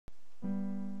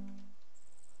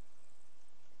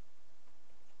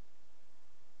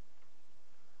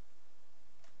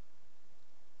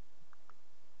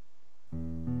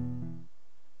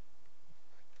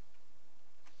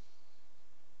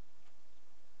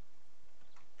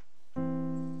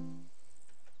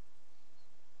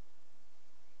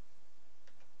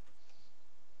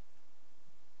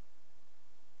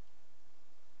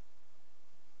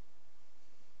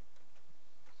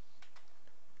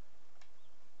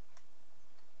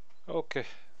Okay,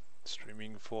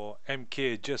 streaming for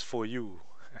MK just for you.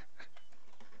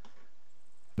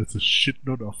 There's a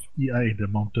shitload of EI in the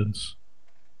mountains.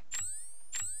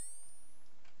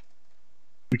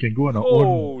 We can go on our own.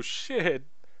 Oh shit!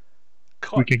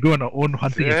 God We can go on our own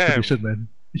hunting expedition, man.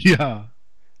 Yeah.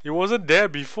 He wasn't there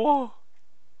before.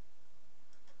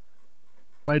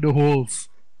 Spider holes.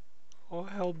 All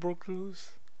hell broke loose.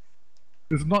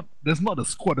 There's not a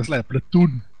squad. There's like a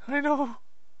platoon. I know.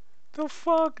 The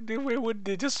fuck?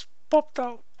 They just popped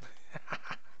out.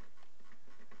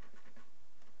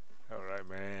 Alright,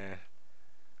 man.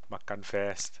 Makan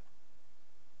fast.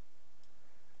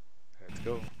 Let's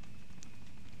go.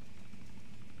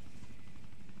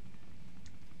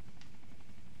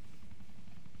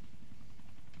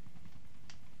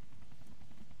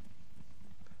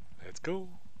 Let's go.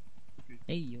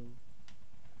 Hey yo.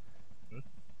 Huh?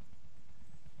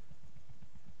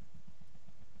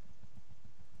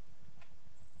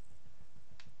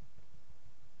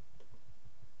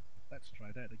 Let's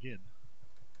try that again.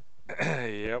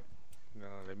 Yep. No,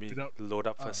 let me load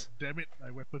up first. Damn it, my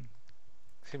weapon.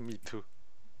 Me too.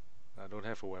 I don't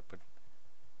have a weapon.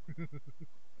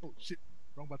 Oh shit!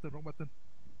 Wrong button. Wrong button.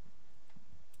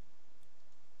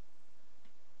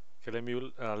 Okay,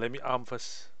 let me arm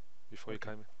first before you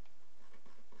come in.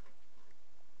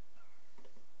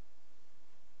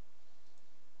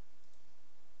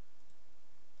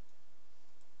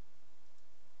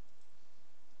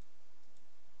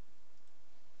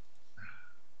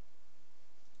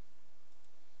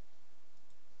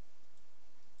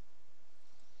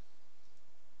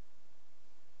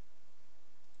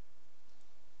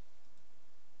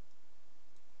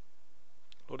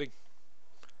 Loading.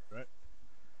 Right.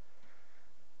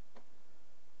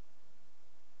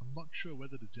 I'm not sure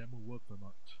whether the jammer works or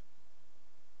not.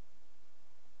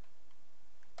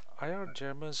 IR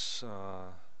jammers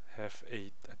have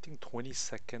a, I think,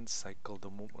 20-second cycle. The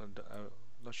moment I'm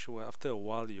not sure. After a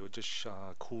while, you'll just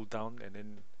cool down, and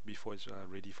then before it's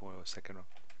ready for a second round.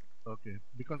 Okay,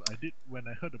 because I did when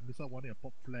I heard the missile warning, I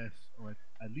popped flash, or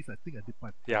at least I think I did my.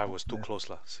 Yeah, I was too close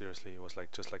lah. Seriously, it was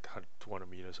like just like 200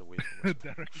 meters away from us.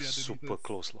 Directly super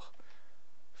close lah.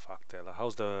 Fuck that lah.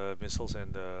 How's the missiles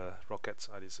and the rockets?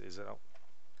 Is it out?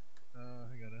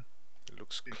 Hang on. It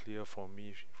looks clear for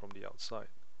me from the outside.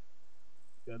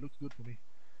 Yeah, it looks good for me.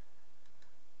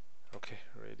 Okay,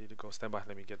 ready to go. Stand by.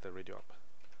 Let me get the radio up.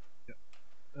 Yeah.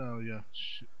 Oh yeah.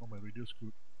 Shit. Oh, my radio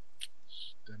screwed.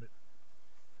 Damn it.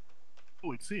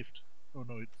 Oh, it saved. Oh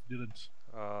no, it didn't.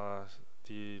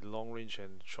 The long range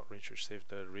and short range should save.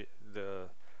 The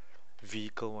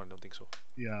vehicle one, I don't think so.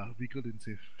 Yeah, vehicle didn't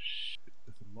save. Shit,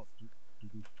 there's a lot to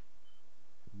do.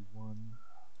 31.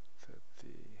 30.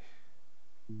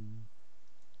 2.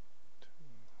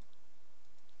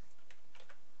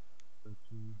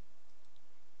 30.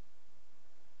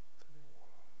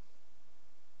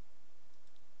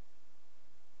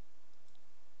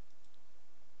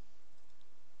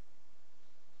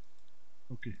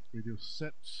 Okay, radio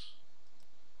set.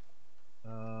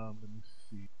 Let me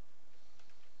see.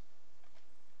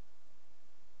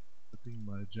 Setting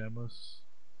my jammers.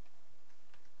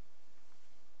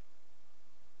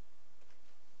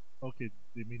 Okay,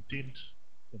 they maintained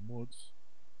the modes.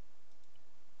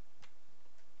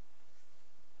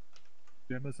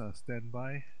 Jammers are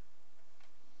standby.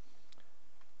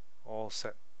 All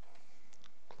set.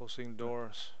 Closing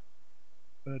doors.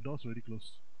 Doors already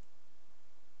closed.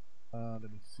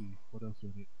 Let me see. What else do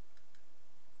I need?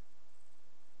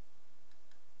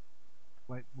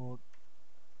 Flight mode.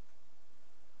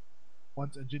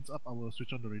 Once engine's up, I will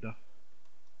switch on the radar.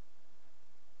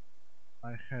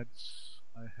 I had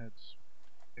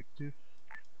active.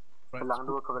 Right,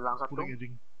 pulling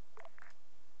engine.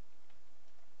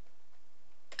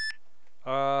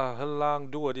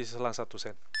 Helang 2, this is helang 1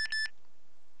 sen.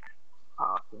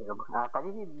 Okay, tadi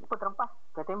ni apa terempas?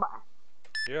 Kau tembak eh?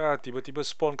 Ya, tiba-tiba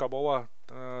spawn kat bawah.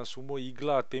 Semua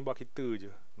igla tembak kita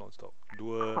je non-stop.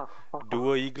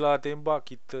 Dua igla tembak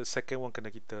kita, second one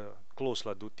kena kita. Close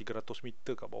lah, 300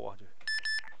 meter kat bawah je.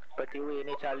 Seperti Huey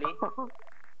ni Charlie.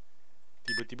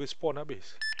 Tiba-tiba spawn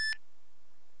habis.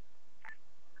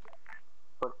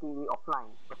 Seperti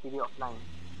di offline.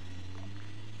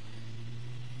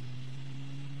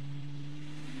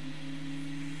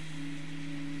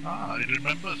 It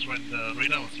remembers when the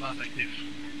radar was last active.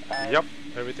 Yep,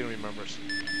 everything remembers.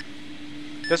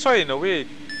 That's why in a way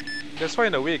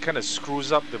it kind of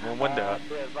screws up the moment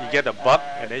you get a bug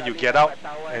and then you get out,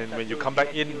 and when you come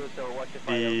back in,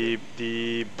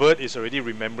 the bird is already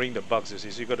remembering the bugs. So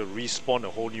you got to respawn a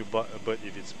whole new bird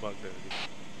if it's bugged already.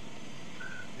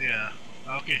 Yeah.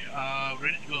 Okay.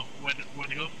 Ready to go. When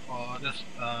to go? Or just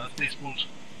stay spooled.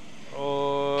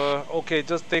 Okay,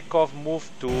 just take off, move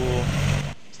to...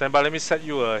 Stand by, let me set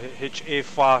you a HA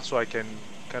far so I can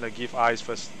kind of give eyes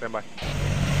first. Stand by.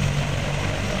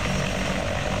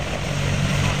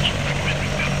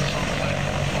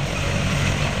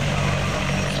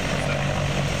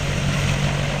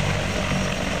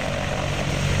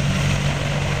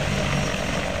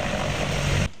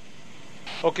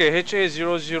 Okay,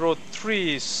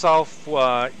 HA003 south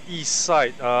east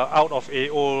side, out of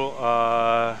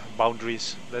AO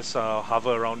boundaries. Let's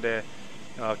hover around there.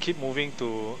 Keep moving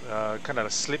to kind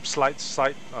of slip slide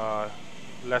side,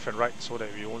 left and right, so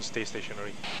that we won't stay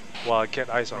stationary while I get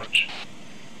eyes on it.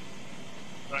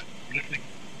 Right, lifting.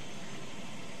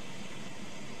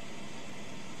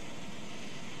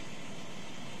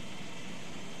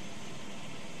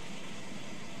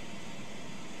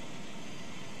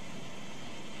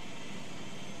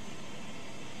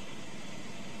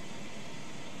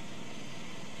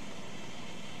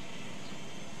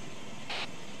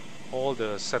 All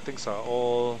the settings are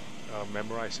all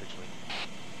memorized actually.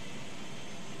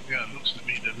 Yeah, it looks to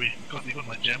me that way, because even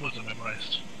my jammers are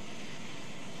memorized.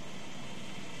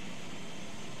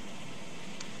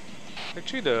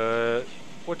 Actually, the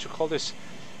what you call this,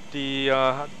 the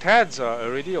TADs are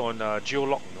already on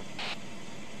geolock. No?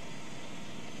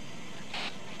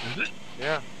 Is it?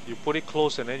 Yeah, you put it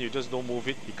close and then you just don't move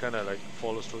it. It kind of like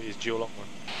follows through. It's geolock one.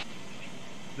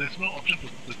 There's no option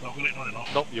to toggle it on and off?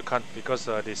 Nope, you can't because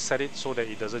they set it so that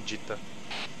it doesn't jitter.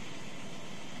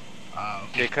 Ah,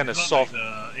 okay. They kind of it's soft.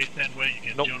 not like the 810 where you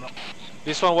can Nope. geolock.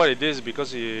 This one, what it is,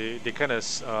 because they kind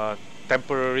of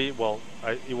temporary. Well,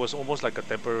 it was almost like a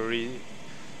temporary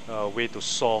way to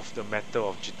solve the matter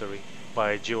of jittering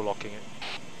by geolocking it.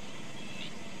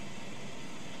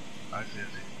 I see, I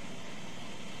see.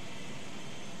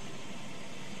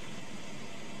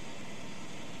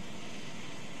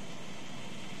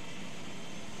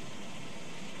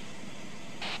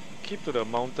 Keep to the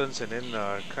mountains and then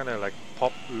kind of like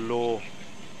pop low,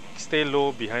 stay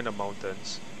low behind the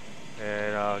mountains,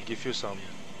 and give you some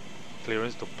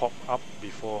clearance to pop up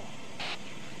before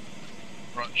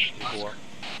Roger. you go up.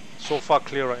 So far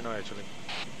clear right now actually.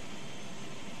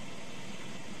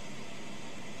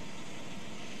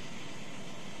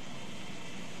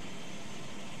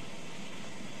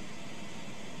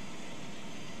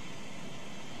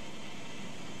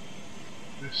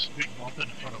 This big mountain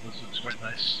in front of us looks quite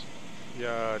nice.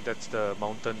 Yeah, that's the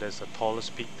mountain. There's the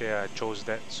tallest peak there. I chose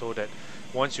that so that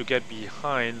once you get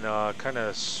behind, kind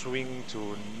of swing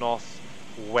to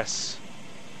northwest.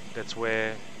 That's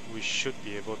where we should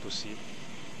be able to see it.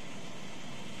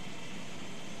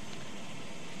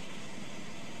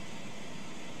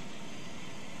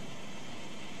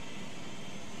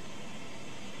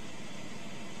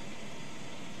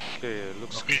 Okay, it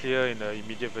looks clear in the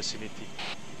immediate vicinity.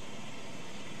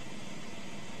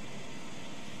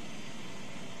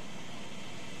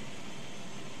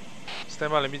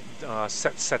 Stand by, let me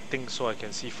set settings so I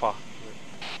can see far.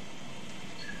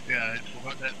 Yeah, I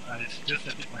forgot that. I just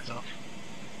set it myself.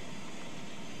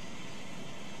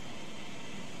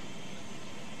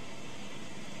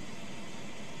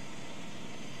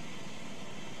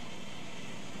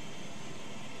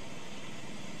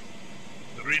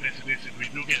 The rain is this. If we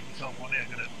do get in South Morning,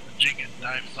 I'm gonna jig and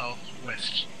dive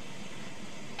southwest.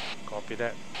 Copy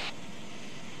that.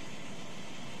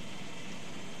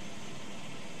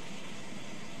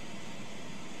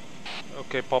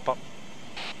 Okay, pop up.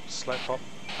 Slide pop.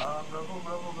 Bravo.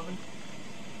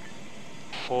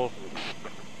 Hold.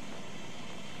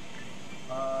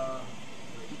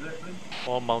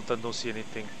 All mountain, don't see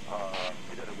anything.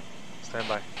 Stand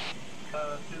by.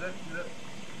 Okay,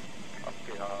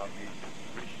 we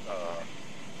reach,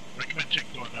 Recommend check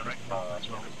to a direct north as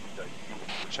well.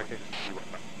 Check it.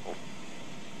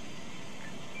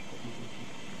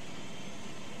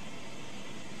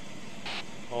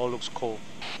 All looks cold.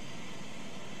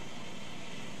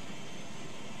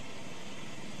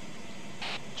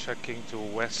 Checking to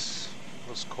west,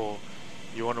 looks cold.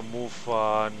 You want to move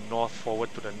north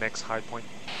forward to the next high point.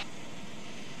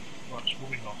 Roger,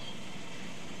 moving north.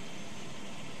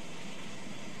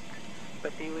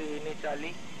 Petiwi ini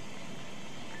Charlie.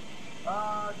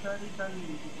 Charlie,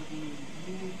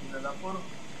 ini sudah lapor.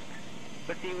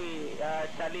 Petiwi,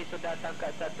 Charlie sudah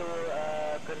tangkap satu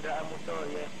kenderaan musuh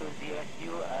iaitu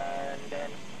ZSU, and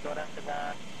then seorang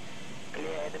sedang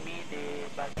clear enemy di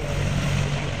bahagian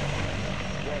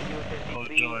Oh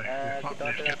joy,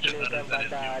 they've captured that as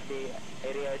that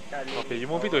NVIDIA. Okay, you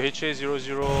move it to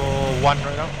HA001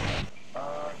 right now.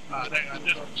 I'm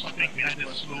just stopping behind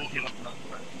this slow hill.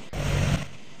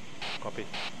 Copy.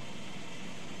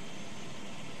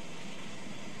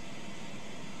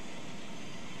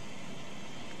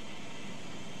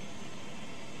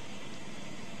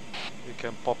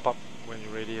 can pop up when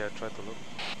you're ready. I try to look.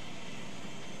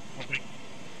 Popping.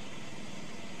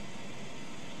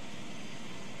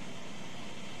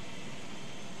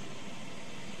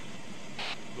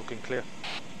 Looking clear.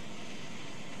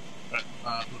 Right,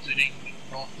 proceeding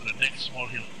north to the next small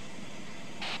hill.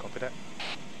 Copy that.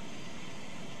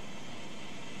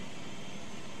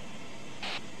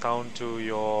 Down to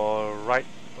your right,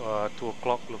 2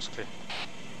 o'clock looks clear.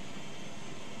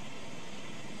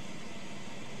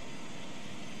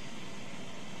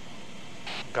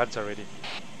 Guns are ready.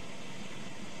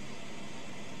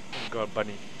 Got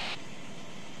bunny.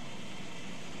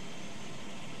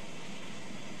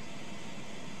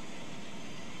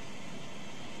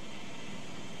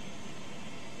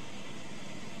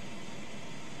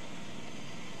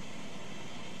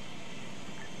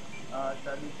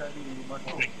 Charlie masuk.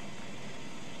 Popping.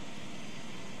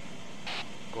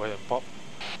 Go ahead and pop.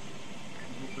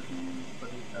 Ibu pergi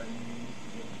pada Charlie.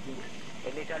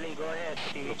 Ini Charlie, go ahead.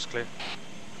 Looks clear.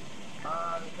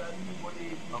 Charlie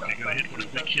boleh Okay, gonna hit for the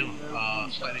big hill,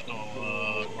 slightly to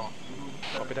north.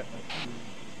 Copy that.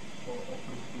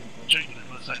 Check to the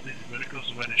first side, this is very close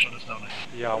to where they shot us down, I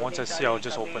think. Yeah, once I see, I'll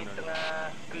just Kami open it.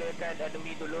 tengah clearkan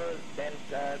enemy dulu, then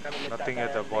kami letakkan Nothing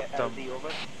at the bottom. LZ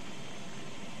over.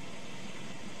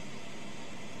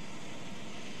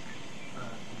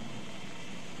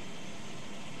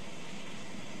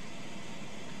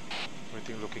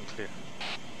 Everything looking clear.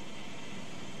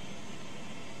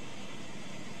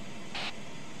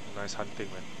 Nice hunting,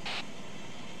 man.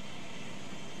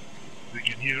 They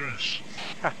can hear us.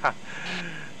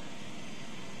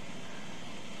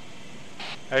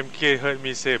 MK heard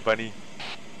me say bunny.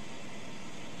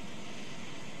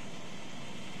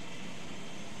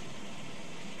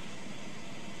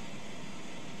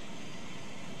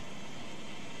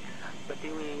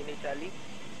 Petiwi ini Charlie.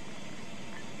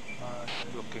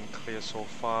 Looking clear so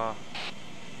far.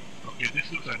 Okay, this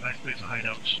looks like a nice place to hide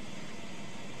out.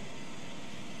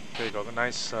 There you go, a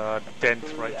nice dent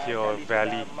right here, or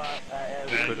valley.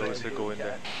 We could also go in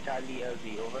there. Charlie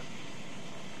LZ over.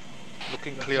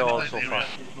 Looking clear all so Sanitize far.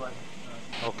 area.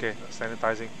 Okay,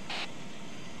 sanitizing.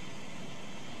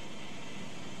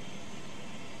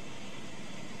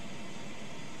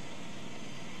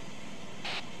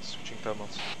 Switching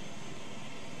thermals.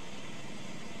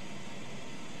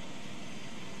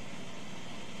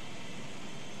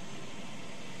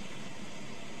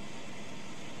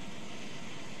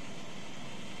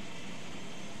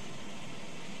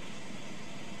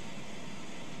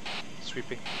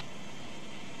 Sweeping.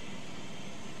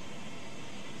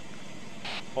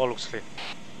 All looks clear.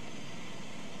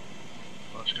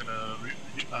 I'm just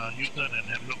gonna U-turn and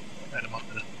have a look at them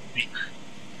after the peak.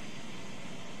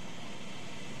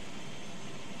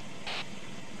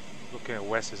 Looking at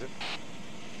west, is it?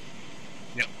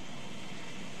 Yep.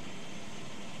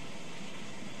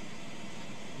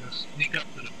 Just sneak up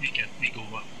to the peak and peek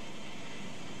over.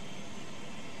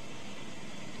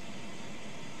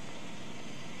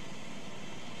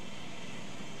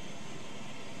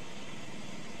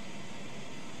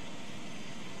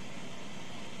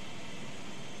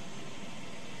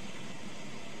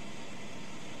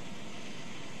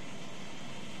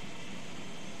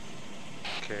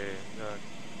 Okay,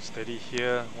 steady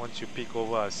here. Once you peek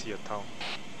over, I see a town.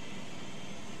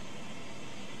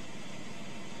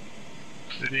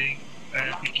 Sitting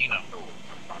and peeking up.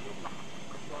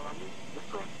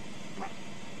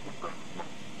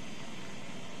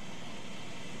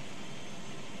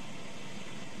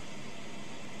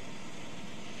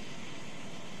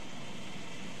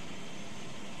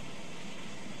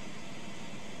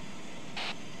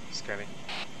 Scanning.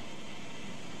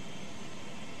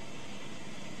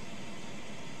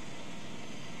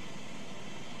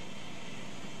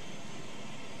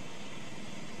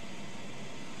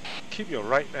 Keep your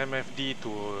right MFD to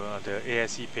the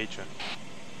ASE page.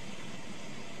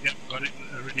 Yep, got it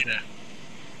already there.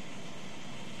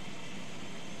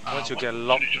 Once you what get should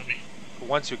locked, it show me?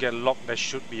 once you get locked, there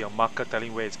should be a marker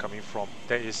telling where it's coming from.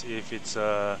 That is if it's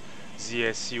a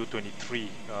ZSU 23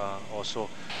 or so.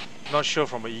 Not sure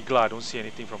from an E-glass. I don't see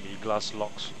anything from E-glass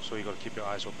locks, so you got to keep your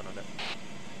eyes open on that.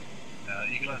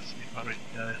 E-glass, alright,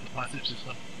 it's a passive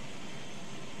system.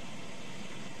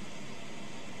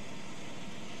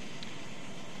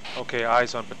 Okay,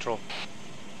 eyes on patrol.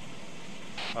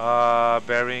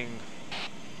 Bearing.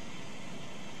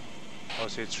 I'll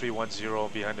say 310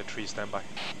 behind the tree. Standby.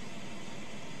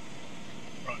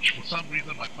 Right, for some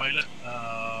reason my pilot,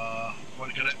 what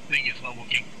do you call that thing is not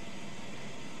working.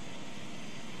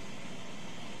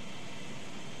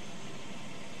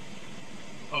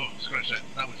 Oh, scratch that,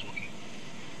 now it's working.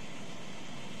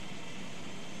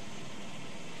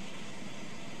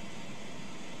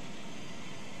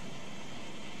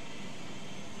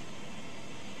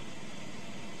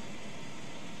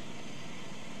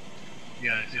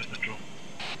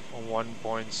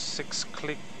 1.6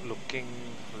 click looking.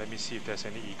 Let me see if there's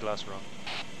any E-glass around.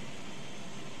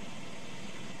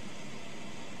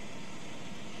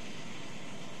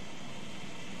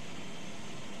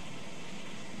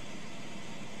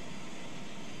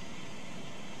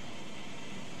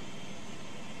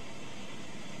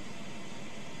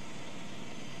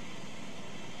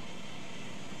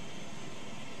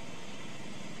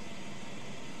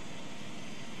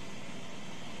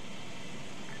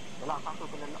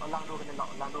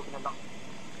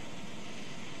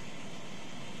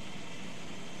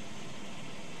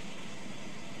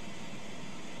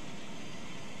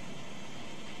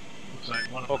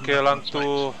 Okay, Lang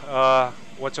 2,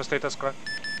 what's your status, Grant?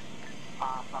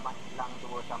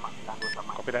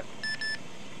 Copy that.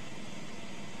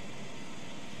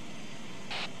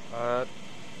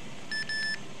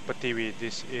 Pertiwi,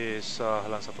 this is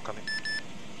Lang 1 coming.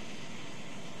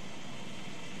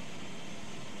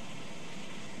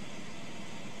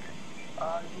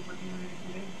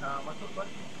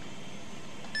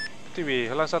 Pertiwi,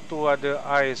 Lang 1 ada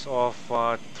eyes of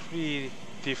 3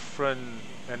 different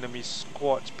enemy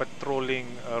squads patrolling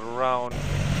around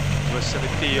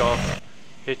vicinity of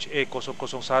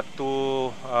HA001,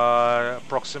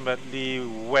 approximately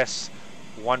west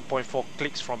 1.4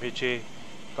 clicks from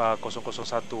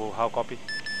HA001. How copy?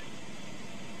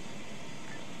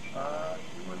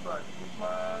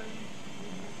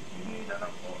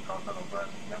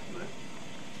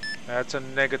 That's a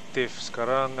negative.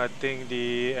 Sekarang I think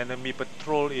the enemy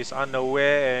patrol is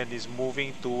unaware and is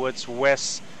moving towards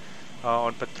west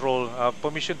on patrol.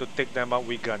 Permission to take them out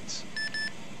with guns.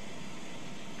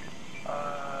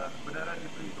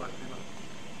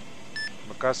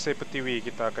 Terima kasih Pertiwi,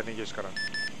 kita akan engage sekarang.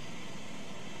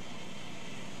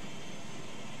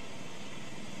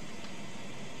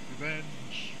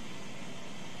 Revenge.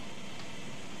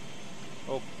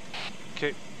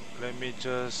 Okay, let me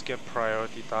just get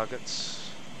priority targets.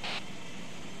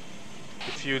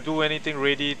 If you do anything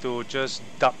ready to just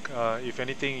duck, if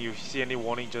anything you see any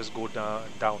warning, just go down,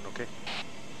 okay?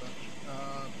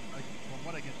 From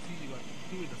what I can see, you got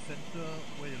 2 in the center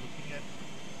where you're looking at,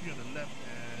 3 on the left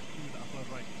and 2 in the upper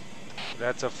right.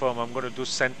 That's a firm. I'm going to do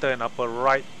center and upper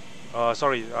right.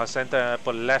 Center and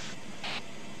upper left.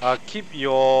 Keep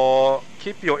your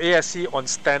ASC on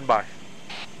standby.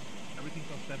 Everything's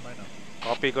on standby now.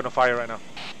 Copy, gonna fire right now.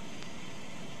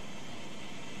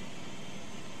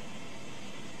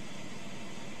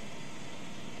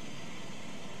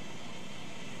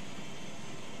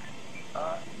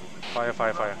 Fire.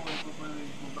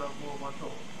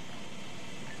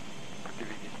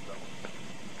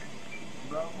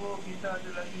 Bravo, kita ada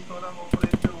lagi seorang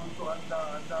operator untuk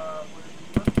anda boleh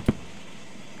terima?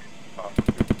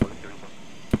 Boleh terima.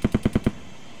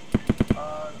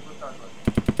 Sebentar tuan.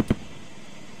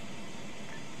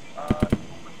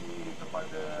 Ibu pergi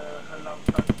kepada helam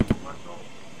 1 masuk.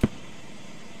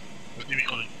 Pertiwi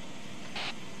calling.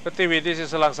 Pertiwi, this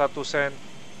is Lang 1 send.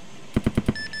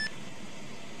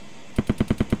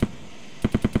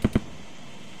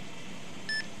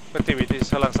 Pertiwi, this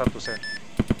is Lang 1 send.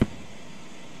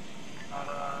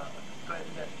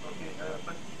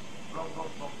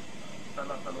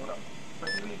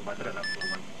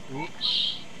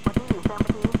 Oops.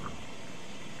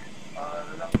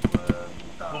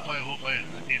 Hold fire.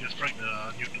 I need to strike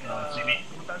the new CB.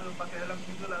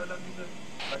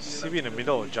 CB in the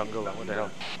middle of jungle, what the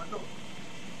hell?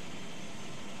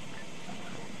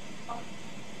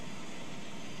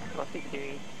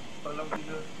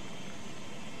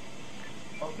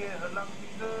 Okey, helang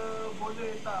 3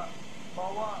 boleh tak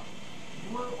bawa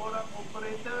 2 orang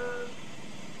operator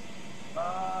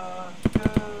ke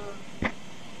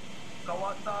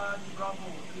kawasan Bravo,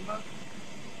 terima?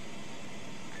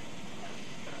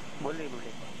 Boleh.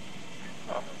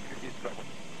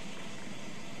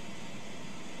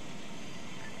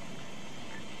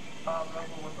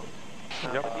 Bravo masuk.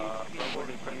 Yep.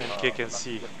 MK can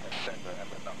see.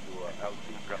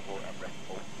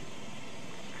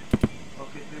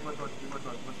 Okey, terima tuan.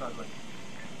 Bentar tuan.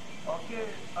 Okey,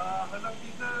 helang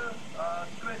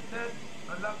 3 scratch dead.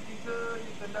 Helang 3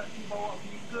 dikendaki bawa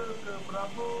vehicle ke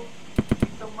Bravo,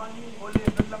 ditemani oleh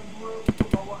helang 2 untuk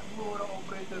bawa 2 orang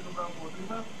operator ke Bravo,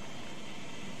 terima?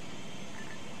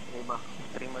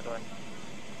 Terima tuan.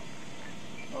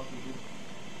 Okey.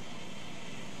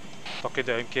 Talking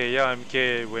to MK, yeah,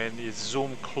 MK, when it's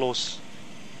zoom close,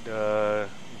 the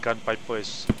gunpiper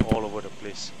is all over the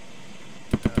place.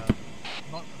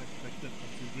 Not unexpected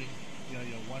considering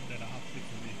you're 1.5 feet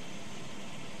away.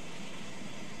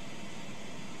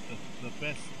 The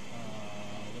best,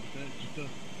 jitter.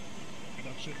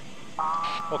 reduction.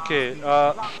 Okay,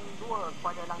 Lang 2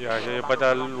 kepada lang yeah, 3. yeah, but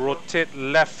rotate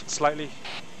left slightly.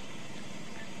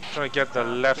 Trying to get the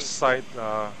left side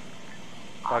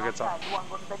targets up. Luang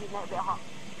kau tadi naik back hak.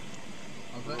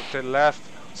 How's that? Rotate left,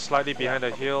 slightly behind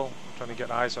the hill. Trying to get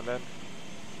eyes on them.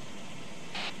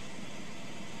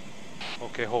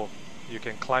 Okay, hold. You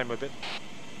can climb a bit.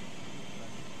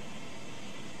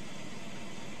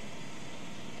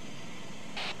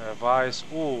 Have eyes.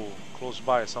 Ooh, close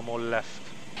by. Some more left.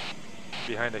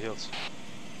 Behind the hills.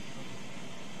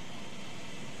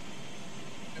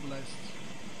 Stabilized.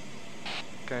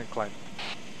 Can climb.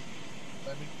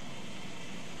 Climbing.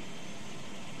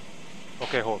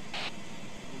 Okay, hold.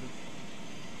 Hold it.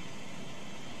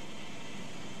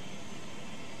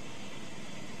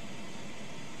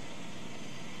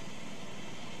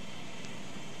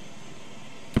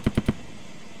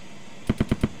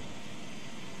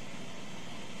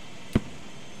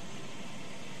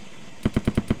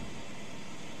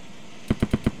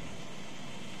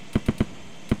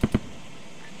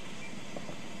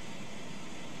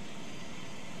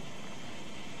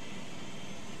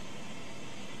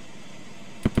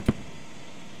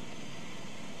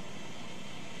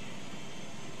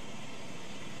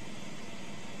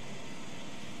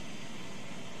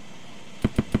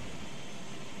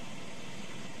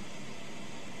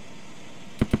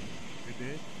 You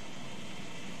did?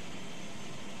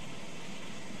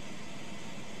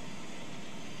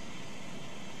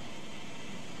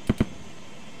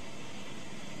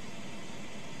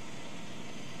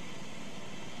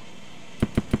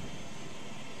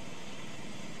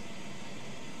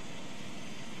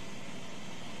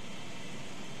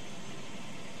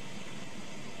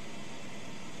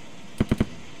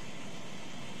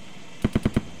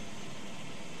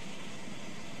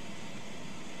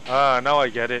 Ah, now I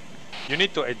get it. You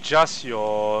need to adjust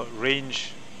your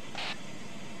range.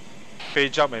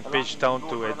 Page up and page down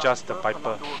to adjust the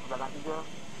piper.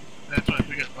 That's what I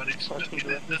figured, but it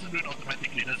doesn't do it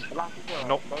automatically, does it? Lang 3.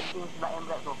 Nope. Landing sebelah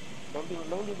MRAP tu.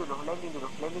 Landing dulu. Landing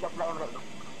kat sebelah MRAP tu.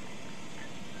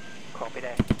 Copy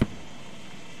that.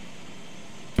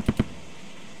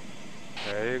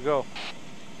 There you go.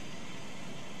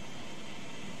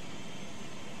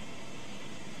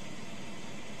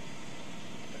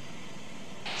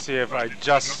 See if I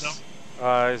adjust.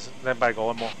 Then I got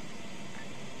one more.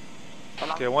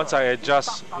 Okay, once I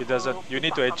adjust, it doesn't. You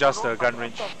need to adjust the gun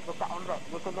range. Dekat MRAP,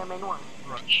 dia kena manual.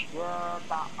 Rush. Dia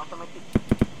tak automatic.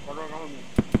 Dia boleh naik ni.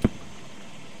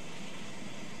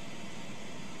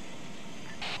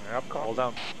 Yep, hold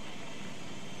down.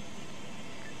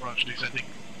 Rush descending.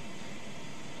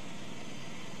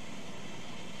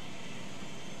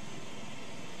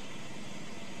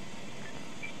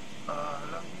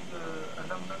 Lang 3,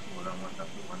 lang 1, lang 1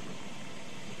 masuk.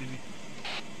 TV.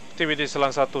 TVD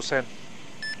selang 1 sen.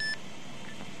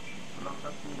 Lang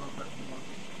 1 masuk.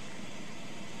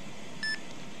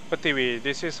 Petiwi,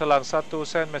 this is selang 1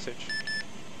 sen message.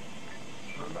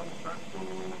 Lang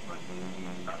 1 berdiri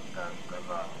akan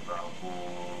gerak Bravo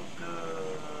ke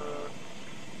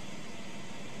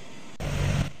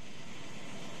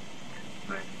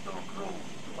Presto Crew.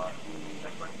 Sebab ni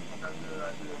lepas ni tangga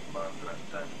ada sebab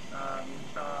gerakan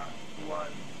minta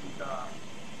tuan tidak.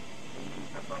 Jadi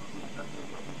sebab tu tangga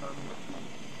buat baru waktu.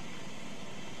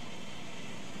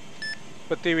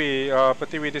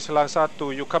 Petiwi di selang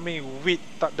 1. You coming with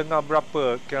tak dengar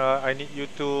berapa. I need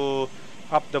you to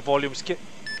up the volume sikit.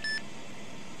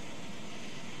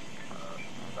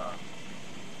 Sebentar.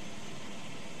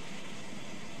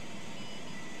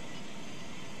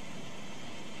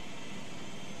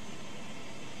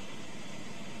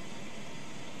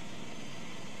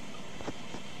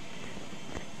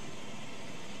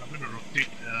 I'm gonna rotate,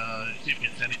 see if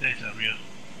we can sanitize our rear.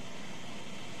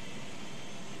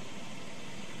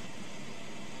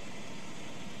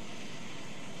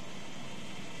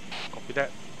 Copy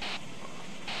that.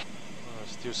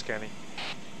 Still scanning.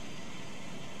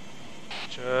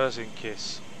 Just in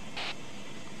case.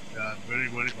 Yeah, I'm very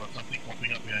worried about something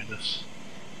popping up behind us.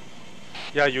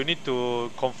 Yeah, you need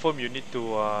to confirm. You need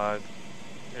to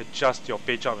adjust your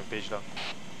page up and page down.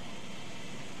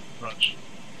 Rush.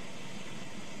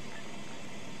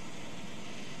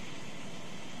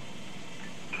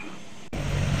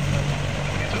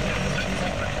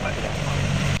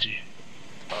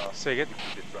 Say again.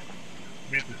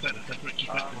 We have to set a separate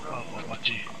keypad profile for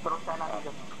Apache. Teruskan lagi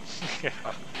tu.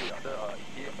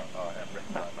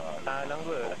 Lang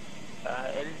 2.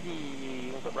 LZ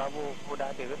untuk Bravo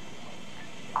dah ada ke?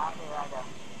 Ada.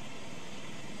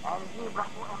 LZ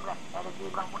Bravo MRAP. LZ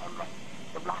Bravo MRAP.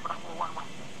 Sebelah Bravo 1-1.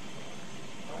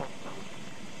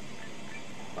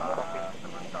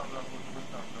 Sebentar.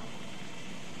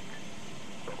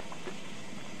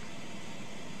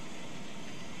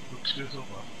 Excuse over.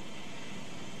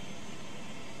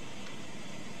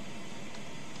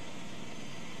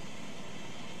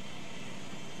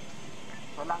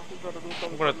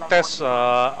 I'm gonna test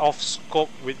off scope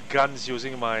with guns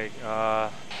using my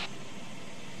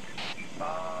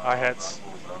I-hats.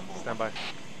 Stand by.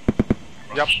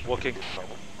 Yep, working.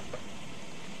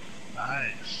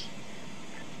 Nice.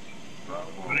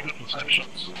 Very good for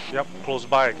snapshots. Yep, close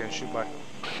by, I can shoot by.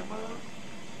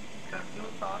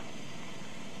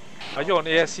 Are you on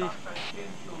ASC?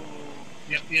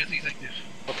 Yep, yes, he's active.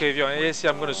 Okay, if you're on ASC,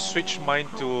 I'm gonna switch mine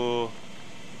to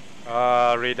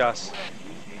radars.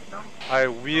 I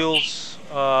wheels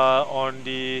on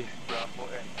the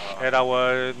at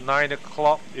our 9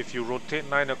 o'clock. If you rotate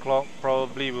 9 o'clock,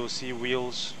 probably we'll see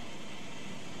wheels.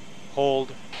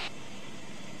 Hold.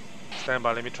 Stand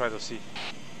by. Let me try to see.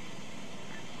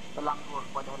 Your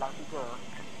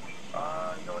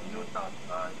new task,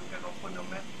 you can open your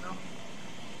map now.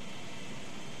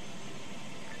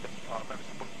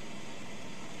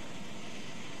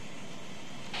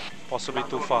 Possibly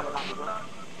too far.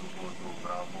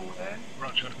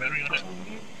 Roger, bearing on it.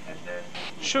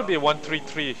 Should be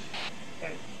 133.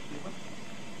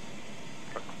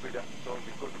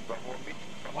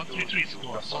 133 is to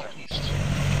our southeast.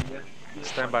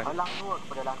 Stand by.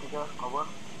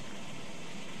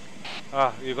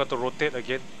 Ah, you got to rotate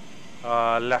again.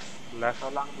 Left. Stand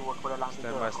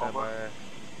by, stand by.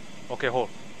 Okay, hold.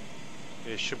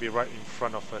 It should be right in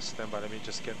front of us. Stand by, let me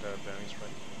just get the bearings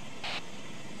right.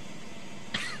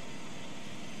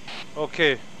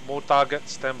 Okay, more target,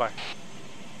 stand by.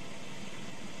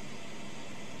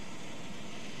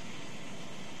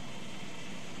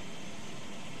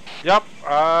 Yup,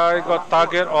 I got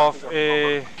target of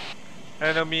a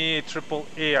enemy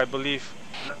AAA, I believe.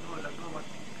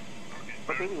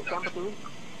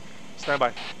 Stand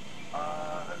by.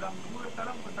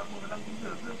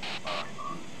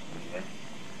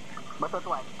 Betul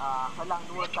tuan, helang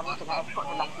 2 kami tengah escort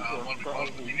helang 3 ke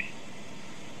LD.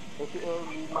 ATA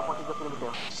 53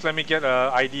 km. Just let me get a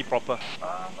ID proper.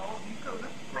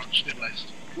 Roger,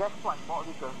 stabilized. Yes tuan, bawa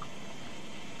vehicle.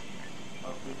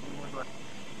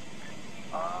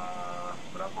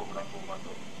 Berapa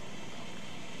masuk?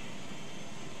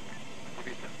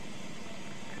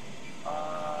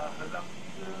 Helang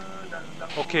 3 dan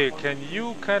helang 2. Okay, can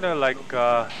you kind of like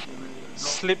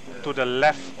slip to the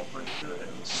left?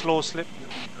 Slow slip.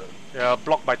 Yeah,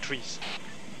 blocked by trees.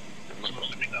 Slow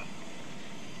slipping now.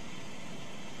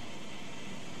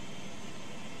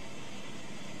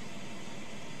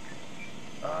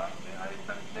 May I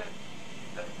suggest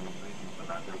that you bring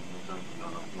another vehicle to your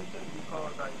location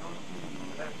because I don't think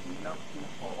you have enough food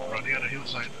for all. Running on the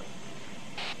hillside.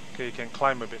 Okay, you can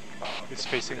climb a bit. It's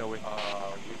facing away.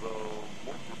 We will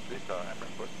move to this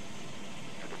first.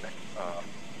 And the next,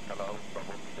 kalau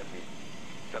Bravo then we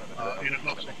jalan 8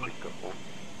 o'clock's open.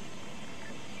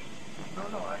 No,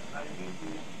 I mean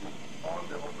with all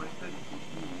the operators you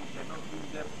cannot bring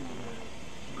them to the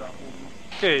Bravo.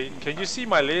 Okay, can you see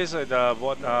my laser at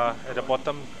the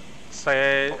bottom?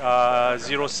 Say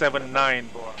 079.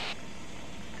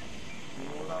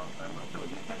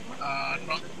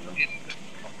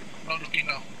 Not looking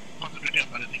now. Concentrating on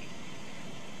piloting.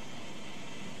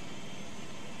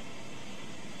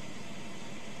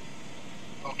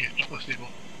 Okay, chopper stable.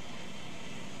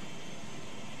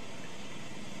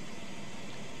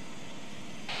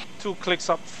 Two clicks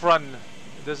up front.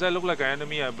 Does that look like an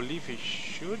enemy? I believe it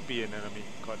should be an enemy.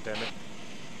 God damn it.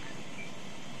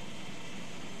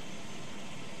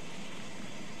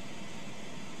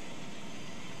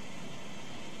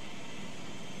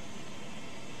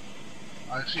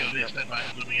 I see a list that I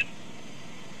zooming in.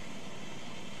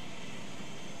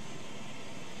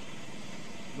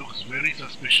 Looks very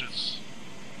suspicious.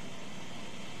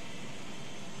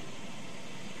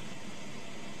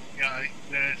 Yeah,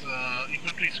 there's a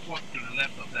infantry squad to the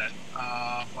left of that,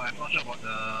 but I'm not sure about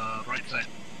the right side.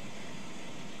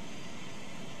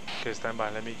 Okay, stand by.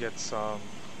 Let me get some.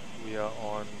 We are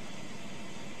on.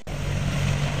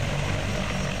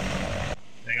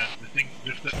 Hang on, the thing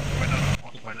drifted right out of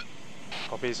autopilot.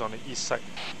 Copy is on the east side.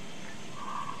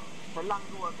 Helang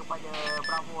 2 kepada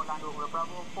Bravo, helang 2 kepada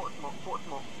Bravo, port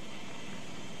smoke.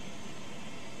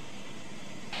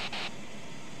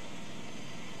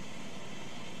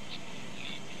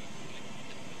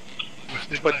 We're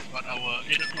stabilized, but our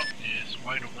 8 o'clock is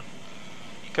wide open.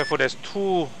 Careful, there's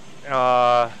two.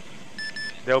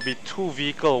 There will be two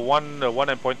vehicles. One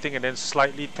I'm pointing, and then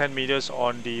slightly 10 meters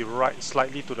on the right,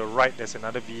 slightly to the right. There's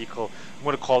another vehicle. I'm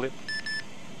gonna call it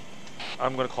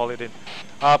in.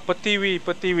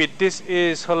 Petiwi, this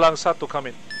is Helang 1, come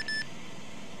in.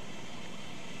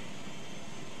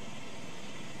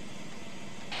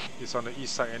 It's on the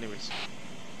east side anyways.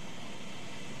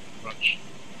 Roger.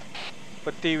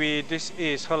 But TV, this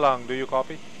is Helang, do you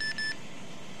copy?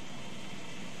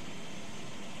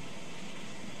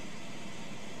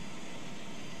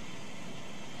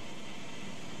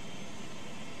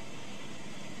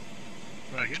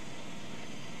 Try again.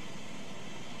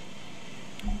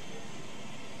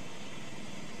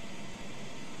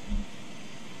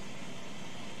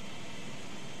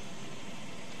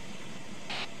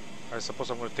 I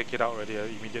suppose I'm going to take it out already,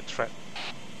 immediate threat.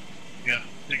 Yeah,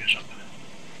 take a shot.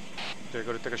 They're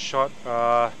going to take a shot.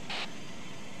 I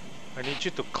need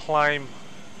you to climb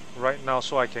right now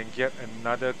so I can get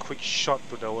another quick shot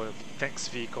to the next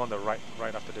vehicle on the right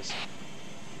after this.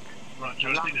 Right, do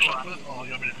you want to take the shot first or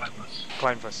you want me to climb first?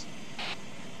 Climb first.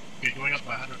 Okay, going up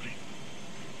by 100 feet.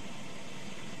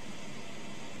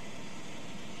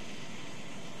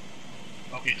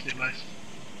 Okay, stabilize.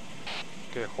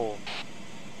 Okay, hold.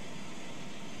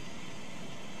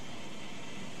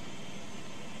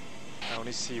 I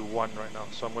only see one right now,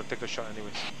 so I'm going to take the shot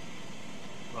anyways.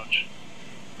 Roger.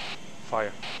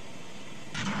 Fire.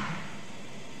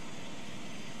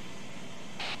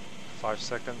 5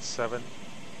 seconds, 7,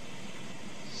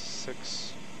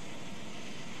 6,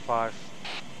 5.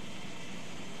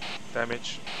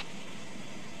 Damage.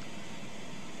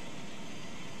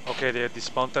 Okay, they're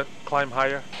dismounted. Climb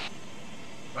higher.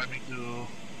 Climbing to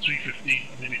 350,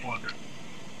 maybe 400.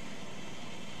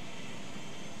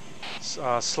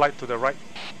 Slide to the right.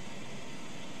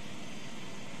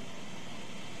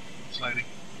 Sliding.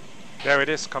 There it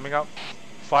is, coming out.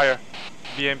 Fire.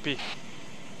 BMP.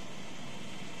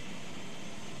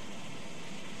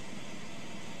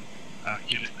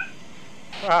 Kill it.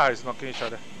 Ah, it's knocking each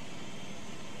other.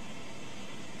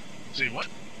 Say what?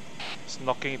 It's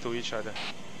knocking into each other.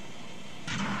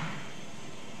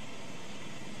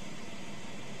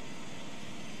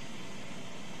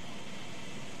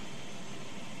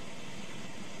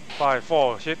 Five,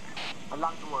 4, hit.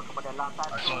 Lang 2 kepada lang 1,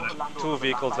 I saw that. lang 2 Two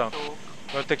vehicles down. 1.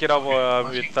 We'll take it out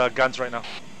Okay, with guns right now.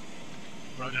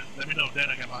 Roger, let me know, then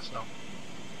I can mask down.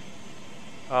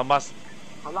 Mask.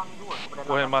 Lang 2 kepada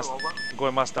Go ahead, lang 1, mask. over. Go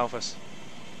and mask down first.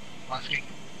 Masking.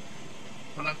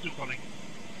 Pelang 2 calling.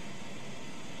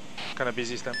 Kind of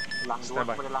busy, stand Lang 2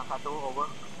 by. kepada lang 1, over.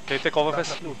 Okay, take over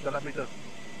first. Dalam meter.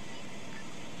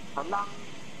 Lang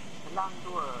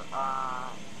 2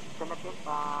 kena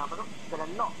apa tu? Kena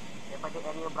lock daripada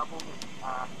area Bravo ni.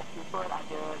 People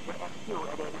ada ZFQ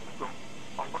ada di situ.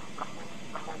 Over Bravo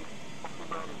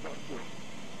possible ada ZFQ.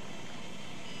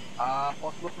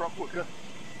 Possible profit ke?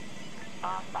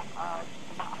 Tak, sebab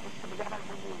ada kebenaran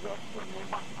bunyi ZFQ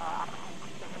memang arahan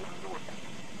kita Lang 2.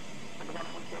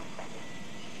 Kebenaran bunyi ZFQ.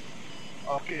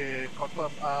 Okay,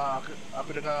 confirm. Aku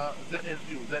dengar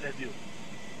ZSU.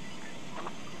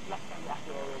 Belakang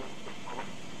ada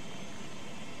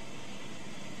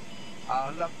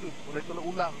Lang tu, boleh tolong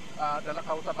ulang dalam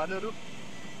kawasan mana tu?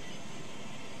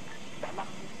 dalam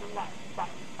sungai dalam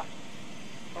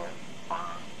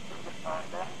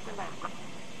sungai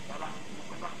dalam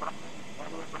sungai berapa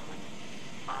area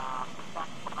besar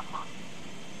pertama.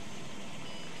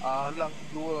 Lang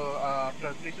 2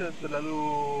 transmission terlalu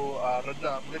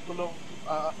rendah. Boleh tolong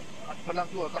Lang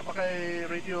 2 kau pakai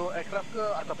radio aircraft ke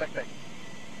atau backpack?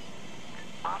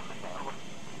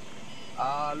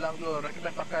 Lang 2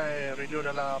 recommend pakai radio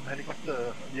dalam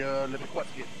helikopter. Dia lebih kuat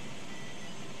sikit.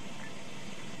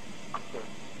 Okey.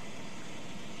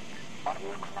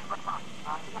 Area mana berapa?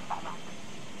 Kita tak lah.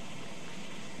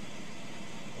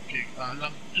 Okay,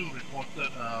 Lang 2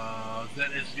 reported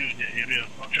ZSU in the area.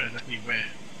 Not sure exactly where.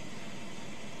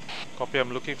 Copy,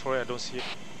 I'm looking for it, I don't see it.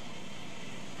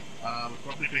 We're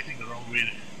probably facing the wrong way.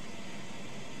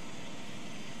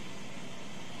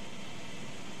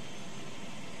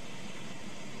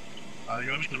 You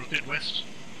want me to rotate west?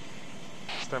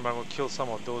 Stand by, we'll kill some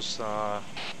of those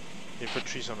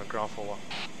infantries on the ground for a while.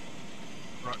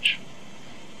 Roger.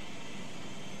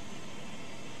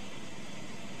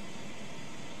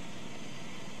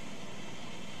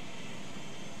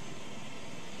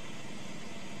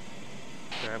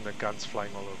 Damn, the guns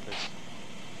flying all over the place.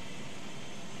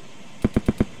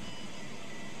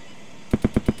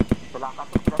 Belang 1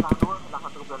 ke belang 2, belang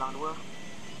 1 ke belang 2.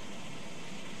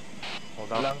 Hold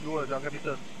down. Lang 2 jangan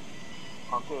meter.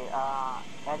 Okey,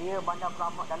 area Bandar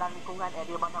Brahma dalam lingkungan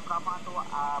area Bandar Brahma tu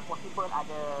possible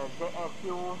ada ZSQ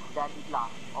dan Igla.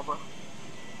 Over.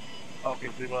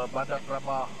 Okay, terima Bandar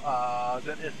Krama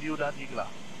ZSU dan Igla.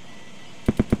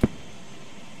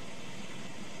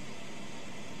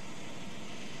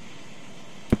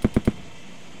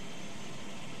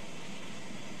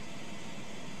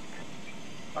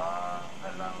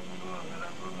 Halang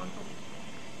dua masuk.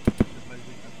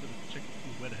 Stabilizing after the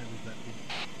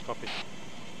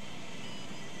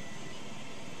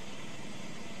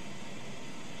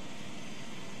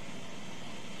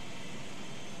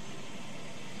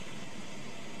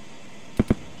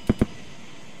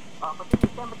Pertiwi.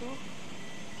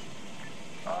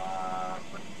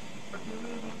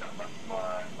 Pertiwi minta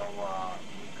bantuan bawa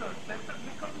vehicle. Saya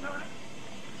vehicle tu mana?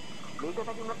 Vehicle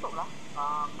tadi meletup lah.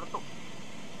 Meletup.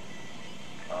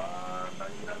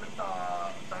 Saya dah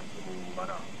letak satu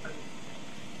barang tadi.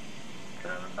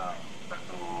 Saya letak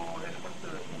satu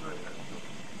helikopter juga dekat situ.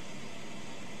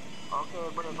 Okey,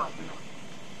 boleh buat.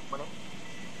 Boleh.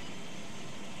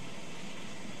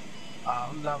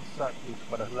 Helang 1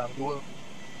 kepada helang 2.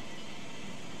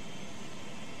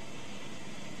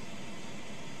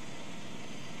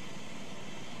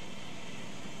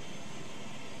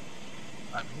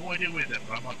 I have no idea where that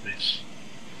ARMA is.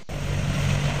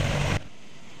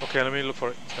 Okay, let me look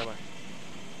for it. Stand by.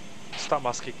 Start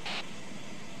masking.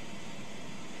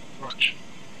 Roger.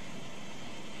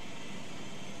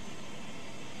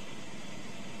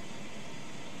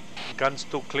 Guns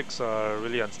 2 clicks are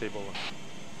really unstable.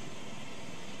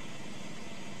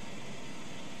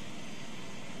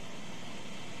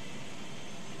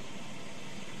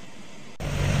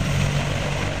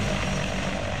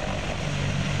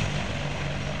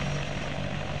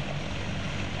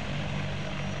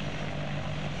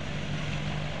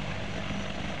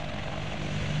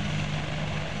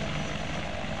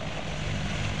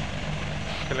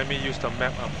 Okay, let me use the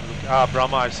map. I'm looking.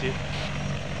 Brahma, I see it.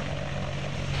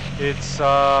 It's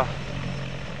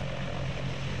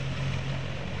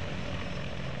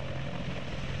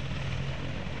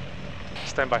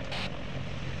stand by.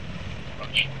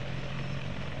 Roger.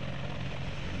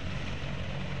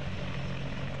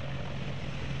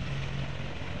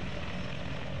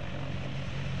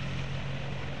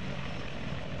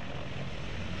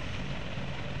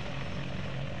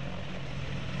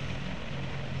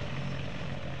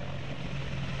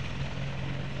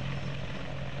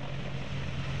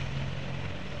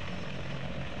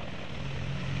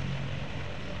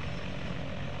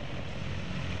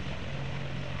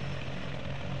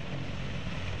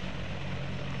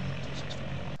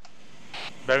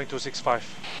 Bearing 265.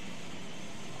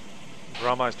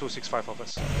 Brahma is 265 of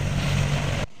us.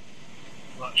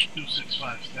 Roger,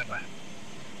 265, stand by.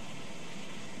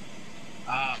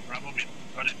 Bravo,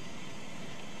 got it.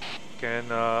 Can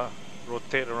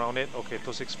rotate around it. Okay,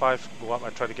 265. Go up.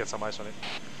 I try to get some eyes on it.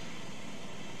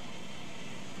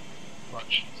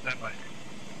 Roger, stand by.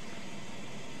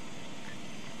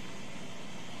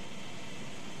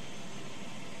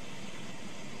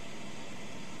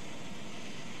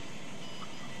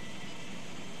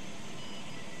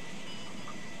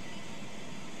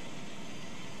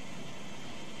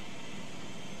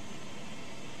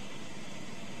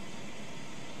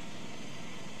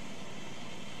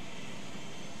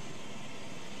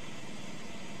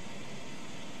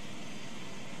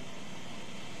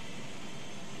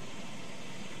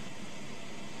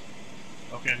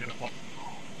 Okay, I'm gonna pop.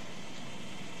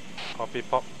 Copy,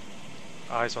 pop.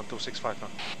 Eyes on 265 now.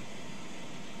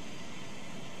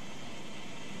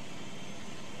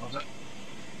 What's that?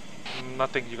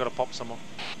 Nothing, you gotta pop some more.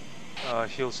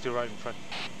 Hill still right in front.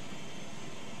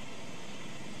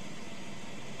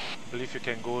 Believe you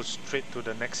can go straight to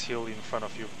the next hill in front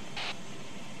of you.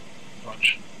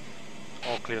 Roger.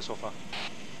 All clear so far.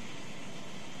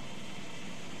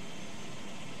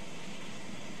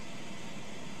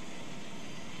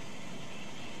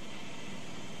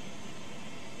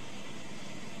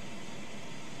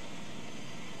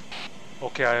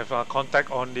 Okay, I have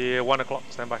contact on the 1 o'clock.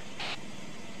 Stand by.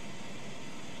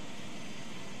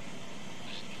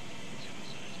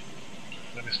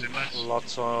 Let me stabilize.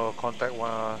 Lots of contact.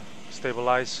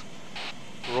 Stabilize.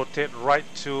 Rotate right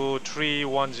to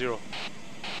 310.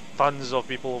 Tons of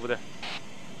people over there.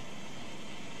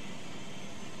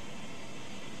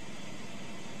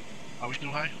 Are we too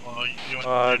high? Or you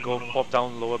want to Go pop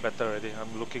down lower better already.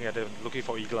 I'm looking at it, looking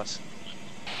for E-glass.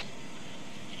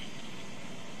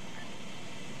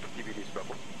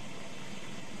 Bravo.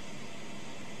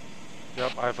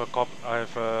 Yep, I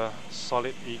have a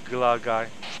solid Eagla guy.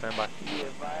 Stand by. Be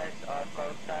advised, our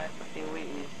call sign Huey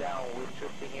is down. We're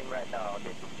shooting him right now.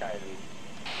 This is Charlie.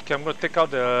 Okay, I'm gonna take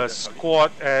out the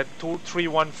squad at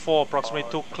 2314, approximately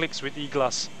 2 clicks with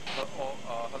E-glass.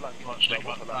 Roger, you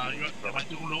want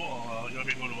to go low or you want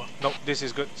me to go lower? No, this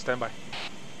is good. Stand by.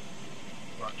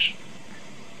 Roger.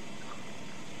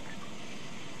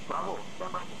 Bravo,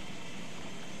 stand by.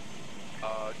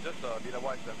 Just be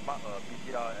advised that mark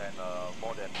PGR and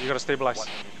more than You gotta stabilize. one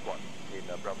enemy squad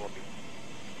in Bravo B.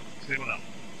 Stable now.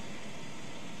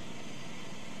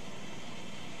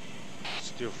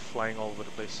 Still flying all over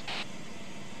the place.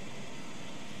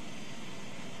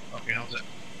 Okay, how's that?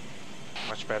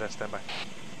 Much better. Stand by.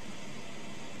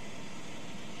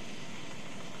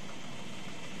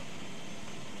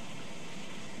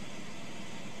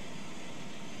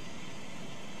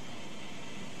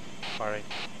 firing.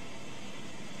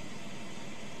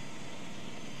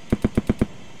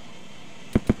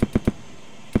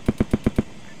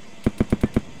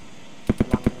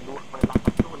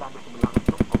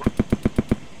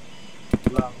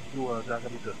 Lang 2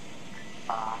 jangan itu.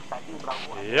 Tadi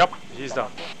Bravo Yep, he's down.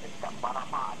 dekat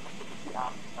Barama ada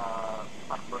PGKGH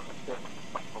 14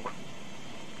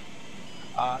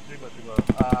 Terima.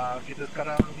 Kita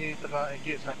sekarang ni tengah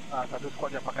engage satu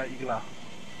squad yang pakai Igla.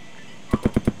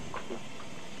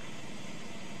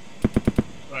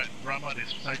 Right, Brahma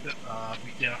is sighted.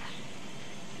 BTR.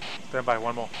 Stand by,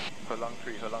 one more. Herlang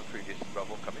 3, this is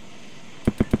Bravo coming.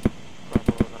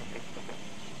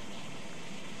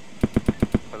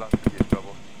 Herlang 3, this is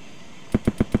Bravo.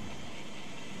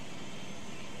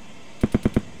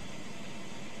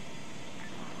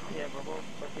 Ya, Bravo.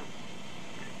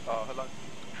 Herlang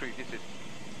 3, this is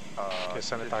Okay,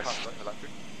 sanitize. Herlang 3.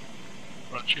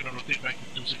 Right, she's gonna rotate back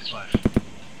to 265.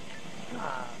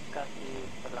 Kasih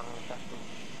Herlang 1.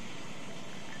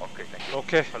 Okay, thank you.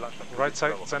 Okay, Herlang 1, right this is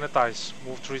side, Bravo. sanitize.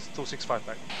 Move 265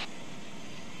 back.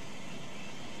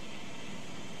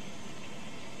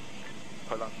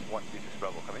 Herlang 1, this is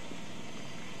Bravo coming.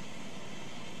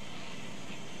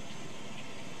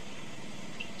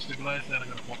 Stabilize, then I'm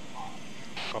gonna pop.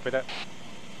 Copy that.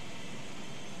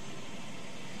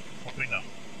 Popping now.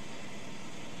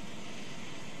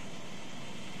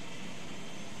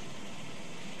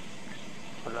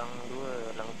 Herlang 2,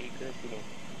 Herlang 3 sini.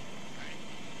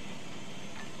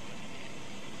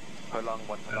 Herlang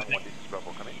 1, this is Bravo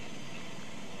coming.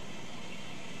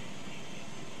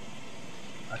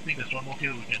 I think there's one more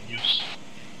hill we can use.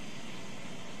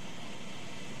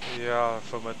 Yeah,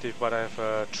 affirmative, but I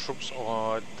have troops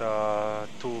on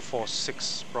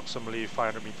 246, approximately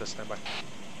 500 meters, standby.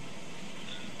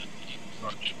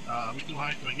 Roger. Are we too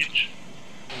high to engage?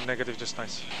 Negative, just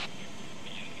nice.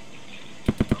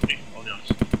 Okay, all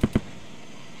yours.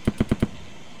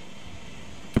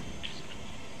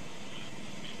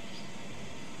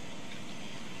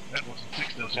 That was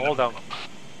 6, that was All 11 down. o'clock.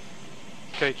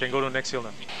 Okay, can go to next hill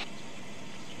now.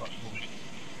 Right, moving.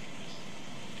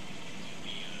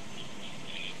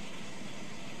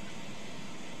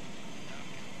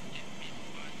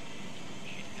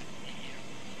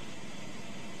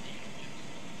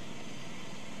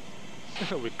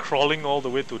 We're crawling all the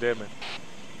way to there, man.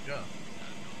 Yeah.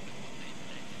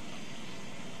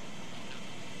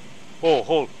 Oh,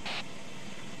 hold.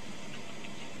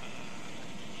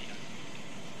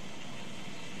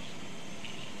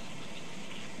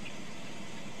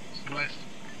 Stabilize.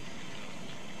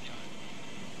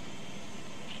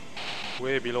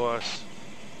 Way below us.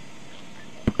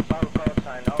 Our call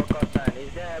sign.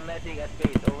 Is there a medic at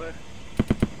base? Over.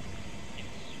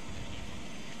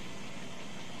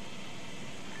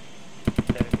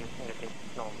 Negative.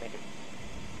 No, medic.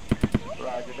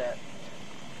 Roger that.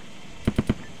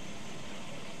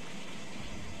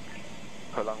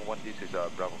 Herlang 1, this is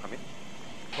Bravo coming.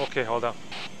 Okay, hold on.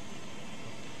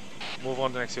 Move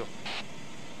on to next hill.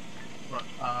 Right,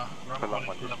 Herlang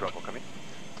 1, this is Bravo coming.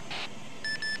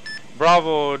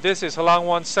 Bravo, this is Halang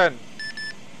 1 Sen.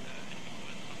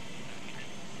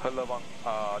 Herlang 1,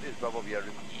 this is Bravo.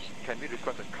 Can we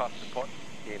request a cast support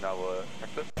in our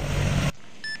sector?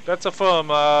 That's a firm.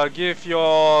 Give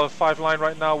your 5 line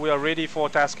right now. We are ready for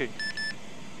tasking.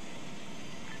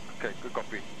 Okay, good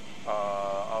copy.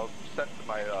 I'll set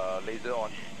my laser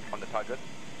on the target.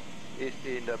 It's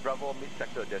in the Bravo mid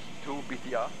sector. There's 2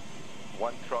 BTR,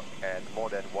 1 truck, and more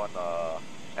than 1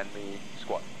 enemy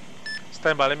squad.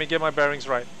 Stand by, let me get my bearings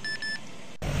right.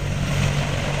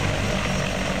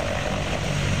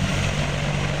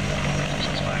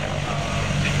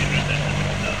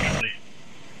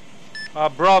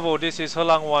 Bravo, this is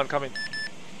Halang 1 coming.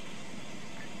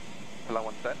 Herlang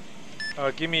 1 set.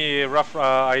 Give me a rough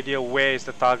idea where is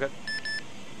the target.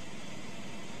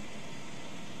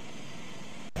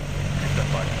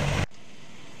 Stand by.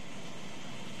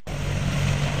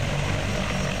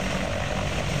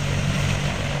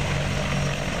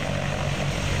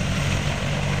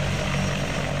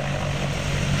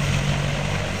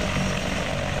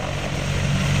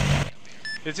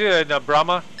 Is it in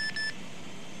Brahma?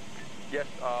 Yes,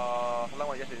 Herlang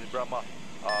 1, yes, it is Brahma.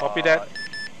 Copy that.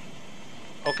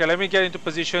 Okay, let me get into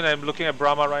position. I'm looking at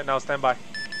Brahma right now. Stand by.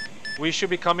 We should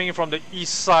be coming in from the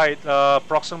east side,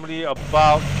 approximately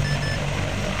about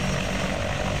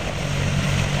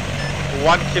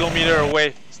 1 kilometer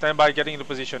away. Stand by, getting into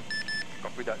position.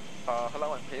 Copy that. Herlang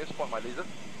 1, can you spot my laser?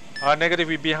 Negative,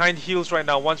 we're behind hills right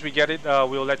now. Once we get it,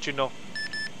 we'll let you know.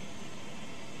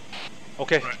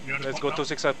 Okay, Right, you wanna let's pop go now?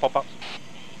 265, pop up.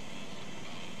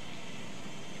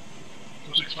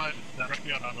 265 is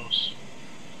directly on our nose.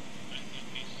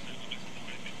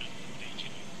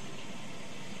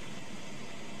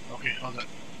 Okay, all that.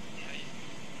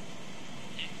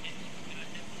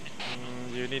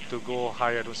 You need to go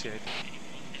higher, I don't see anything.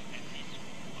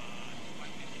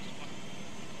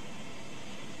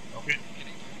 Okay.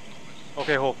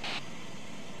 Okay, hold.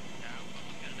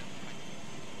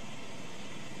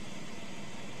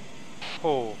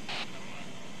 Oh.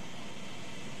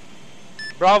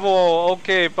 Bravo,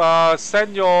 okay,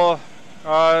 send your,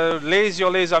 laser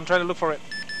your laser, I'm trying to look for it.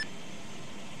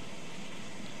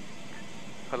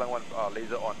 Halang 1,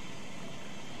 laser on.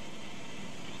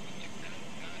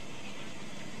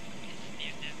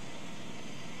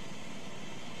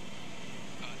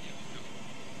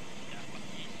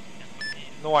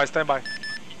 No, I stand by.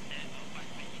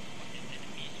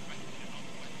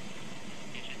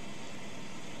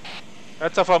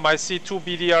 That's a from I see 2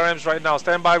 BDRMs right now.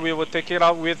 Stand by, we will take it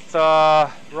out with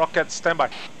rockets. Stand by.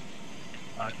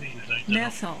 I think it's like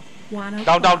Missile. 1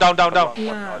 Down, down, down, down, down.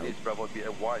 Low. This Bravo be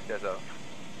advised there's a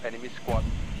enemy squad.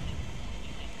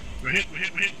 We're hit.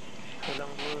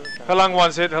 Halang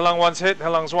one's hit, Halang one's hit,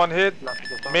 Halang's one hit.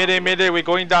 Mayday, mayday, we're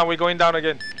going down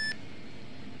again.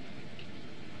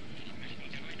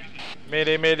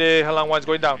 Mayday, mayday, Halang one's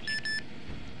going down.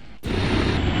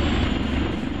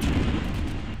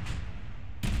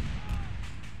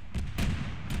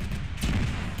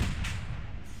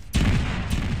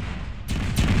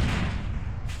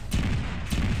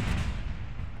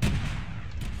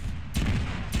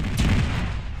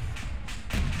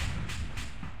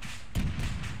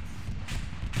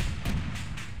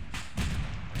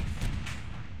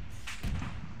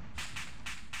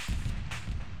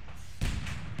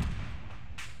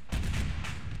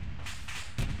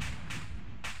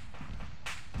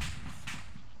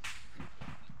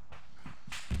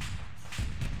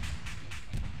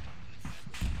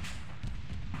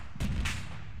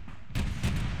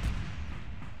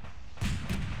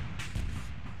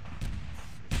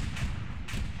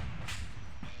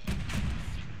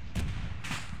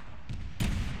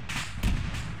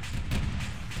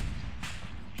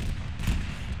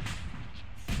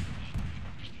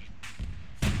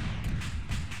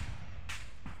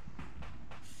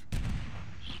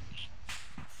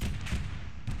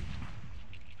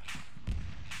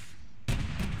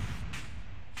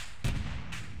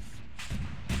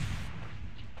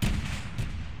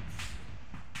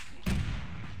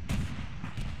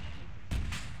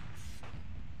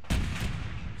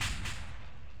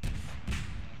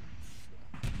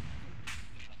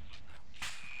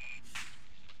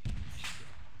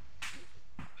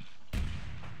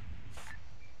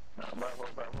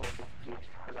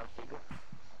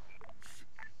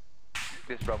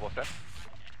 This Bravo set.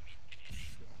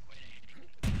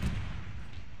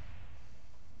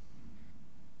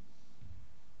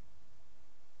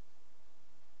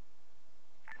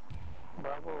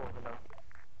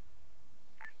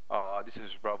 This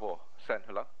is Bravo. Send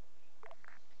Halang.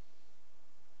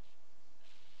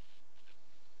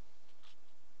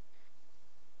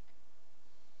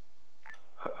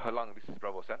 Halang, this is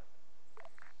Bravo. Send.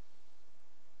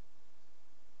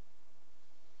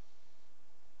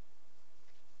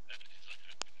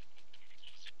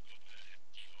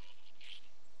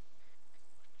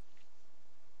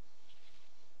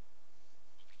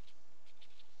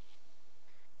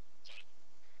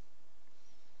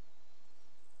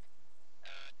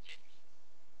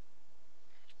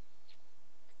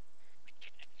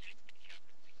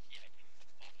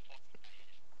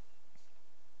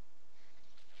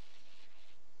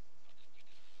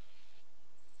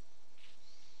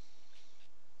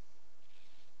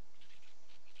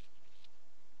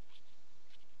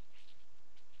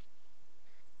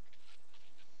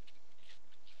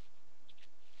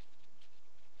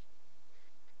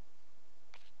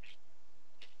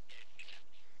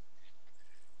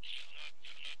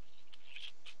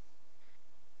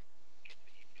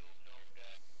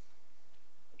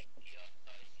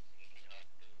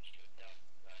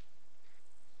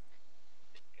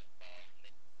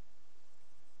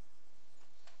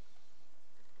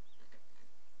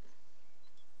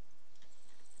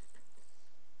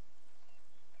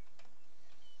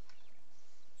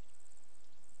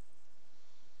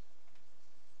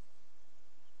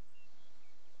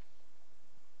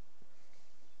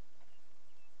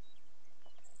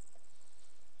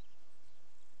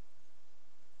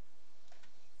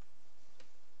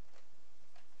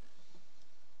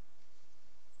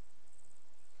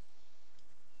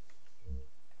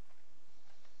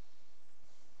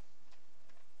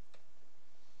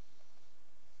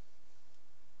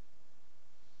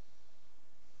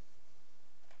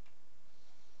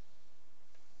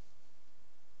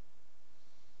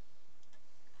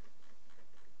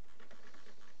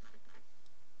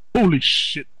 Holy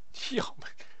shit! Yeah, man.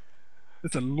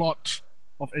 There's a lot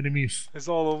of enemies. It's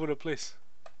all over the place.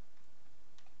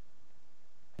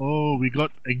 Oh, we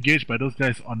got engaged by those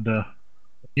guys on the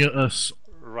near us.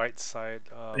 Right side.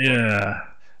 Yeah.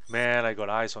 Man, I got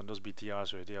eyes on those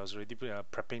BTRs already. I was already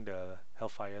prepping the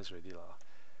Hellfires already lah.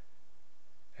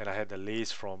 And I had the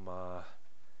lace from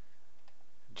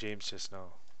James just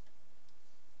now.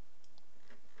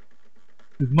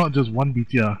 It's not just one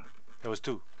BTR. There was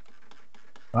two.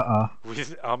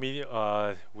 With army,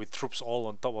 with troops all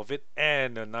on top of it,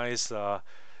 and a nice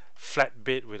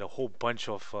flatbed with a whole bunch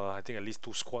of, I think at least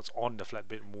 2 squads on the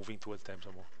flatbed moving towards them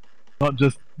some more. Not 2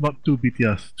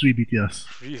 BTRs, 3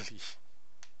 BTRs. Really?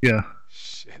 Yeah.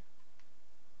 Shit.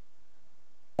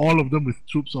 All of them with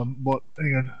troops on board.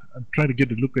 Hang on, I'm trying to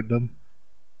get a look at them.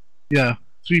 Yeah,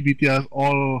 3 BTRs,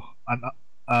 all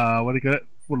what do you call it?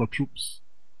 Full of troops.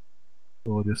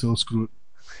 Oh, they're so screwed.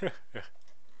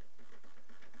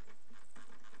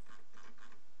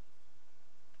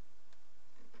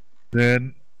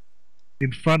 Then,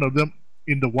 in front of them,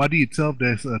 in the wadi itself,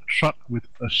 there's a truck with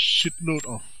a shitload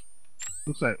of,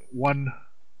 looks like 1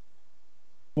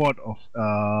 squad of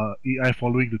EI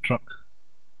following the truck.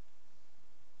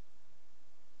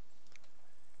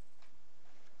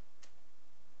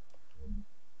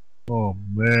 Oh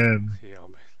man. Yeah,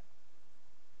 man.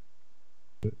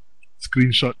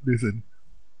 Screenshot this and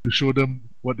to show them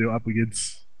what they're up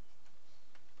against.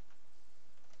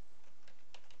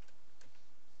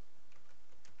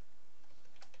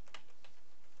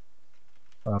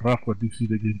 Rough got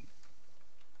defeated again.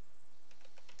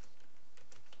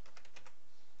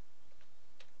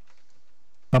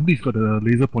 Somebody's got a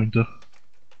laser pointer.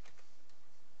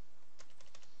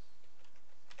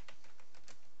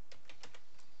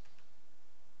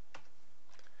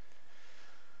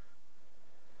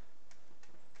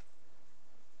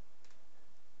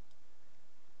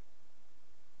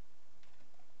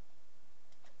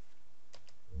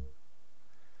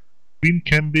 Green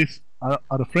camp base. Are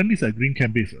the friendlies at green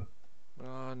camp base?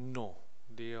 No,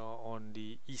 they are on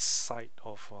the east side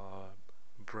of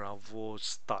Bravo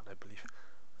Start, I believe.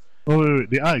 Oh wait,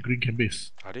 they are at green camp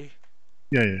base. Are they?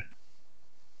 Yeah.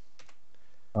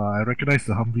 I recognize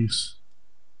the Humvees.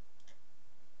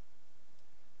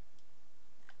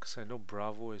 Because I know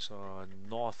Bravo is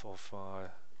north of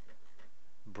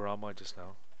Brahma just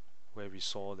now, where we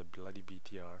saw the bloody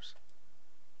BTRs.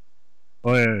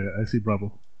 Oh yeah, I see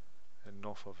Bravo. And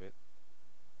north of it.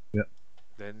 Yeah.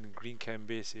 Then green camp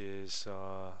base is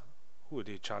who are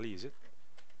they? Charlie, is it?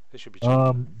 That should be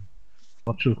Charlie.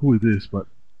 Not sure who it is, but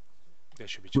that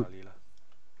should be Charlie lah.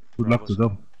 Good luck to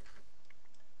them.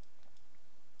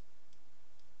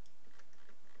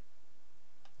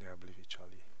 Yeah, I believe it's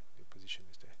Charlie. The position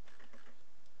is there.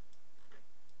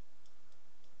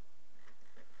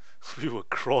 We were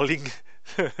crawling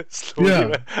slowly.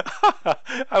 Yeah.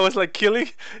 I was like killing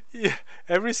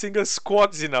every single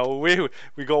squad's in our way.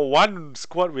 We got 1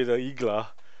 squad with an Eagler.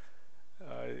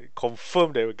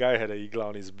 Confirmed that the guy had an Eagler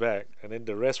on his back, and then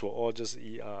the rest were all just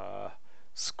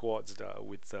squads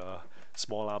with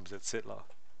small arms. That's it lah.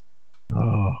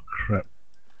 Oh crap!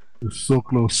 It's so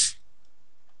close.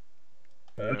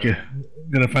 Yeah. Okay,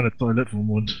 I'm gonna find a toilet for a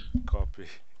moment. Copy.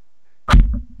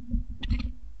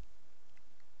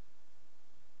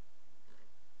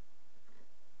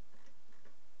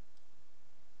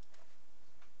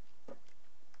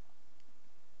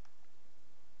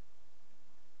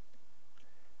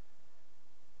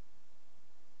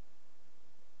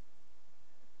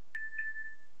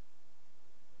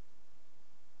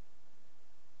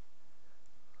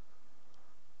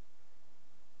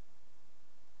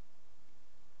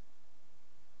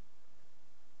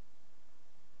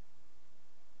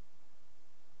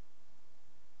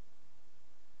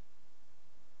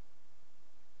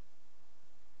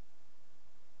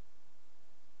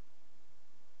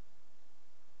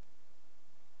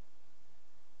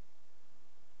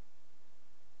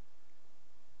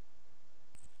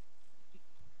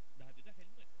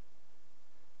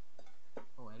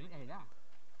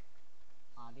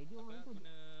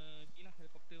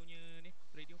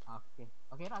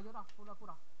 Okey dah, jom dah. Aku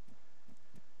dah.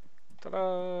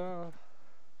 Ta-da!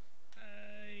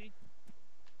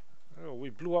 Oh, we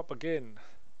blew up again.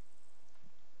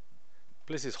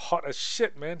 Place is hot as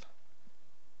shit, man.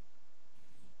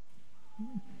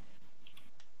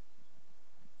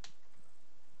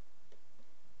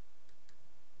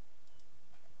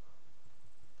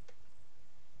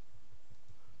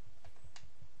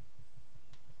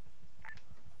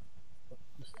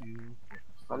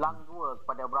 Lang 2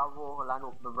 kepada Bravo, Lang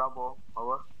 2 kepada Bravo.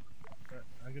 Over.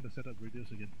 I'm gonna set up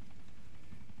radios again.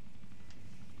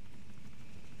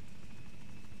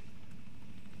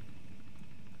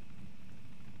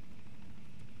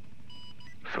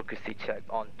 accuracy check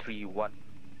on 3-1.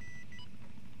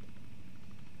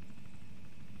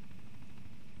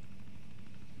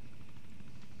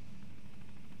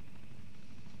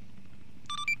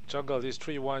 Jungle is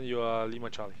 3-1, you are Lima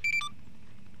Charlie.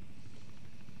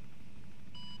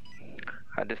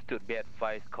 Understood. Be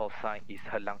advised, call sign is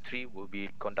Helang 3. Will be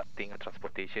conducting a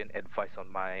transportation. Advice on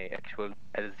my actual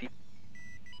LZ.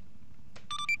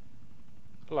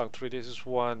 Helang 3, this is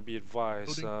 1, be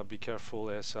advised, Loading. be careful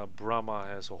as Brahma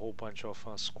has a whole bunch of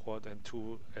squad and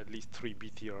at least 3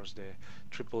 BTRs there.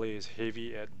 AAA is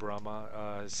heavy at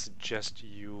Brahma. Suggest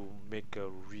you make a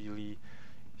really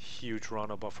huge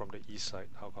roundabout from the east side.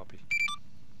 How copy?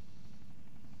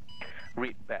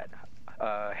 Read bad.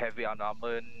 Heavy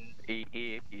armament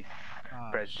AA is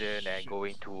present and shit.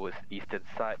 going towards eastern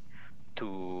side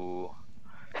to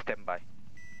standby.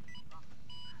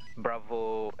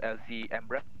 Bravo LZ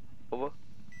Embra, over.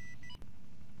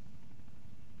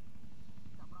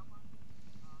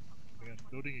 Again,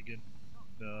 loading again.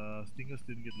 The stingers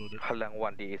didn't get loaded. Helang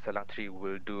 1, the Helang 3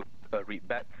 will do a read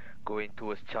back going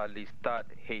towards Charlie start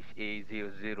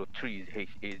HA003,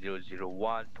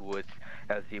 HA001 towards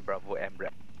LZ Bravo Embra.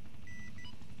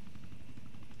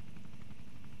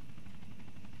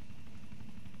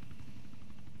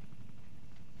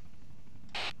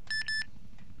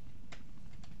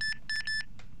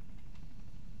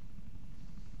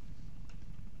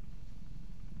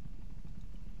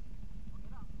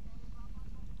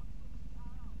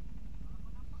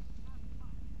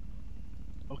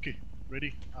 Okay,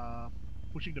 ready.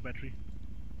 Pushing the battery.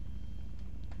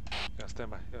 Yeah,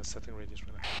 stand by. Yeah, setting radius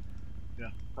right now.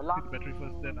 Yeah. Helang Hit the battery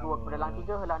first, then I 2 will kepada Helang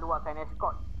 3, Helang 2 akan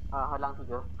escort Helang 3.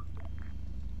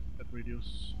 set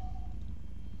radius.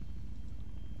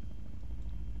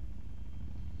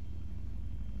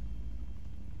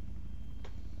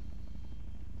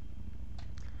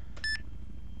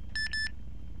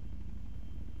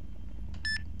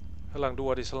 Helang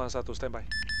 2, this Helang 1, stand by.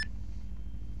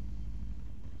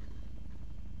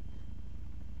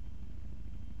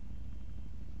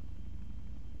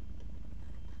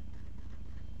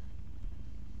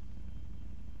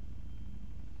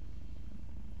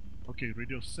 Okay,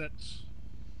 radio set.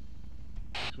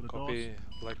 Thanks for the Copy, doors.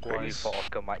 Ready likewise. for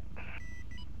Oscar Mike.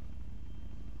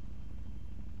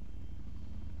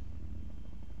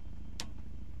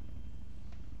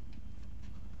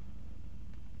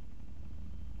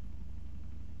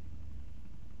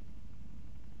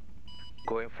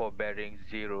 Going for bearing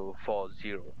 040.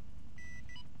 You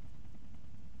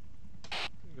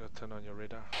gotta turn on your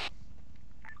radar.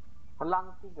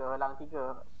 Helang 3,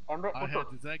 Embrace I had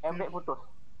putus. is active. Embrace putus.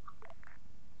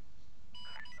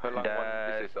 Helang 1,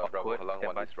 this is Bravo. Helang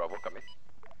 1, this is Bravo, come in.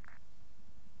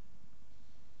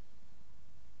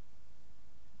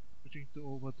 Switching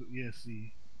over to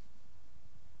ESC.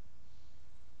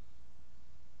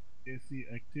 AC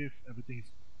active, everything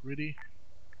is ready.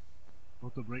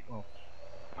 Auto brake off.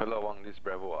 Hello, Wang, this is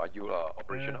Bravo. Are you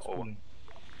operational? Over. Spooling.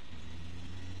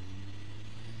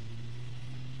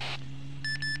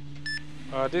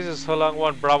 This is Helang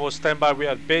 1, Bravo, standby. We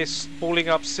are at base, pulling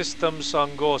up systems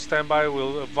on go. Standby,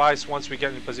 we'll advise once we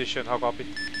get in position. How copy?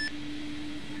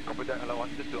 Copy that, Helang 1.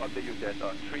 Just to update you, there's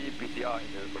 3 BTR in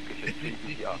the location.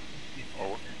 3 BTR.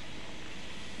 Over.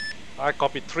 I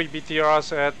copied 3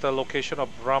 BTRs at the location of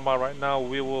Brahma right now.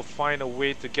 We will find a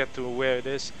way to get to where it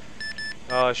is.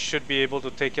 Should be able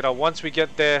to take it out. Once we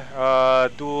get there,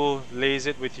 do laze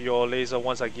it with your laser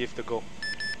once I give the go.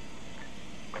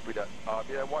 Copy that.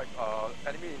 Be advised,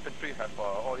 enemy infantry have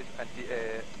all these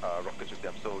anti-air rockets with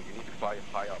them, so you need to fly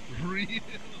high up. Really?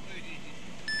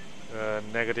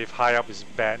 Negative, high up is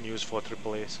bad news for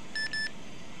AAAs.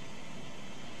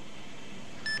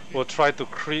 We'll try to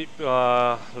creep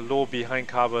low behind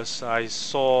covers. I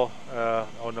saw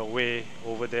on the way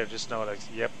over there just now, like,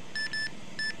 yep,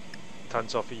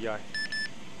 tons of EI.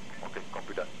 Okay,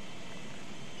 copy that.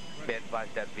 Be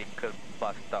advised that vehicle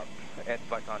bust up.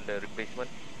 Advice on the replacement.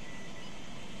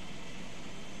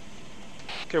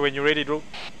 Okay, when you're ready, Drew.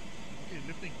 Okay,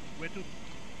 lifting. Where to?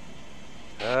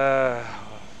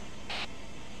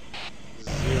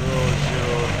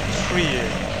 003.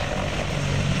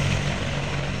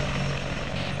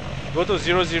 Go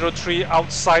to 003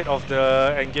 outside of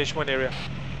the engagement area.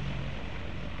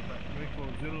 Wait for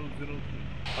 003.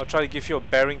 I'll try to give you a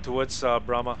bearing towards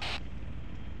Brahma.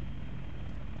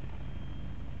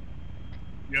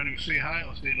 You want to stay high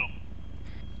or stay low?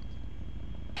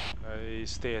 I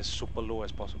stay as super low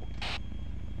as possible.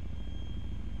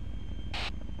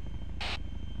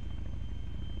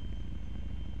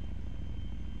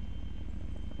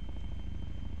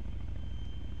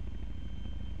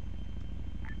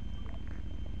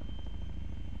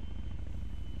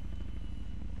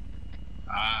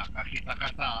 Ah, kita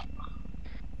kata.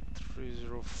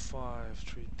 305,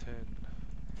 310.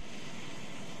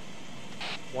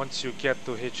 Once you get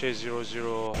to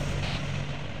HA00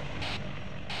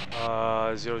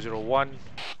 001,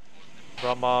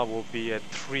 Brahma will be at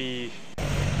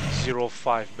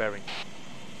 305 bearing.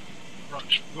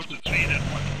 Roger, go to 3 then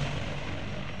 1.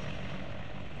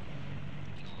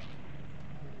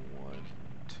 1,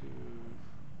 2.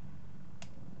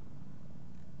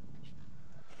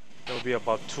 That'll be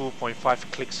about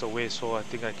 2.5 clicks away, so I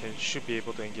think I should be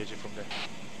able to engage it from there.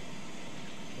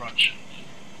 Roger.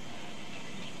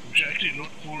 We should actually load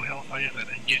full Hellfire and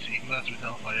engage Iglas with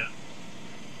Hellfire.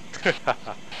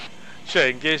 Should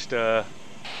engage the,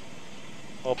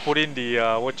 or put in the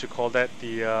what you call that,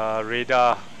 the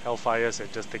radar Hellfires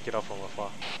and just take it out from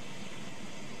afar.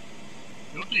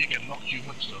 You don't think you can knock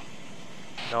humans though?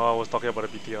 No, I was talking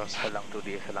about the BTRs. Halang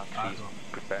 2D, Halang 3,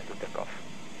 prepare to take off.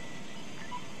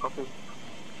 Copy.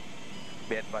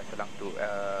 Be advised, Halang 2,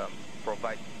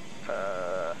 provide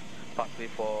pathway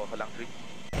for Halang 3.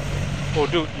 Oh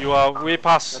dude, you are way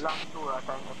past. Dalam tu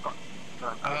akan escort.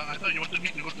 I thought you wanted me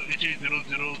to go to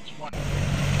HA001.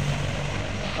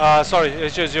 Sorry,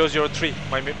 it's just 003.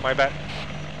 My bad.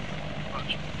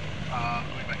 Roger.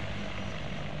 Going back.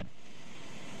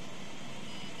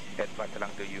 Advise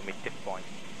Halang 2, you meet this point.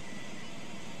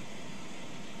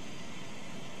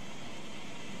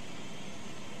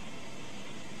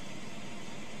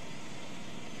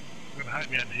 I'm gonna hide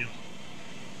behind the hill.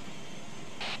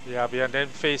 Yeah, and then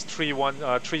phase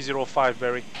 305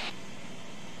 bearing.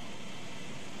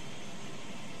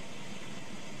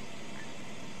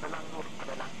 Dalam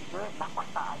 3, nampak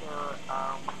tak ada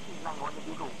marking line warna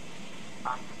biru.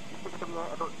 Itu kita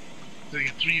punya road. So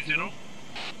you get 30?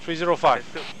 305.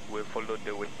 We'll follow the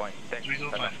waypoint. Thanks,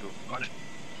 305. Halang 2. Got it.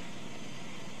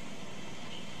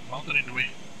 Mountain in the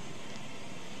way.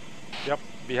 Yep,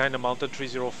 behind the mountain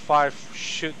 305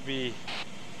 should be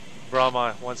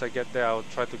Brahma. Once I get there, I'll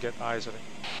try to get eyes on it.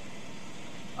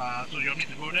 So you want me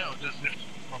to go there or just lift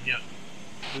from here?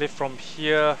 Lift from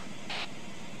here.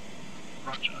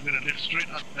 Roger, I'm gonna lift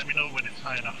straight up. Let me know when it's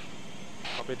high enough.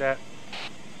 Copy that.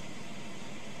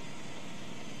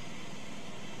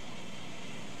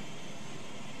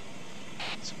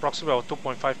 It's approximately about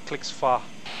 2.5 clicks far.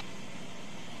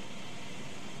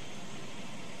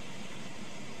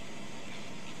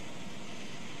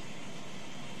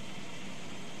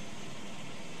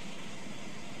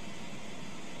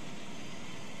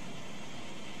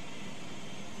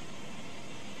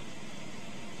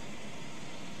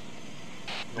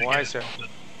 No eyes yet. You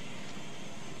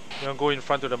want to go in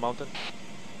front of the mountain?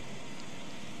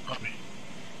 Copy.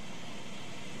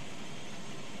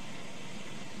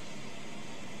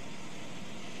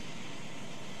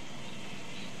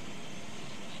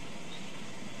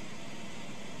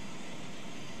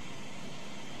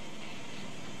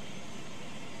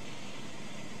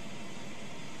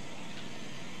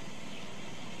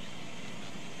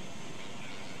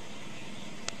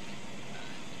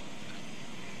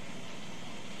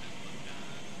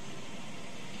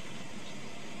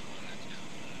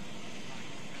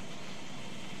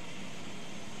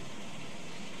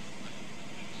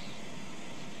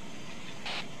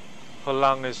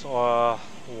 Halang is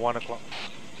 1 o'clock.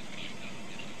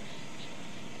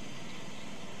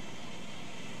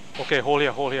 Okay, hold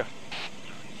here.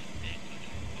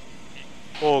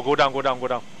 Oh, go down.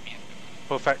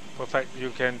 Perfect. You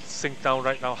can sink down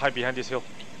right now, hide behind this hill.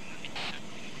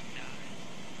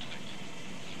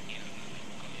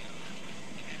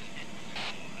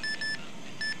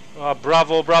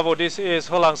 Bravo, this is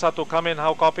Halang 1, come in,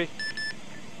 how copy?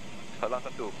 Halang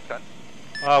 1, kan?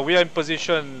 We are in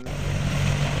position.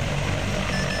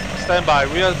 Stand by.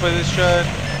 We are in position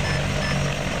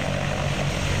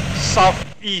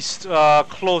southeast,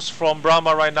 close from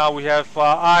Brahma right now. We have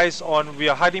eyes on. We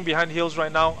are hiding behind hills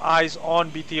right now. Eyes on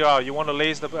BTR. You want to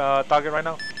lace the target right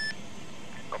now?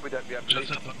 Copy that. We have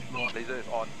laser. Laser is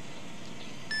on.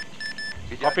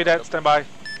 BTR Copy that. Stand by.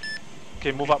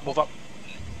 Okay, move up.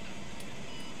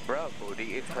 Bravo, the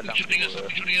is Halang Shooting us.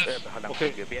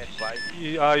 Okay. Be advised.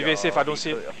 Evasive. I don't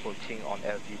see it. Approaching on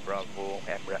LZ Bravo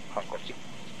and Red Hancock.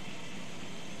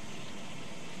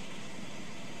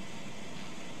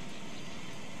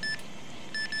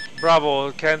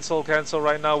 Bravo, cancel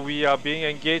right now. We are being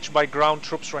engaged by ground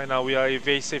troops right now. We are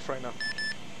evasive right now.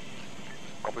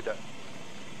 Copy that.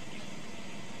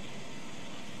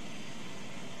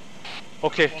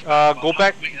 Okay, go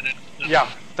back. Yeah,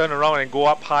 turn around and go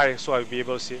up high so I'll be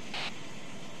able to see it.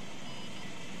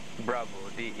 Bravo,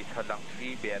 D is Halang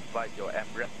 3. Be advised your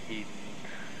MREP in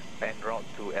en route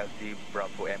to LZ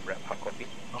Bravo MREP. Copy.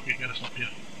 Okay, gotta stop here.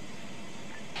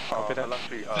 Copy that. Halang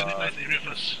 3, Sanitize area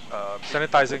first.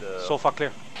 Sanitizing, so far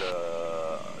clear.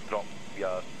 The drop, we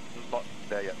are not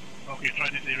there yet. Okay, try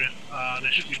this area.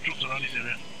 There should be troops around this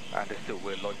area. Understood,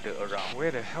 we're loitered around.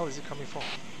 Where the hell is it coming from?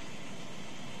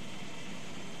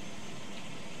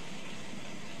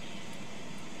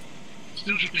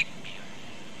 Still shooting.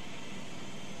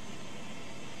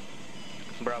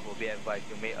 Bravo, be advised,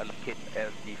 you may allocate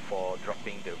LD for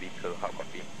dropping the vehicle. How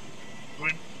copy?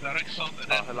 Going direct south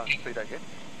and then Halang, say that again.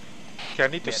 Okay, I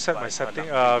need to set my setting,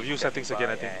 view settings again,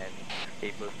 I think. And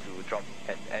able to drop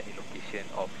at any location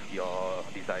of your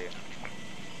desire.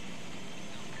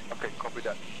 Okay, copy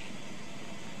that.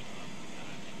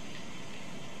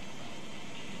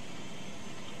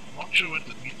 not sure when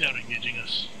the meter are engaging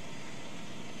us.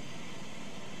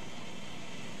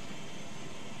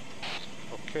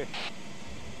 Okay.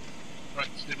 Right,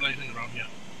 stabilizing around here.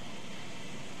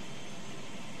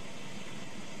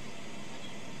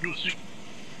 Do a sweep.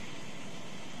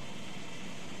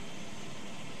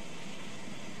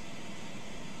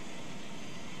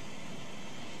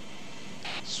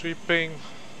 Sweeping.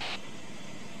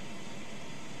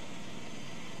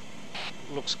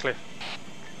 Looks clear.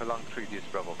 Halang 3, this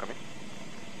Bravo coming.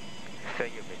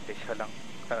 Say your message,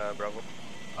 Halang. Bravo.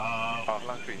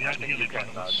 Halang 3, yeah, I think you can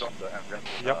drop the MRAP,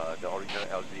 Yep. the original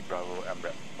LZ Bravo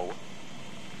MRAP. Over.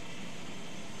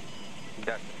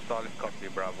 That's a solid copy,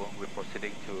 Bravo. We're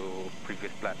proceeding to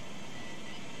previous plan.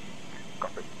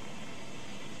 Copy.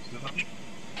 Still nothing?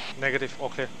 Negative, all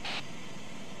clear.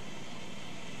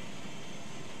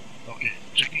 Okay,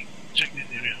 check this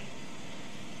area.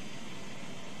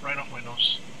 Right off my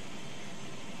nose.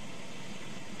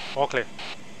 All clear.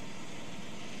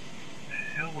 The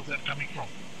hell was that coming from?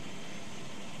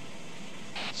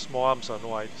 Small arms are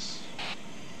no eyes.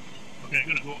 Okay, I'm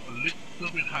gonna go a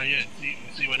little bit higher and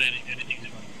see whether anything's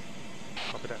different.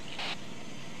 Copy that.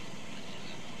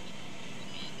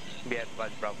 Be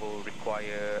advised, Bravo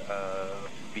require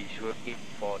visual hit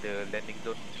for the landing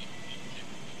zone.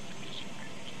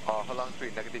 Halang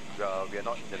 3, negative. We are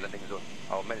not in the landing zone.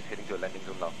 Our man is heading to the landing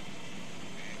zone now.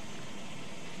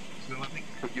 Still nothing?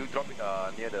 Could you drop it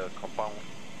near the compound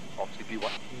of CP1?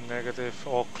 Negative,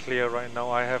 all clear right now.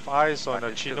 I have eyes on a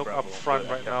Understood, Chinook Bravo. up front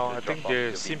We'll right now. I attempt to think drop they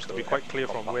off the seems to be vehicle quite at clear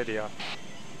the from compound. where they are.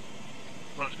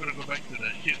 Well, it's gonna go back to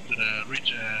the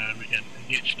ridge and we can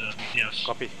engage the BTRs.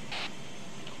 Copy.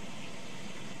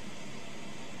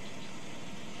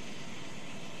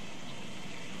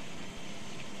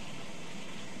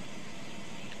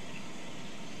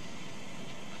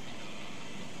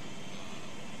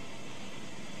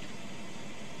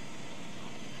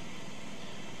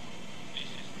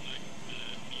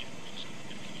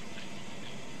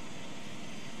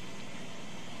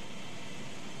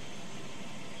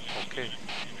 Okay.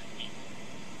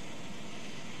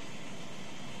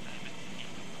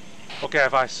 Okay, I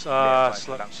have eyes.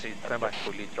 Stand by.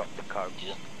 Fully drop the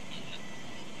cargo.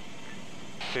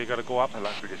 Okay, you gotta go up.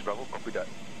 Halang 3, this Bravo, copy that.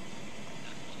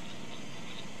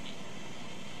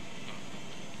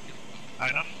 High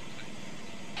enough?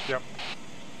 Yep.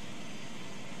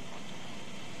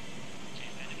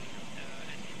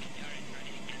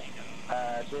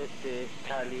 This is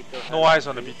Charlie to No eyes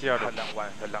on the BTR though. Halang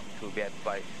 1, Halang 2, be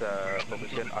advised,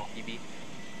 permission RTB.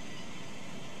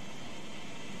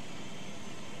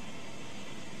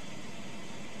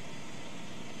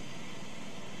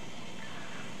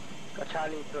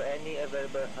 Charlie to any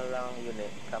available Halang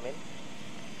unit. Come in.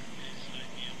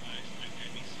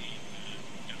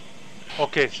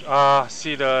 Okay, I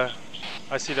see the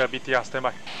BTR, stand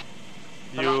by.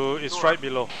 It's right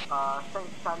below. Thanks,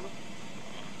 Charlie.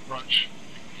 Roger.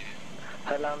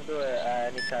 Halang 2,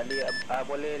 ni Charlie.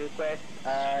 Boleh request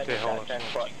Okay, hold on.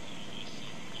 transport.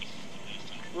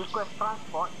 Request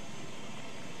transport.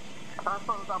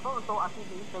 Transport untuk apa? Untuk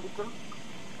RTB, medical?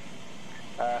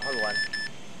 Hold on.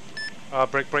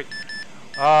 Break.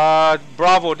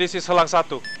 Bravo, this is Halang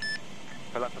 1.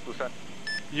 Halang 1, sir.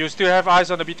 You still have eyes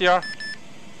on the BTR?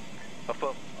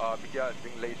 Affirm, BTR is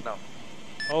being laced now.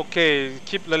 Okay,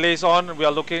 keep the lace on. We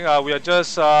are looking, we are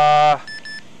just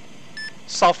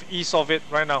southeast of it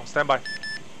right now. Stand by.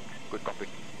 Good copy.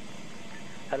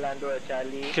 Halang 2,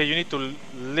 Charlie. Okay, you need to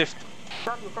lift,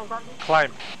 Charlie.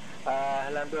 climb.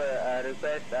 Halang 2,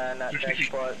 request nak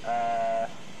transport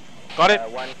Got it?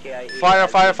 1 KIA. Fire.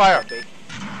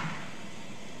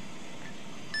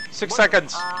 6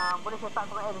 seconds. Boleh saya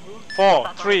start dengan LZ?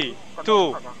 4, 3,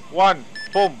 2, 1,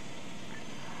 boom.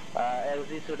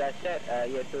 LZ sudah set,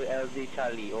 iaitu LZ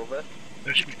Charlie, over.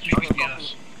 There should be 3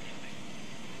 BTRs.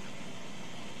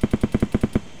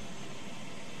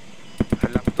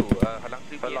 Halang 2, Halang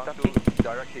 3, Halang 2,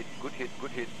 direct hit, good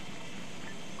hit.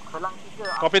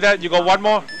 Copy that. You got one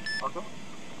more. Okay.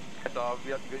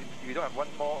 We don't have one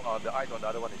more. The eyes on the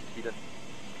other one is hidden.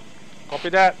 Copy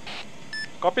that.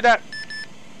 Copy that.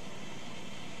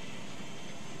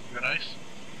 Very nice.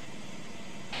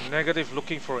 Negative.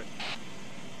 Looking for it.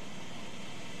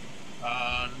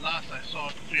 Last I saw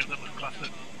 3 of them were clustered.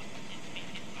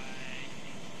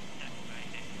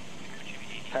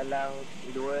 Halang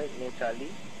 2 ni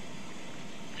Charlie.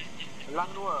 Halang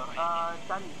 2, Charlie,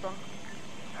 thanks.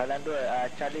 Halang 2,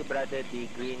 Charlie berada di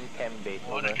green camp base.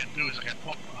 What I can do is I can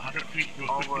pop 100 feet, go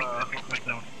quickly, and drop back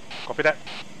down. Copy that.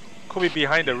 Could be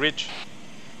behind the ridge.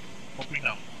 Popping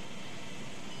now.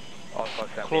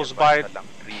 Close by. Halang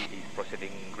 3 is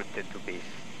proceeding return to base.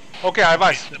 Okay, I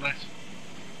advise. Okay, nice.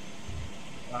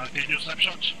 Can you do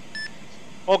snapshots?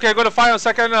 Okay, going to fire on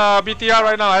second BTR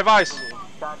right now. I advise.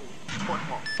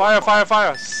 Fire, fire,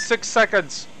 fire. 6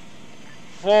 seconds.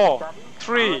 4,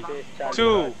 3,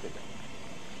 2.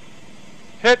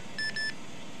 Hit.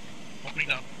 Popping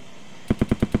now.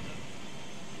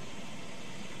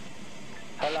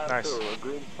 Halang Nice. 2,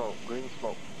 green smoke, green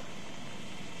smoke.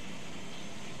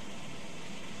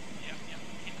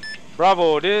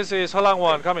 Bravo, this is Halang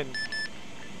 1 coming.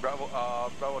 Bravo,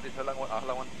 Bravo, this Halang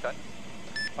 1 shot.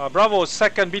 Bravo,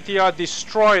 second BTR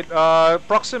destroyed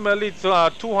approximately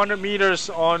 200 meters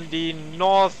on the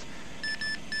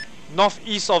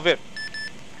northeast of it.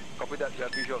 Copy that, we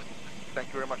have visual. Thank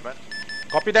you very much, man.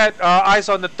 Copy that. Eyes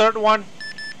on the third one.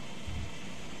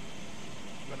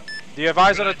 Do you have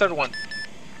eyes on the third one?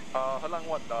 Halang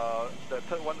 1, the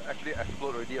third one actually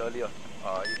exploded already earlier.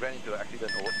 It ran into an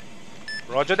accident. Over.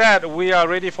 Roger that. We are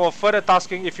ready for further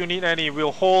tasking if you need any.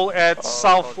 We'll hold at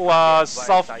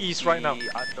southeast right now.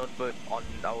 Unknown bird on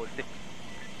our 6.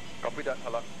 Copy that,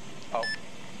 Halang. Out.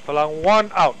 Halang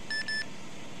 1 out.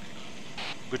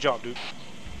 Good job, dude.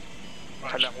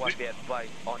 Halang 1, be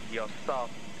advised on your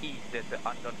southeast. There's an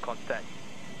unknown contact.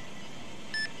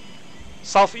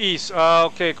 Southeast.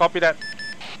 Okay, copy that.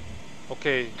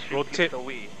 Okay, 3 rotate. clicks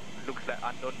away. Looks like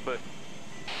unknown bird.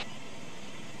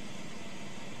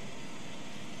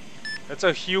 That's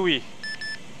a Huey.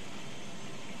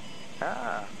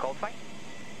 Call sign?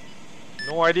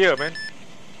 No idea, man.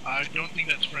 I don't think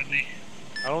that's friendly.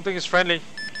 I don't think it's friendly.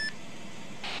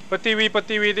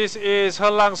 Patiwi, this is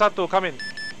Halang 1 coming.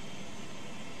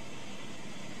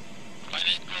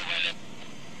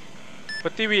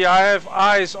 Patiwi, I have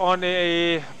eyes on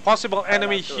a possible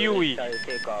enemy Huey.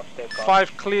 Take off.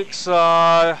 5 clicks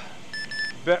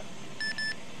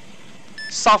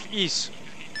southeast.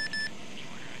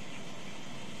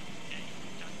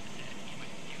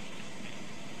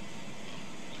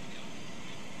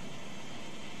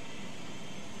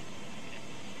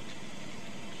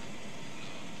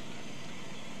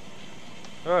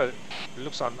 It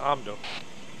looks unarmed though.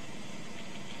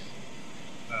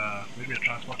 Maybe a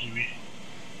transport UV.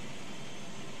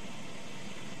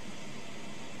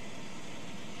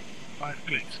 Five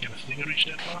clicks. Can a Stinger reach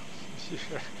that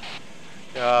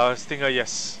far? Stinger,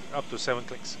 yes, up to 7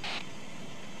 clicks.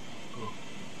 Cool.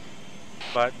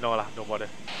 But no lah, don't bother.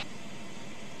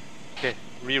 Okay,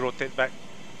 re-rotate back.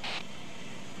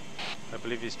 I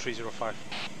believe it's 305.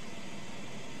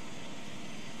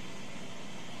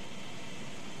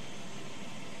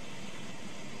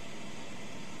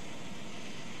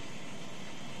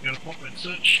 You gonna pop and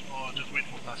search or just wait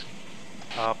for tasking?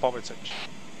 Pop and search.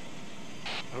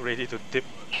 Ready to dip.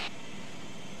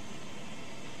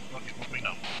 Okay, popping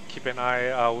now. Keep an eye,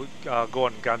 go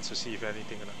on guns to see if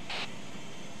anything or not.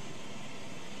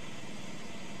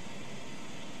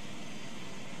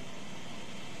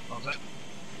 How's that?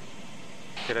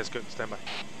 Okay, that's good. Stand by.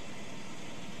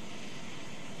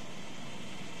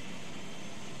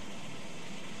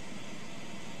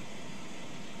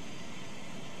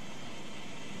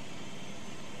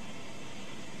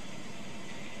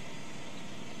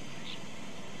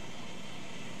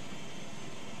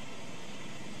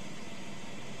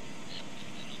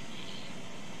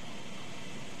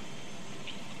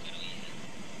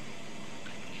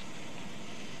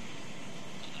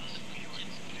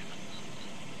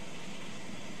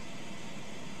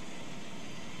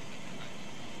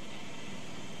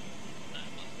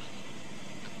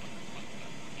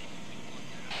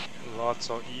 Lots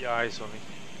of EIs only.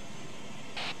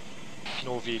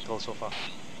 No vehicle so far.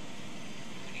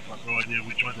 I've no idea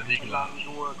which one's an eagle. Halang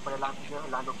 2 kepada Halang 3,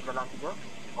 Halang 2 kepada Halang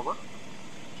 3. Over.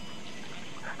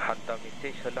 Hantar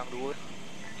message Halang 2.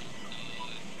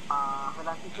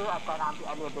 Halang 3 akan ambil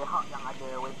alih Behak yang ada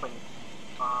weapon.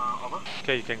 Over.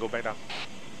 Okay, you can go back down.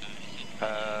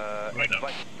 Right now.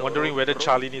 Wondering whether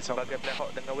Charlie needs help. Bagai Black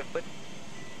Hawk dengan weapon.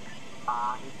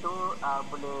 Itu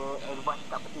boleh advance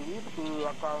kat peti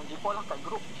akan report lah kat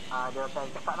grup. Dia akan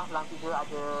cakap lah Lang 3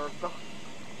 ada cash.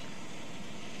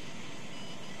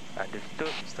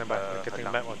 Understood. Stand by,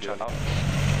 getting map on Charlie.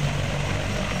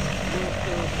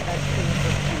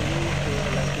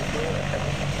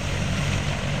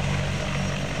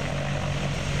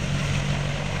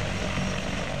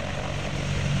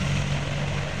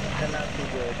 Lang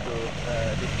 3 tu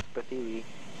di Pertiwi.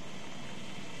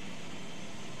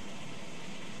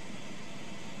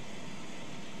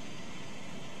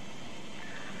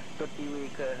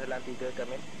 Pertiwi ke Lang 3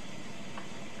 kami.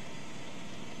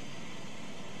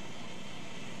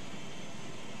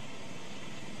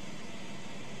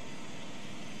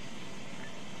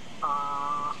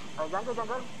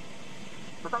 Jangan.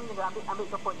 Datang juga ambil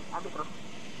telefon ni, ambil terus.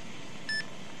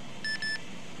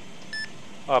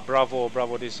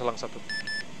 Bravo di selang 1.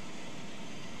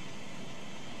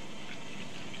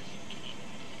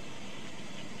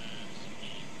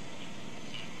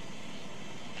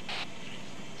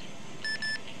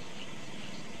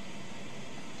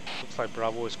 Looks like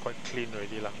Bravo is quite clean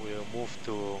already lah. We'll move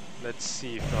to, let's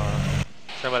see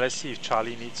if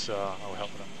Charlie needs our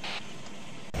help lah.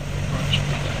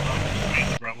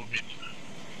 Bravo mid.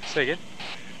 Say again?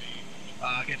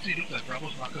 I can see looks like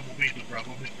Bravo's marker moving into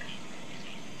Bravo mid.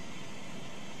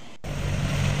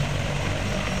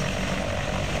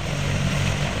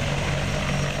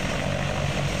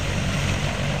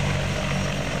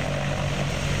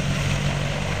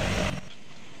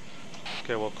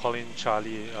 Okay, we'll call in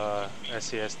Charlie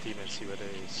SAS team and see whether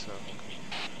it's okay.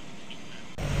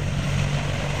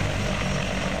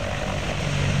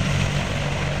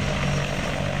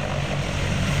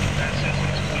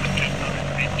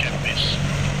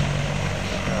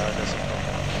 There's a problem.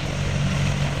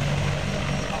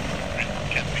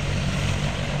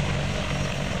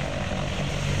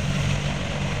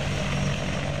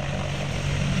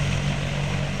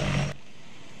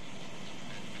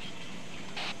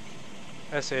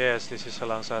 SAS, this is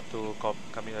Selang 1,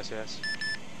 kami SAS.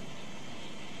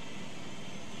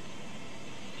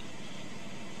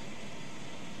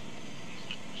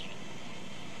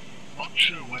 Not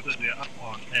sure whether they're up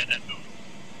on airnet though.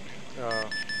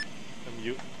 I'm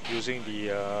using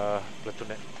the platoon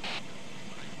net.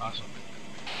 Awesome.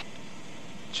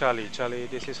 Charlie,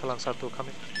 this is Selang 1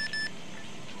 coming.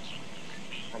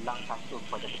 Selang 1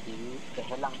 kepada Pertiwi,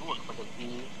 Selang 2 kepada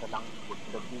Pertiwi, Selang 2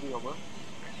 kepada Pertiwi, over.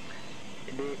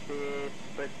 Di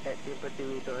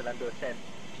Pertiwi itu Selang 2 sen.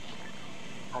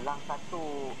 Selang 1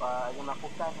 yang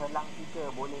melakukan Selang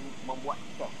 3 boleh membuat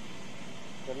cash.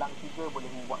 Selang 3 boleh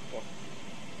membuat cash.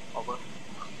 Over.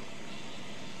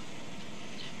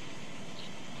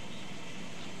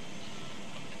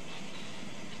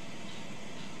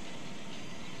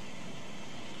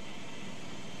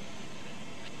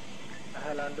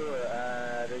 Selang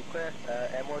 2, request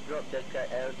ammo drop dekat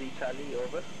LZ Charlie,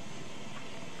 over.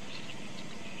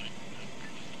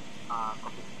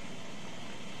 Copy.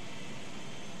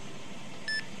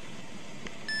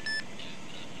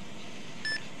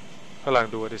 Selang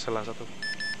 2 di Selang 1.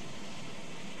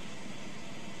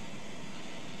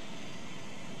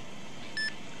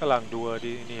 Selang 2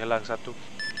 di ini Selang 1.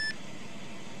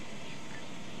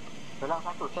 Selang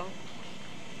 1, sen.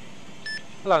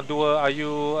 Selang 2, are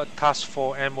you tasked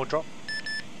for ammo drop?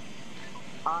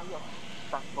 Yes,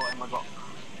 task for ammo drop.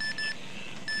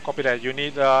 Copy that. You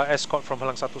need escort from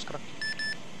Selang 1 sekarang.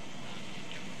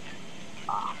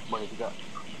 Boleh juga.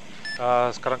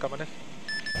 Sekarang kat mana?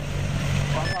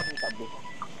 Saya ada kat base.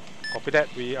 Copy that.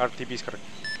 We RTB sekarang.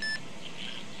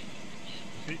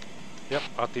 Okay. Yep,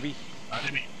 RTB.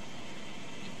 RTB.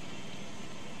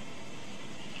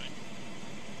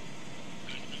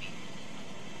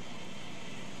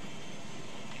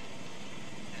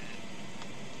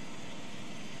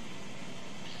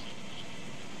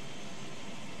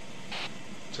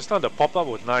 Just now the pop-up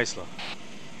was nice lah.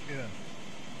 Yeah.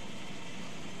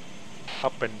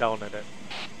 Up and down like that.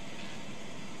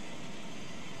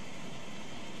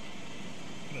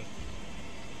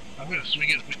 I'm gonna swing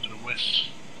it a bit to the west.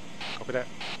 Copy that.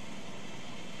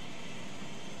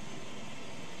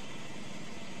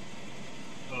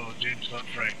 Oh, James got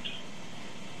fragged.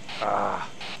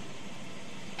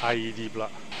 IED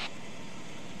block.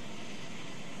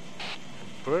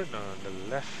 Bird on the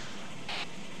left.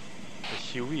 The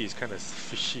Huey is kind of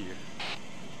fishy.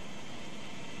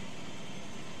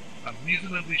 I'm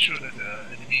reasonably sure that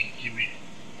the enemy Huey.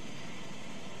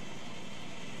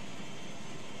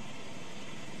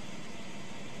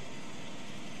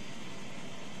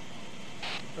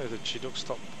 Where the Chinook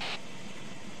stop?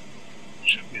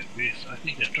 Should be at base. I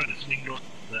think they're trying to sling load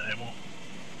the ammo.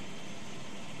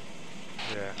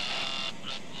 Yeah.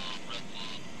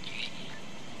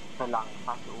 Selang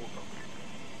 1.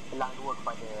 Selang 2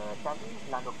 kepada Charlie.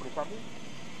 Selang 2 kepada Charlie.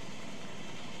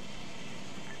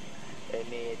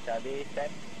 Ini Charlie,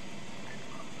 set.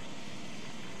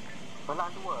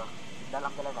 Selang 2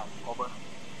 dalam jalanan. Over.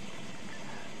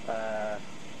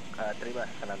 Terima.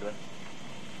 Selang 2.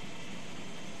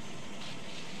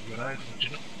 Your eyes,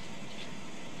 Gina.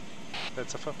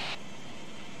 That's a firm.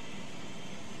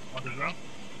 On the ground?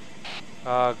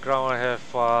 Ground I have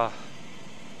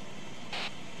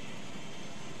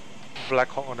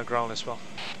Black Hawk on the ground as well.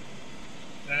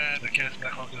 And the cast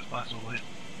Black Hawk just passed over here.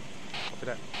 Copy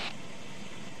that.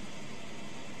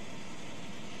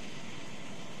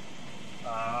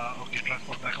 Okay,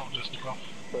 transport Black Hawk just took off.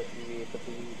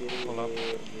 Hold up.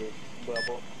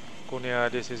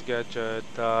 Kunia, this is Gadget.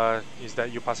 Is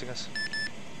that you passing us?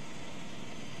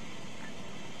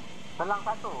 Selang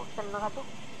 1. Selang 1.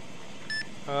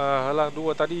 Halang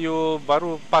 2 tadi you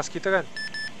baru pass kita kan?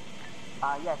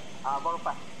 Yes. Baru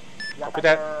pas. Yang Copy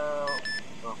that.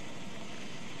 Oh.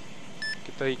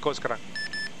 Kita ikut sekarang.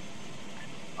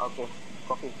 Okay.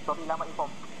 Copy. Sorry lama inform.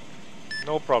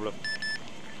 No problem.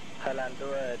 Halang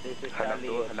 2. This is Halang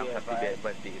Charlie. 2, halang 1 dia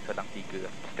advance di Halang 3.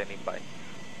 Standing by.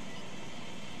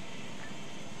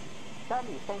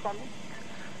 Charlie. Send Charlie.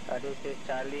 This is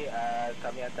Charlie.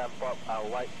 Kami akan pop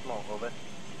white smoke. Over.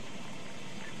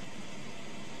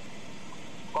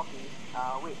 Copy.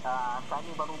 Wait. Kami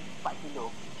baru 4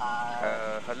 kilo.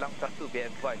 Halang 1 be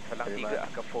advised. Halang 3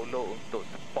 akan follow untuk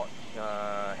support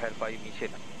Hellfire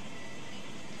mission.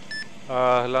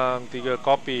 Halang 3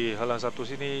 copy. Halang 1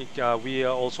 sini. We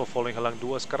are also following Halang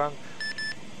 2 sekarang.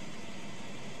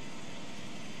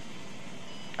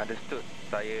 Understood.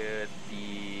 Saya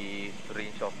di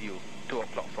range of you. 2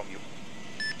 o'clock from you.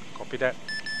 Copy that.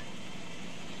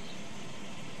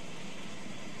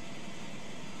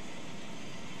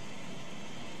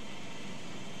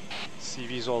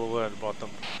 CV's all over at the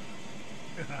bottom.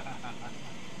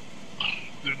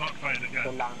 Do not fire the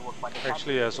gun. Selang 2 kepada Charlie.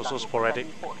 Actually, it's also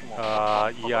sporadic.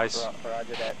 EIs.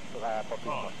 Roger that.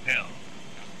 Oh, hell.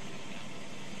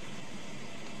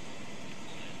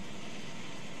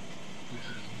 This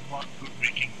is not good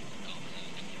making.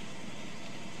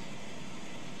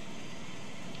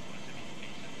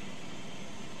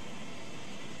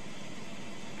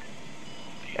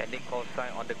 Any call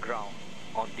sign on the ground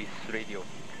on this radio.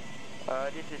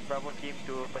 This is Bravo team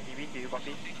to TV. Do you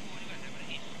copy?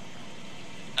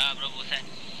 Bravo set.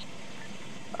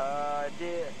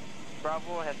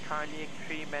 Bravo has currently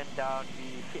 3 men down.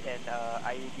 We hit an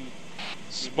IED.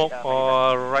 Smoke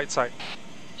or right side.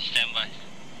 Stand by.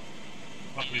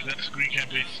 Copy, that's green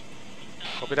camp base.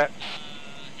 Copy that.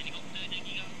 Helikopter dia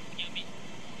pergi ambil.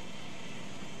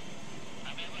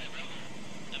 Ambil Bravo.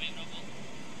 Ambil Bravo.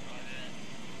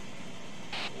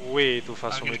 Way too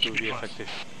fast for me to be effective.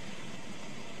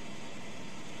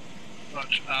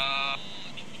 Roger,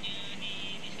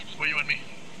 where you want me?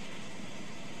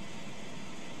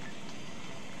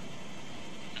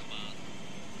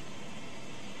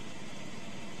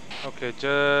 Okay,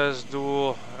 just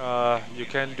do, you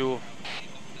can do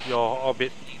your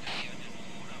orbit.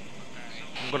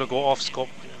 I'm gonna go off scope.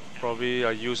 Probably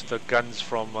use the guns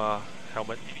from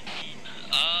helmet.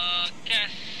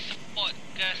 Gas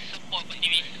support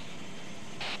PTV.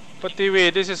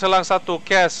 PTV, this is Halang 1,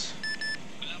 CAS.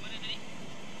 Belah mana tadi?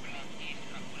 Belah east,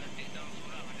 aku dah take down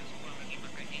seorang, ada seorang lagi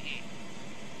pakai AA.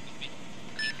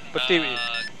 PTV.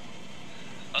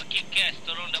 Okay, CAS,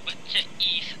 tolong double check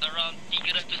east around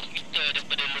 300 meter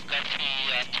daripada lokasi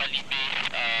Charlie Base.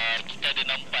 Kita ada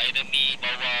nampak enemy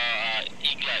bawa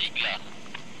igla.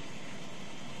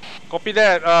 Copy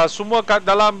that. Semua kat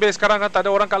dalam base sekarang kan, tak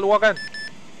ada orang kat luar kan?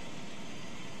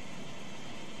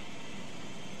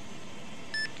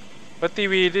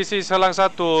 PTV, this is Halang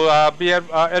 1.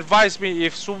 Advise me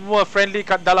if semua friendly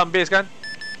kat dalam base kan?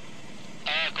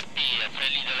 Copy,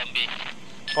 friendly dalam base.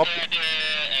 Copy. Kita ada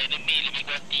enemy lebih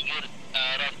kurang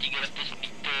around 300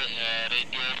 meter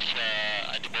radius,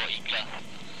 ada bawa igla.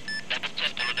 Double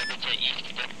check east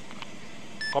kita.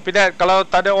 Copy that. Kalau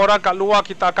tak ada orang kat luar,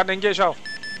 kita akan engage tau.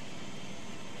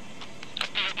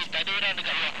 Copy, tak ada orang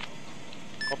dekat luar.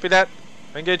 Copy that.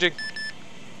 Engaging.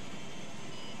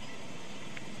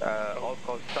 All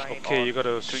call sign Okay, on you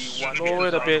gotta 3-1 slow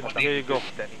it a bit. Halang There you go.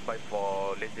 Standing by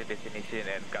for laser destination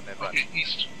and gun advance. Okay,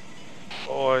 east.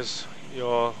 Oh, it's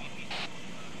your...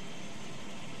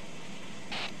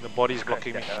 The body is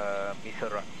blocking me. Missile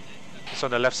run. It's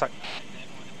on the left side.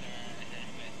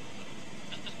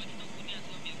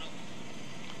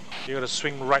 You gotta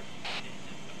swing right.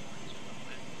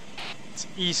 It's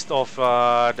east of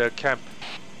the camp.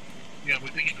 Yeah,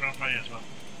 we're taking ground fire as well.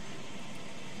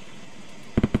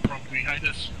 behind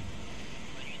us.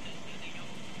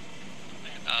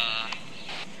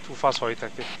 Too fast for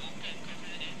detective.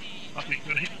 Okay,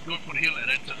 go for the hill and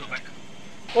then circle back.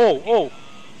 Oh!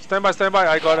 Stand by.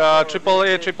 I got triple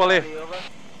A.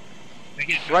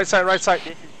 Right side.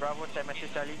 This is Bravo, Thrustmaster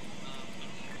Charlie.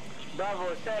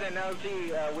 Bravo, set an LZ.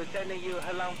 We're sending you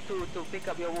Halang 2 to pick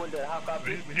up your wounded. How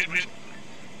copy? Hit.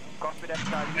 Copy that,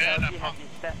 Charlie. Yeah, LZ has been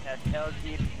set as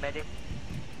LZ medic.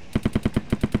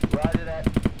 Roger that.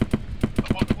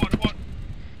 Support.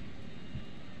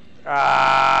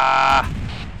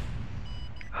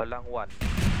 Halang 1.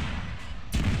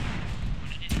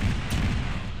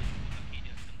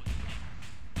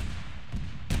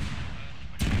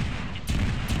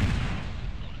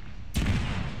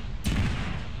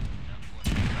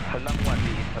 Halang 1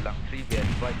 is Halang 3. We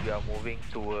advise we are moving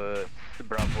towards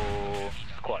Bravo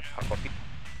squad. How copy?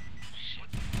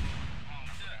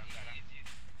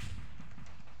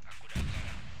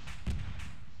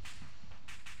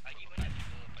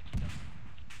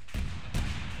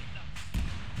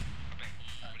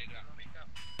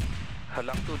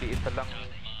 Halang 2 is Halang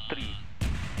 3.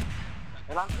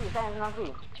 Halang 3, saya Halang 3.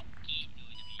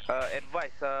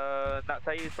 Advice, nak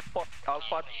saya support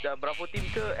Alpha Bravo team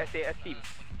ke SAS team?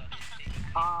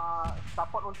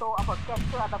 Support untuk apa? Cash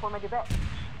ke ataupun medevac?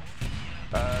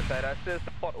 Saya rasa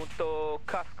support untuk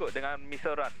CAS kot dengan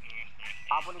missile run.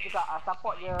 Boleh juga.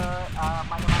 Support je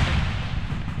mana-mana.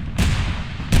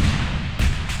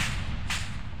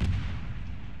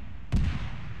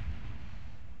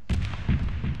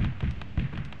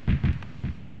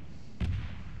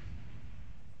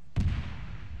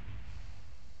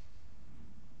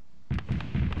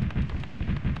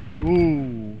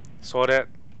 Ooh. Saw that.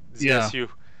 Yeah. ZSU.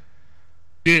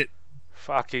 Shit.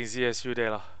 Fucking ZSU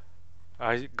there lah.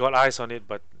 I got eyes on it,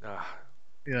 but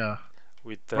Yeah.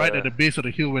 with Right at the base of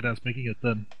the hill when I was making a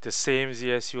turn. the same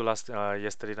ZSU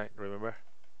yesterday night, remember?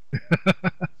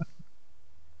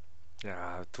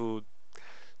 Yeah, too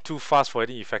fast for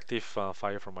any effective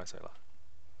fire from my side lah.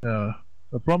 Yeah.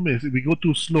 The problem is if we go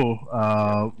too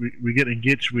slow, we get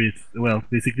engaged with, well,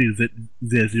 basically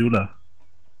ZSU lah.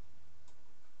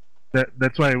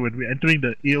 That's why when we're entering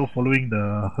the AO following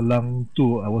the Halang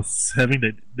 2, I was having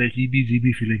that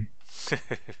heebie-jeebie feeling.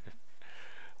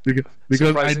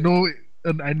 because I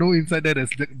know inside there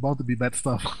there's bound to be bad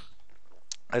stuff.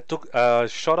 I took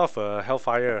shot off a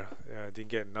Hellfire. Didn't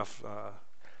get enough.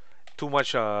 Too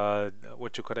much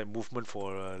what you call that, movement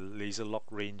for laser lock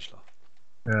range lah.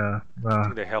 Yeah. I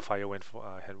think the Hellfire went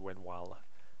wild lah.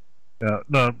 Yeah.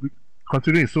 No.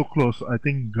 Considering it's so close, I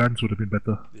think guns would have been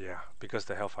better. Yeah, because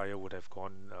the Hellfire would have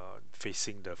gone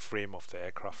facing the frame of the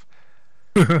aircraft.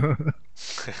 It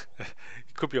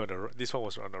could be on the. This one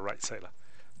was on the right side lah.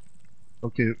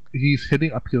 Okay, he's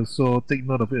heading uphill, so take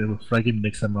note of it and we'll flag him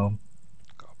next time round.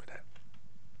 Copy that.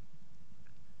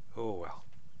 Oh well.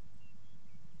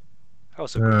 That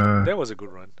was a good run. That was a good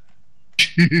run.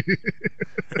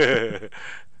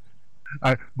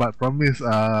 But promise,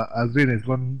 Azrain has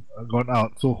gone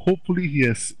out, so hopefully he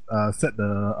has set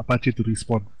the Apache to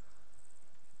respawn.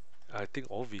 I think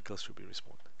all vehicles should be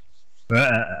respawned.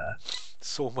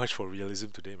 So much for realism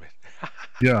today, man.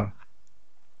 Yeah.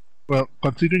 Well,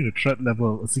 considering the threat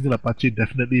level, a single Apache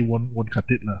definitely won't cut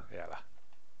it lah. Yeah lah.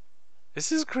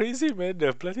 This is crazy, man.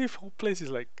 The bloody whole place is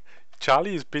like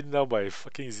Charlie is pinned down by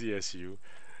fucking ZSU.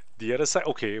 The other side,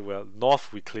 okay, well,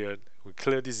 north we cleared. We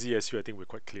cleared this ZSU. I think we're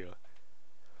quite clear.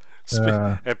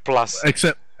 And plus,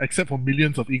 except for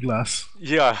millions of E-glass.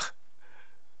 Yeah.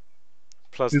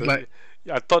 Plus, It's like,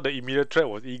 I thought the immediate threat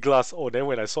was E-glass. Oh, then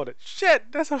when I saw that,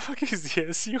 shit, that's a fucking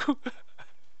ZSU.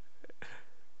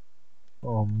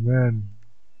 oh man.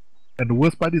 And the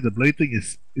worst part is the bloody thing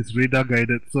is radar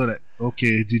guided, so that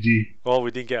okay, GG. Well,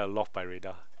 we didn't get a lock by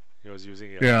radar. He was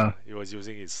using he was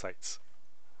using his sights.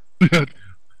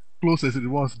 Close as it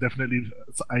was, definitely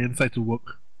iron sight to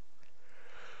work.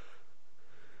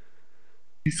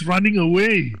 He's running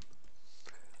away.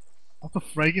 After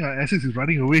fragging our asses, he's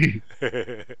running away.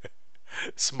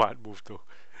 Smart move though.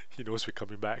 He knows we're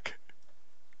coming back.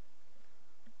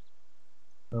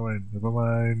 Never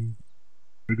mind.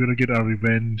 We're gonna get our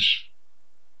revenge.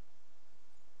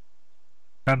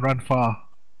 Can't run far.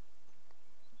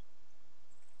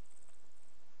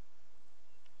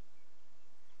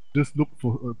 Just look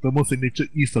for thermal signature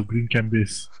east of Green Camp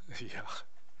Base. Yeah.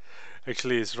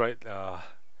 Actually, it's right.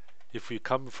 If we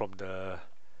come from the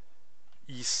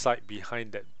east side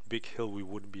behind that big hill, we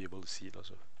wouldn't be able to see it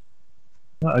also.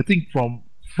 I think from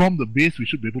the base, we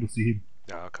should be able to see him.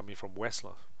 Yeah, coming from west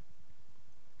lah.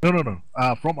 No.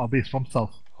 From our base, from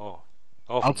south. Oh,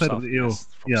 outside south, of the AO. yes,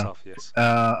 from Yeah. south, yes.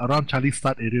 Around Charlie's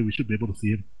start area, we should be able to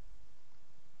see him.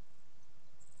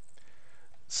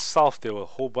 south there were a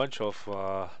whole bunch of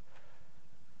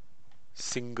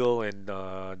single and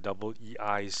double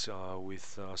EIs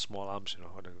with small arms, you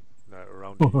know,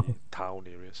 around the town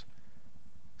areas.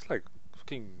 It's like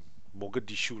fucking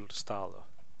Mogadishu style.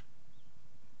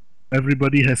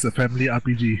 Everybody has a family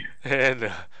RPG.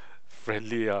 And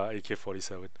friendly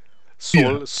AK-47.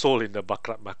 Sold in the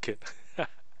Bakrat market.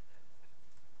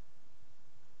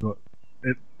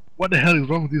 And what the hell is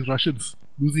wrong with these Russians?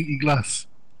 Losing E-glass.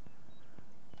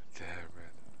 Damn,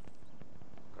 man.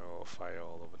 Oh, fire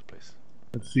all over the place.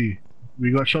 Let's see.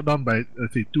 We got shot down by,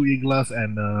 let's say, 2 E-glass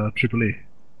and AAA.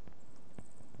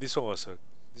 This one was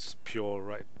this is pure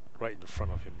right in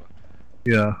front of him.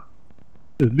 Yeah.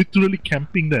 They're literally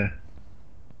camping there.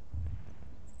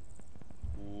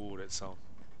 Ooh, that sound.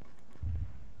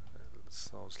 That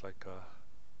sounds like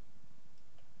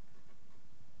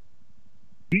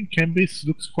Green camp base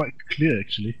looks quite clear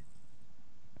actually.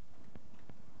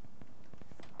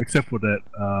 Except for that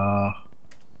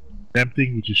damn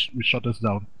thing which shot us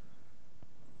down.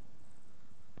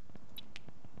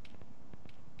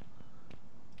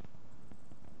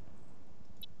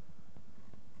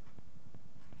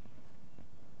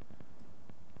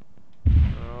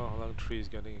 Oh, Long Tree is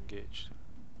getting engaged.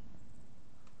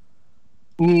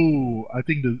 Ooh, I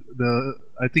think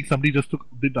I think somebody just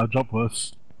did our job for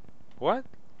us. What?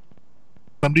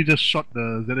 Somebody just shot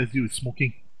the ZSU with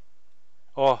smoking.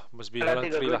 Oh, must be Long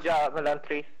Tree lah. Good job, Long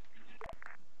Tree.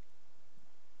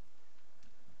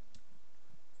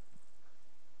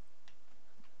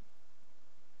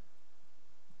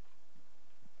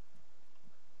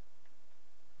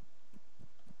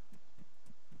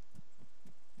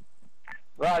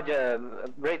 Roger,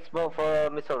 great smoke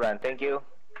for missile run, thank you.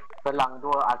 Selang 2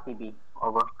 RTB,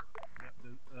 over.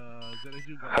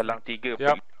 ZSU got Halang 3,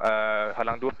 Yep.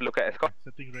 Halang 2 look at escort.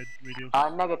 setting radios.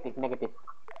 Negative.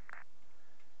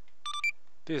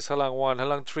 This is Halang 1.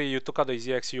 Halang 3, you took out the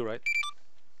ZXU, right?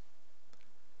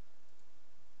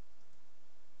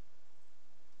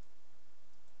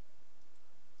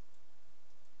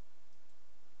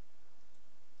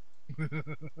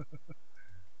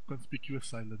 Conspicuous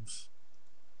silence.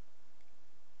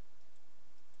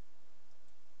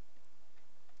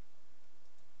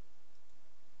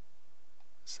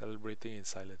 Celebrating in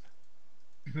silence.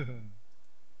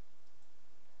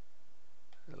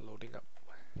 Loading up.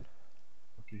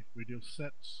 Okay, radio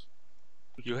sets.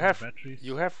 You Switch on have batteries.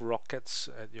 you have rockets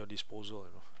at your disposal,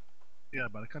 you know. Yeah,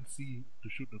 but I can't see to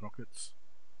shoot the rockets.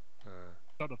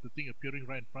 Shot of the thing appearing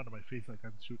right in front of my face, I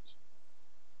can't shoot.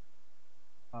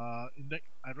 In that,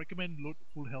 I recommend load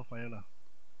full Hellfire lah.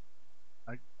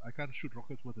 I can't shoot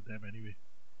rockets worth a damn anyway.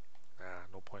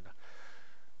 No point.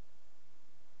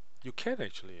 You can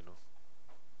actually, you know.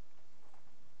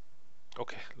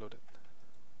 Okay, load it.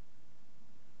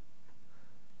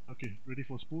 Okay, ready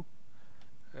for spool?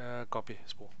 Copy,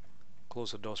 spool.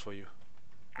 Close the doors for you.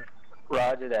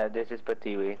 Roger that, this is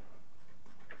Patiwi.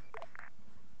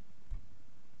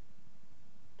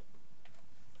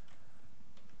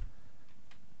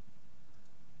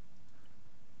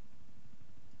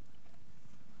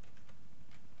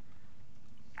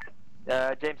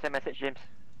 James, a message, James.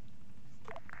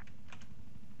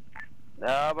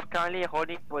 We're currently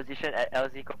holding position at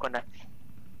LZ Coconuts.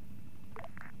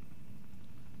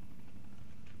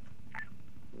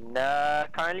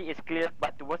 Currently it's clear,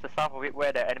 but towards the south of it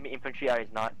where the enemy infantry are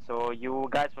is not. So you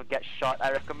guys will get shot.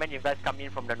 I recommend you guys come in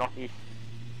from the northeast.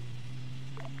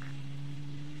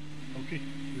 Okay,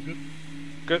 we're good.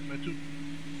 Good. Back to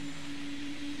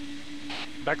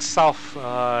Back south,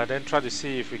 then try to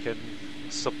see if we can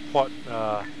support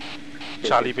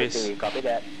Charlie base. Copy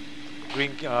that.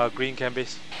 Green camp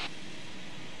base.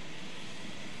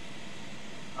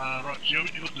 Roger,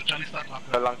 you go to Charlie start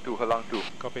marker. Halang 2.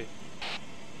 Copy.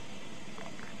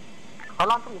 How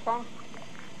long to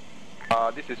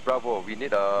send? This is Bravo. We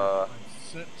need a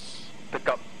Sets.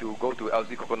 pickup to go to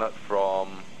LZ Coconut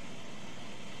from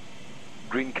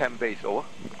Green Camp Base, over.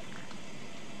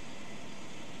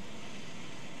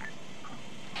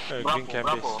 Green camp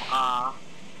base.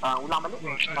 Ulang balik.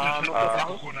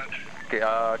 Okay,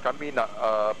 kami nak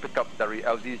pick up dari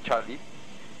LZ Charlie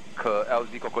ke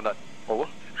LZ Coconut,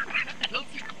 over.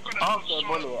 Okey,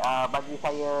 boleh. Bagi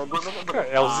saya 2 minit boleh.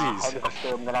 LZs.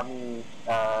 Helikopter mendalami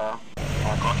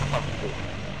kawasan positif.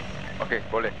 Okay,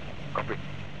 boleh. Copy.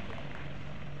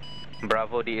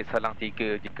 Bravo di Salang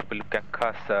 3 jika perlukan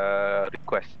khas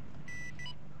request.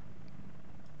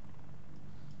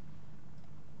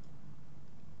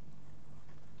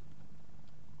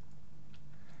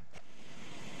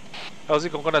 LZ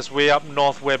Coconut's way up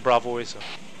north where Bravo is.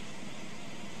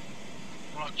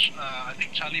 Roger, I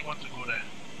think Charlie wants to go there.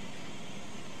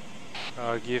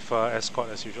 Give escort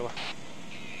as usual.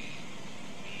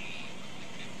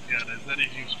 Yeah, that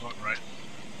is you spot, right?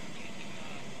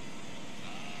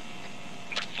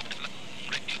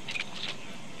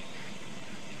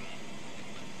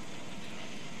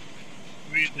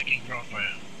 We're taking ground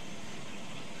fire.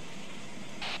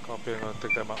 Copy, I'm gonna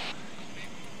take them out.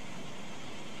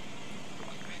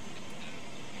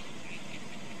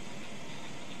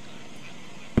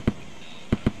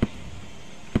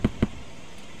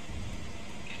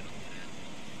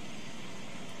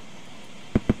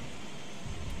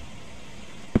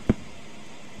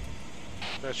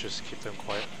 Let's just keep them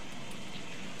quiet.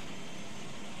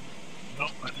 No,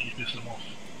 I think you pissed them off.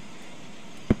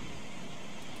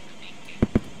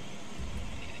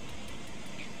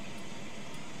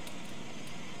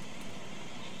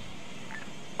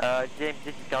 James,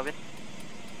 this is Calvin.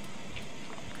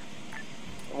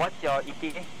 What's your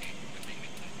ETA?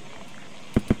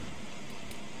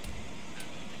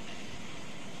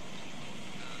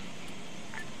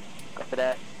 Copy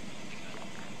that.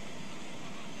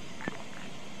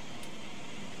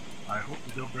 I hope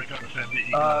you don't break up the family.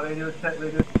 Radio check,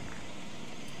 radio.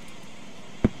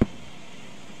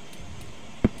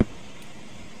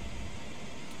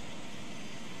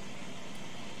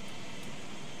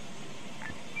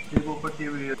 Ibu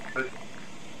Pertiwi.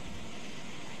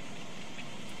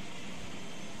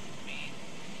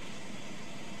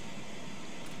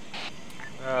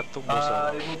 Tunggu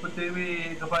saja. Ibu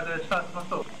Pertiwi kepada SAS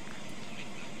masuk.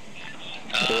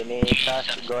 Ini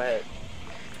SAS, go ahead.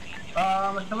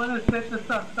 Macam mana status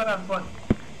SAS sekarang, Puan?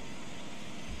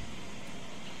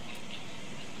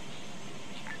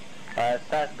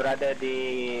 SAS berada di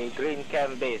Green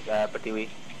Camp Base, Pertiwi.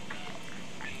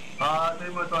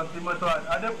 Terima tuan.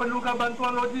 Ada perlukan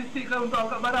bantuan logistik ke untuk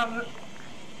angkat barang ke?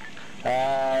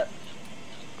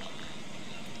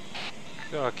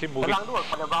 Keep moving. Pelang 2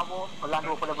 pada Bravo.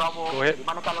 Go ahead. Di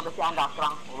mana kalau besi anda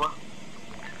sekarang? Over.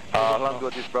 Pelang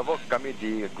 2 di Bravo, kami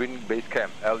di Green Base Camp,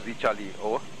 LZ Charlie,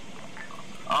 over.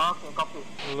 Okay, copy.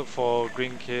 Look for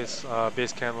green case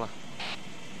base camp lah.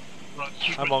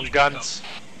 I'm on guns.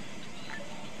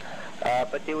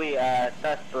 Pertiwi,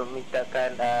 SAS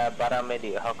permintakan barang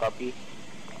medik. How copy?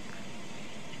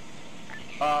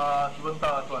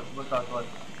 Sebentar tuan.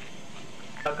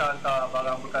 Akan hantar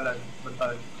barang bekalan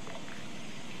sebentar.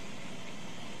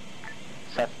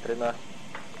 SAS, terima.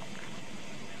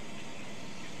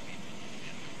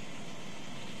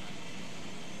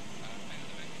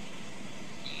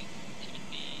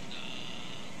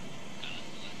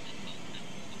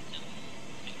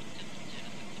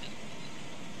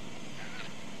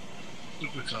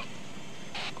 What's up?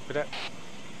 Copy that.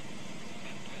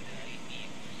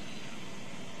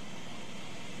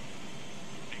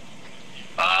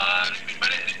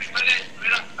 Balik.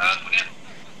 Kemudian.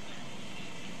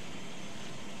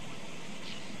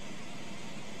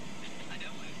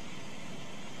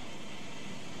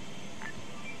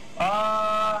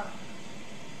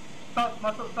 SAS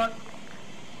masuk SAS.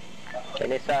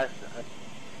 Ini SAS.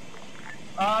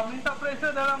 Minta periksa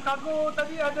dalam kargo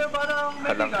tadi ada barang medik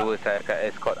Halang tak? 2, saya akan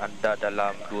escort anda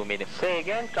dalam 2 minit. Say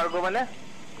again, kargo mana?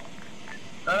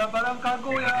 Barang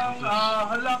kargo yang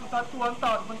halang satu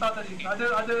hantar sebentar tadi.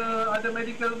 Ada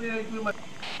medical punya equipment.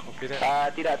 Copy that.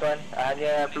 Tidak tuan,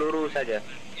 hanya peluru saja.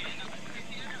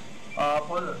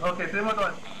 Okey, terima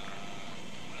tuan.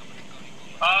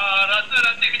 Rasa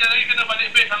nanti kejap lagi kena balik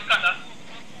base angkat lah.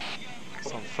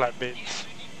 Some flatbeds.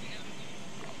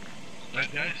 Right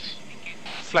guys?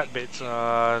 Flatbeds,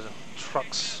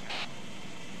 trucks.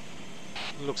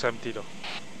 Looks empty though.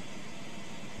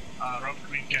 Round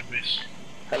green campus.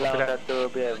 Halang Copy that.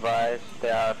 1, be advised,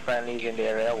 there are friendlies in the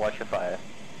area, watch your fire.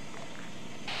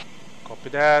 Copy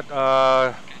that.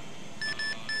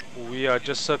 We are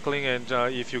just circling, and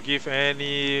if you give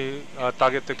any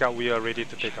target takeout, we are ready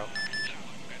to take out.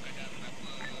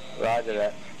 Roger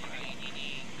that.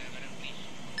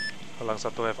 Halang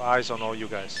Satu have eyes on all you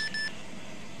guys.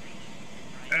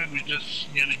 And we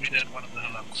just nearly beat at one of the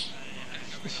halangs.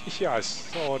 Yeah, I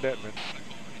saw that, man.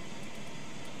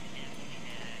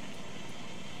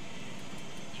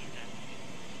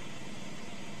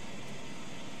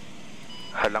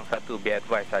 Halang 1, be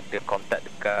advised, ada kontak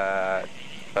dekat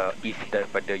east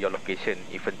daripada your location,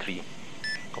 infantry.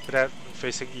 Copy that.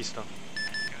 Facing east now.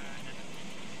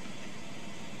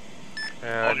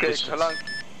 And Okay, distance. Halang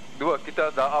 2,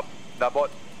 kita dah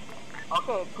board.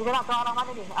 Okey, kita nak ke arah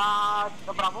mana ni?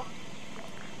 Bravo?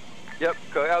 Yep,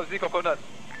 ke LZ Coconut.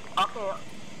 Okey,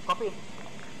 copy.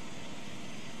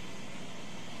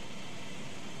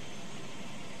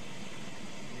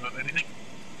 You got anything?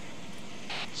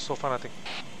 So far, nothing.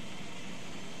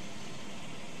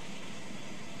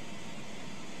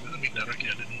 coming directly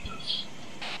underneath us.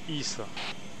 East.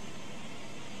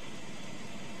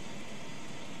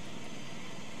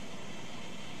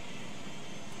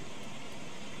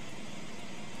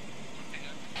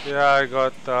 Yeah, I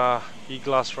got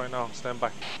E-glass right now. Stand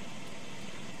by.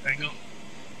 Angle.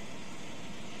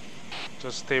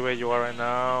 Just stay where you are right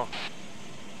now.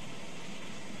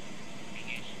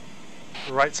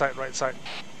 Right side, right side.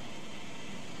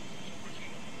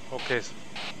 Okay.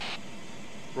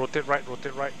 Rotate right,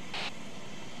 rotate right.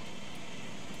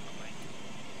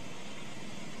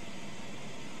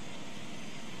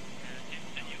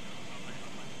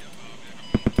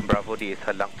 Bravo, this is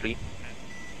Halang 3.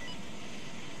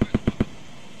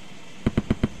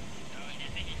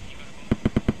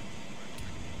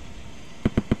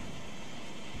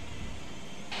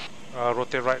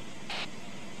 Rotate right.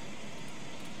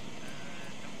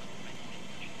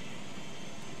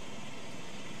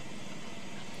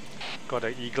 Got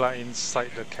an eagle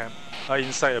inside the camp,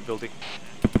 inside the building.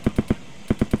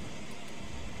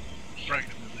 Strike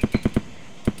the building.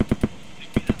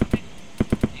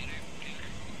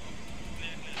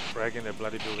 Frag in the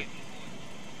bloody building.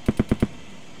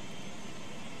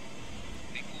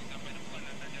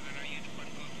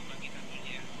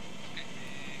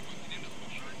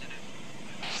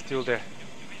 Still there.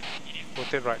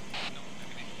 Rotate right.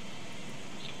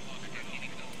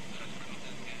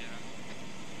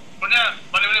 Punya,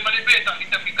 balik B tak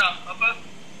kita pick up apa?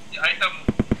 Item.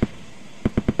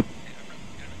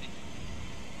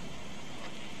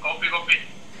 Copy.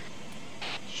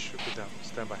 Should be down.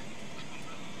 Stand by.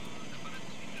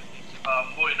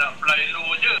 Boy nak fly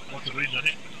low je. What's the range on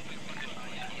it?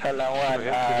 Halang 1, Go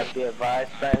ahead. be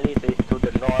advised, friendly is to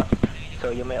the north, so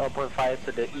you may open fire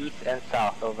to the east and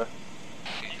south, over.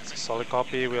 Solid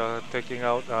copy. We are taking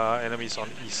out enemies on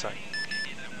east side.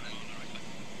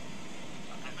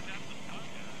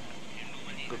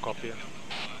 Good copy.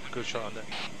 Good shot on that.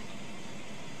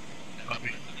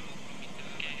 Copy.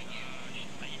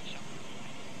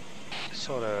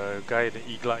 Saw the guy in the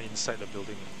eagle inside the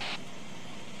building.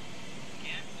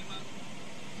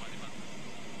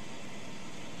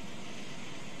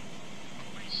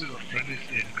 Still got friendlies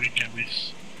in green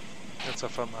canvas. That's a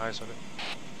firm eyes on it.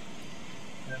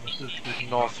 Yeah, we're still taking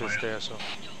North fire. is there, so.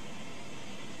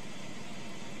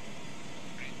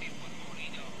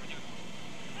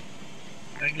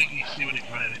 Angling east, see when they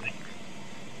find anything.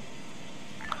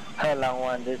 Halang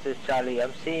 1, this is Charlie.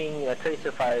 I'm seeing a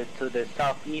tracer fire to the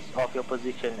southeast of your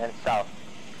position and south.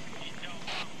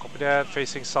 Copy that.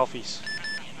 Facing southeast.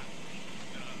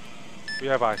 We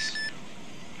have eyes.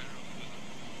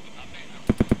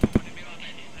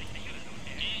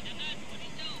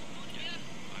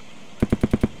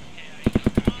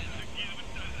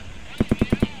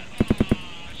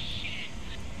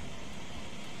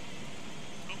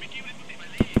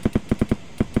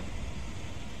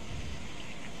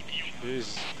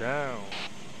 He's down.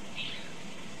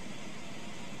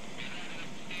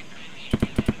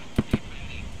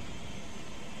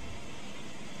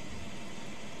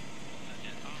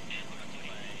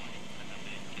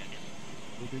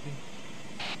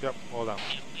 Yep, all down.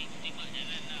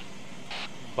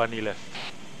 Bunny left.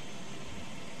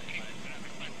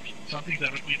 Something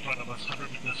directly in front of us,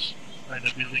 100 meters behind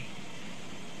the building.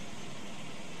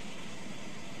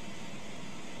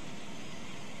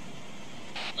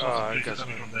 Ah, Some guy's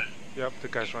coming running. from there. Yep, the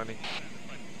guy's running.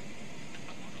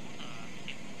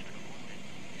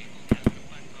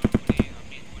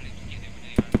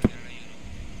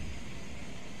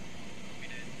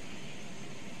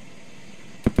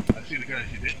 I see the guy, is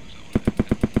he dead?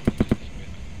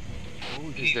 Oh,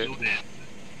 He's dead. so dead.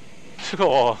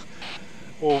 Oh,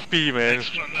 OP man.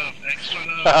 Extra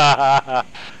love.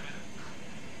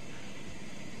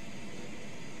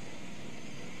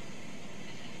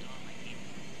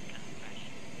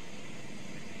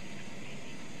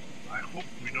 I hope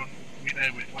we don't meet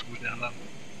there with the alarm.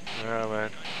 Yeah, man.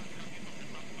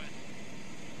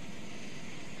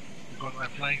 Because I'm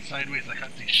flying sideways, I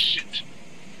can't see shit.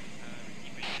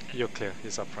 You're clear.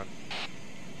 He's up front.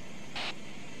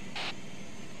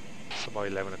 It's about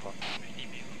 11 o'clock.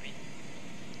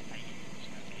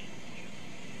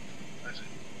 That's it.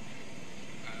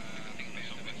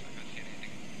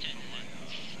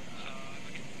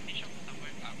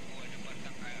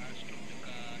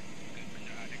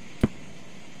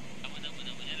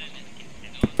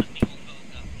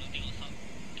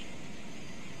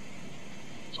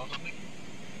 Saw something?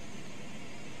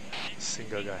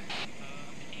 Single guy.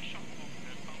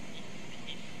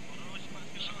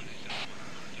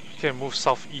 Okay, move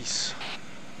southeast.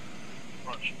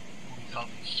 Roger. Moving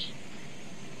southeast.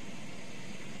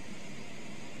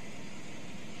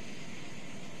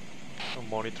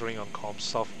 monitoring on comms,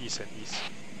 south, east and east.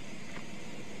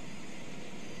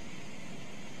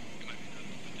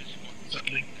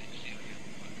 Settling.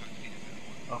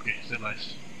 Okay,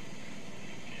 stabilized.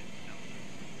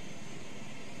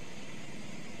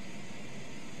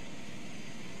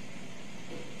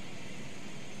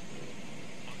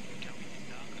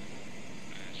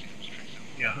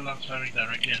 Yeah, Hulang's firing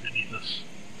directly underneath us.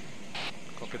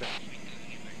 Copy that.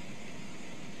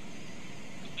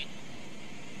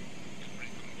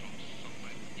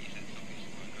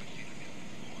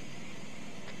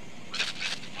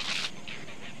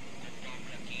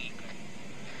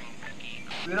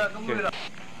 Wira, tunggu Wira.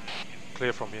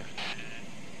 Clear from here.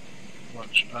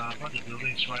 Watch, bunch of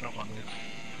buildings right off on roof.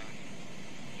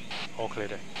 All clear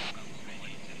there.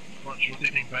 Watch,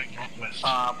 rotating back northwest.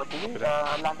 Bertiwi,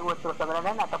 Lang 2 terus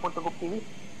perjalanan ataupun tunggu PTV?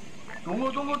 Tunggu.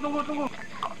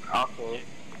 Okey.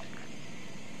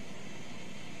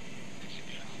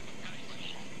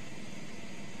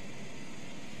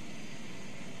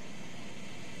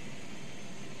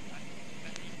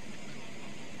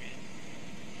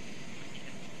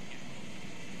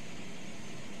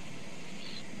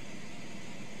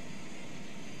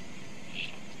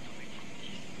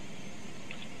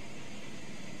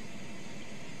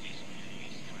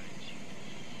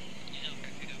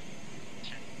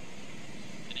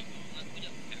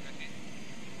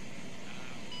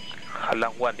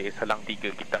 Halang 1 dia, halang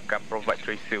 3 kita akan provide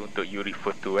tracer untuk you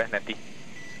refer to nanti.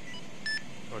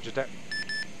 Roger that.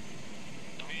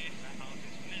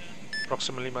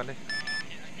 Approximately mana?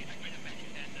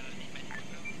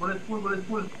 Boleh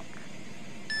spool.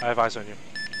 I have eyes on you.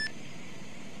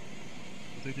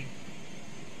 Rotating.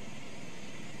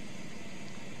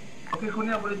 Okey,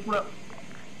 Kurnia boleh spool up.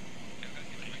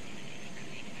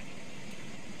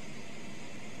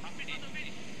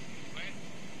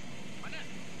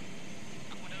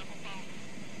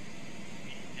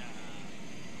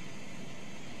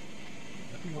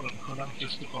 I think one of the Hulang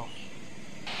just took off.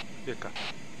 Here ka.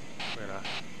 Wait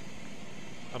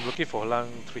I'm looking for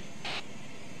Lang 3.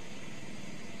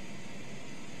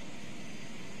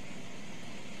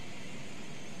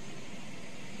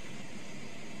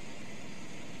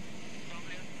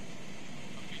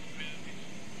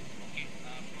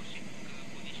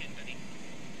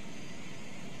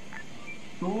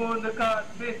 Turun dekat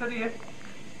base tadi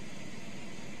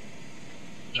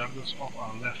Jungle's off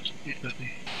our left, 830.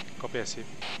 Copy, I see.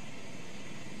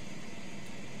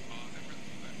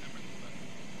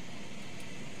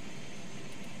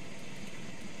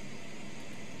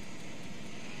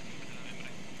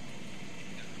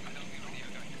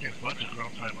 Yeah, bunch of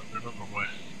ground time, but don't know from where.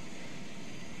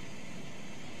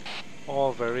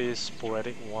 All very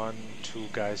sporadic,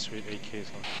 1-2 guys with AKs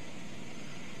on.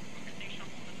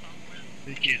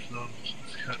 AK is known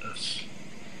as HOTAS.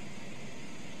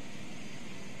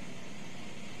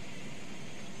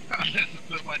 Unless the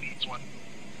third one needs one.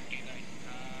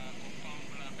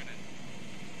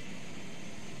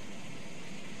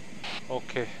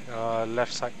 Okay,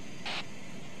 left side.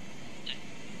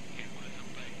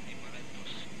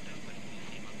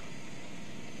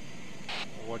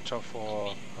 Watch out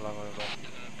for Halang on the right.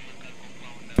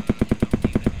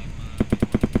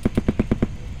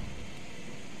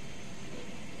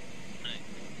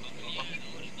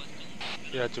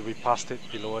 Yeah, to be past it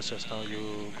below us just now.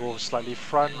 You go slightly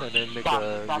front and then make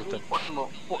a U-turn.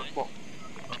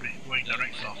 Okay, going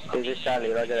direct south now. This is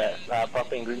Charlie, roger that.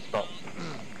 Popping green spot.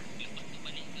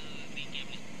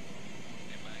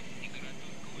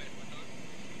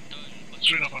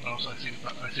 Straight up on us, I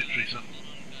see Tracer.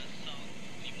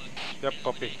 Yep,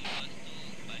 copy.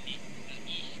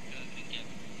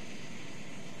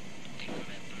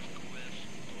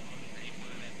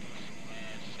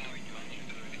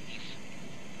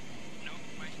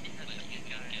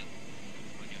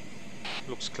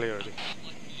 Looks clear already.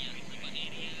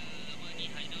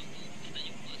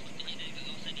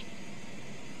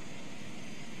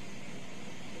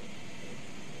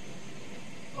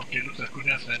 Okay, looks like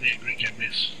Kunya's landing at Green Camp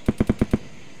Base.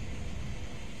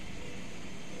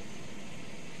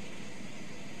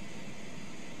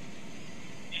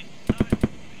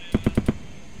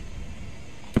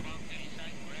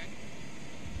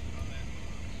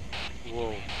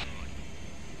 Whoa.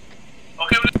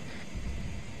 Okay,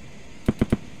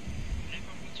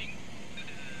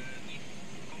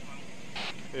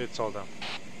 It's all down.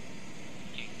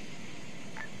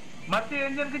 Mati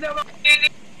enjin kejap bang.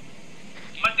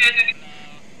 mati aja nih.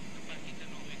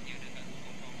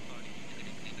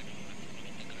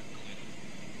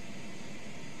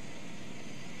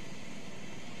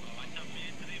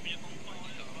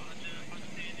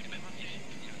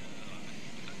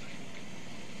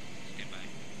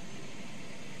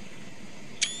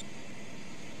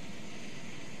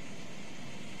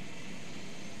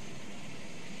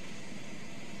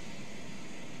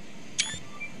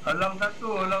 Halang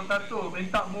satu.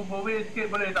 Minta move away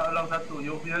sikit boleh tak halang satu?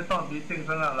 You punya sound bising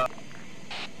sangat lah.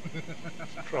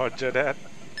 Roger that.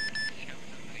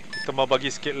 Kita mau bagi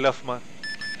sikit love mah.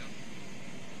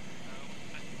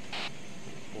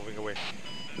 Moving away.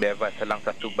 Bebas halang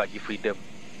satu bagi freedom.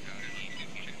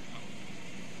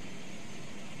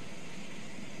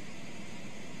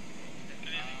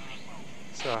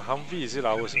 So Humvee, is it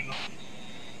ours?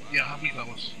 Yeah, Humvee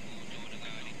ours.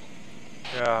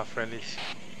 Yeah, friendly.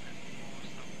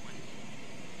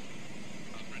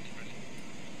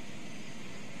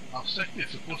 Our sector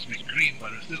is supposed to be green,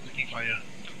 but it's still taking fire.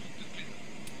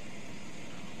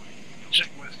 Check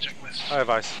west. I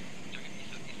advise.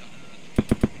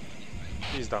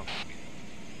 He's down.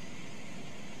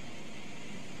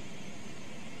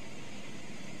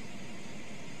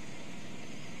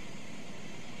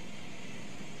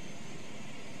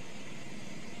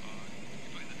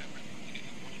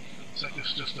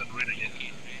 Sector's just done red again.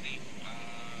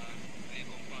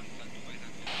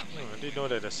 I didn't know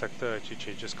that the sector actually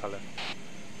changes color.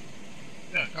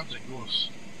 Yeah, it comes and goes.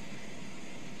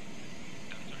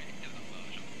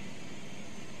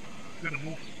 Gonna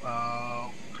move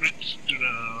grid to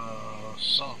the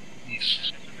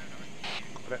southeast.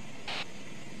 Correct.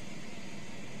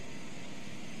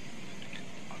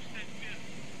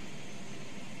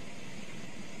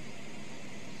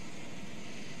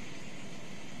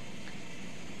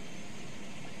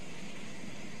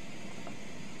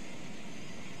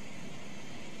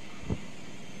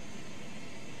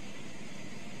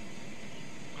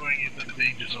 Going into the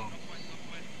danger zone.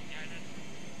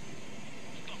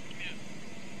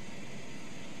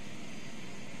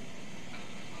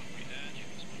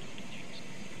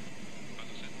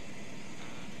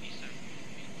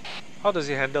 How does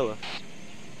he handle?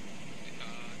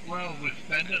 Well, with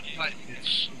standard flight,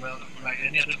 it's, well, like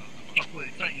any other chopper, in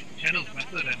fact, it handles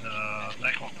better than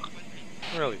Black Hawk.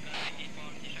 Really?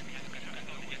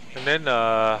 And then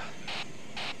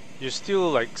you're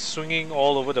still like swinging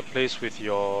all over the place with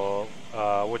your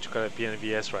what you call it,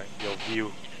 PNVS, right? Your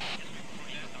view.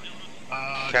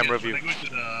 Camera yes, view. When I go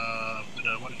to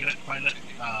the what you call it,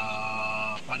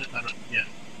 pilot turret, yeah.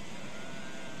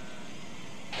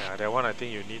 Yeah, that one I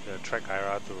think you need the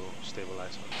TrackIR to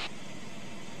stabilize.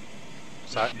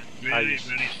 So It's very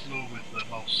slow with the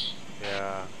mouse.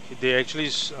 yeah, they actually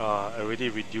already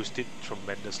reduced it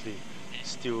tremendously.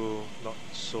 Still not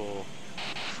so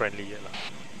friendly yet lah.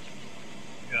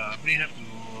 Yeah, I may have to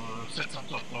set some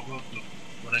sort of toggle to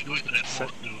when I go into that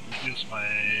mode to reduce my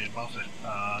mouse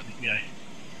DPI.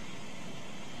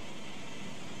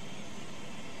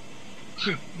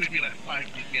 Maybe like 5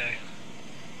 DPI.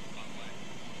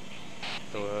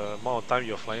 The amount of time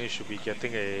you're flying, you should be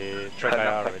getting a Halang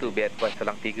TrackIR satu already. be advised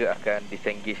halang 3 akan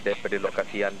disengage daripada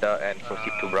lokasi anda and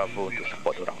proceed to Bravo to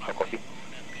support orang. Copy.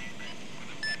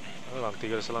 Alang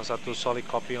 3 Selang 1, solid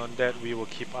copy on that. We will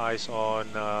keep eyes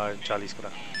on Charlie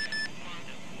sekarang.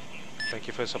 Thank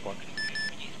you for your support.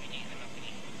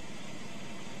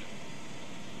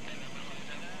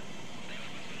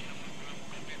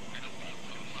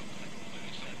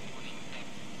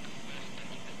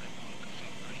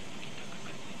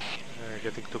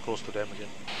 Getting too close to them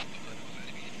again.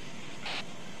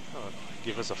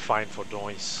 Give us a fine for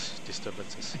noise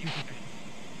disturbances.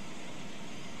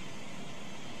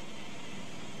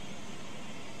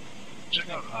 Check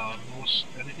out nose,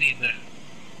 anything in there.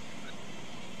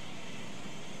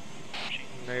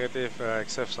 Negative,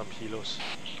 except some helos.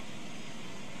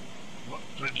 What?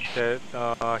 20?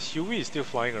 That Huey is still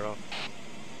flying around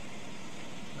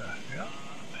Yeah.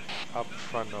 up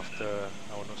front of the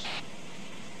Aunos.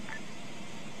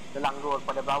 Selang 2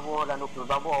 pada Bravo dan 20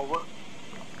 Bravo, over.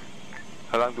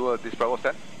 Halang 2, this Bravo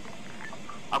stand.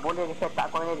 Boleh di set up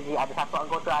koordinat, ada satu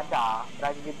anggota ada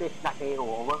berada di base nak KO,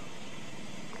 over.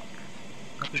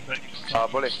 Nothing back.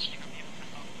 Boleh.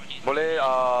 Boleh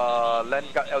land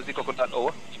kat LZ Coconut,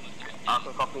 over.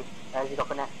 Aku copy, LZ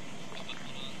Coconut.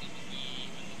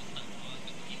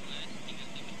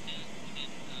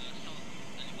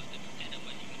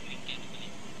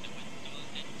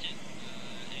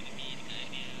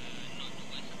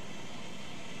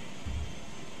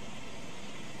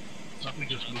 Something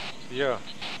just moved. Yeah.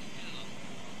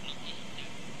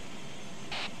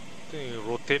 I think you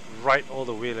rotate right all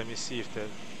the way. Let me see if that.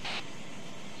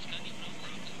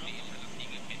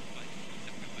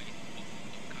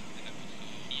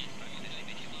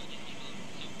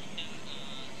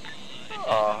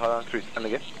 Halang 3 stand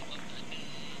again.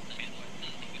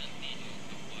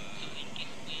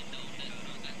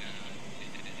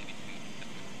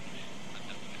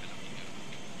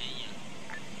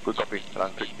 Good copy,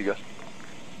 halang 3.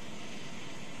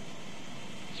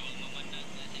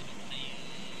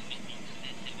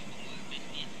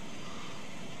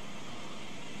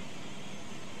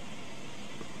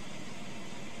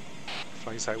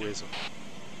 sideways.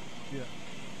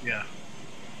 Yeah.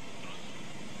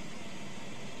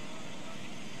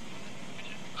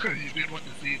 You didn't want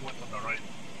to see what's on the right.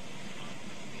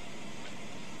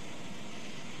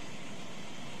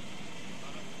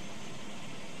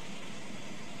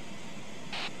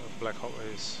 Black Hawk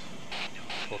is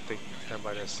floating, and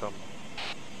by there's some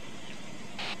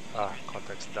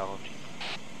contacts down.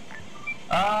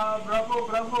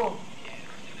 Bravo.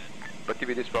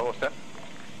 Activities Bravo, sir.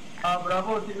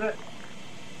 Bravo, Secret.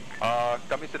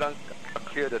 Kami sedang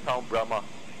clear the town Brahma.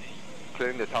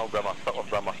 Clearing the town Brahma, south of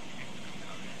Brahma.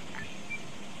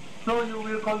 So you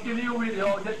will continue with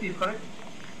your objective, correct?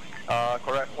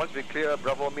 Correct. Once we clear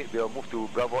Bravo mid, we'll move to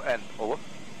Bravo end. Over.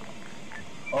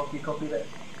 Okay, copy that.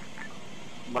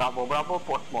 Bravo,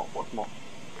 post more.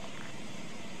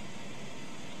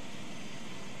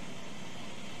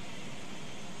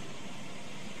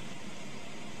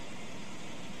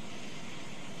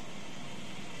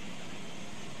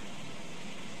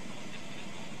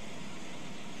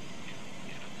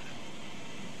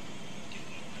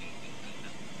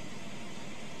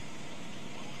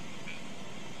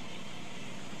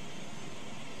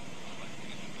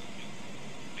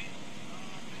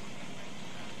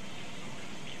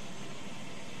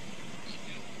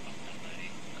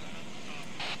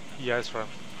 EI's front.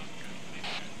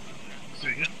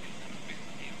 Say again?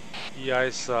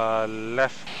 EI's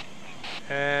left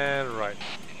and right.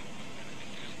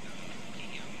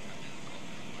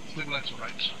 Stabilize to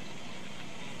right.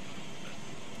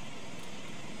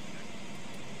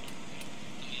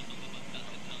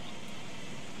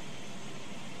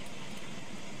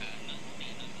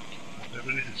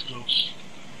 Whatever it is close.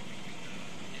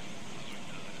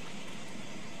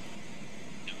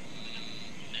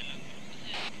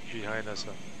 Behind us.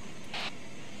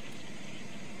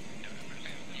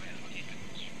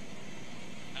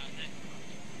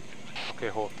 Okay,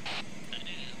 hold.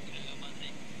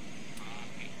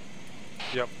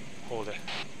 Yep, hold it.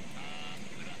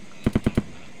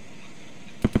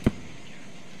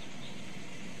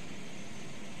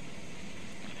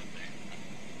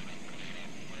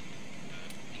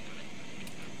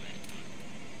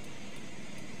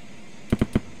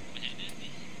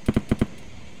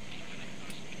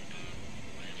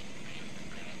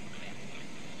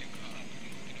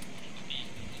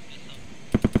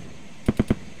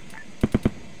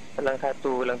 Helang 1,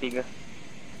 helang 3.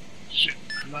 Shit,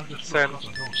 alarm just Send. broke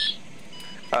on those.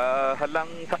 Helang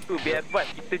 1, be advice.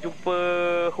 Kita jumpa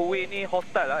Huey ni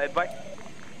hostile lah, advice.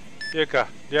 Ya kah?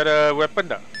 Dia ada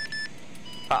weapon tak?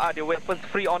 Dia weapons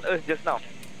free on us just now.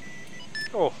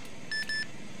 Oh,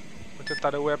 macam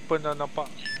tak ada weapon dah nampak.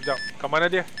 Sekejap, kat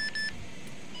mana dia?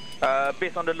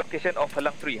 Based on the location of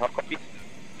helang 3, hot copy.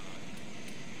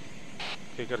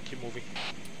 Okay, gotta keep moving.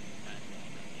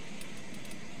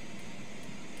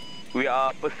 We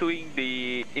are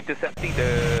intercepting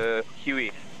the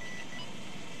Huey.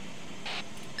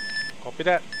 Copy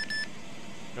that.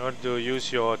 You want to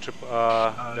use your the Give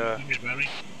me a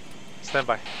bearing.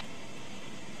 standby.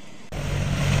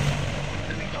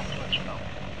 Heading down the ledge now.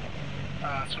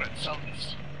 That's right,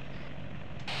 southeast.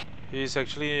 He's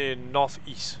actually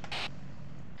northeast.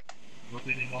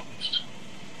 Rotating northeast.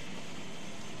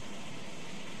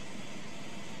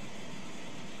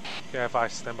 Okay,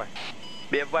 F5, standby.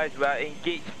 Be advised, we are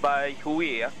engaged by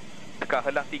Huey dekat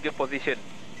helang 3 position.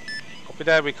 Copy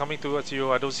that, we're coming towards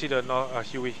you. I don't see the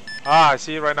Huey. I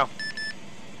see it right now.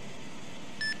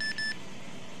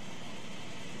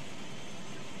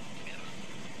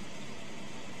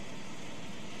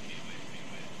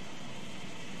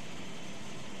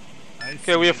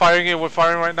 Okay, we're firing it. We're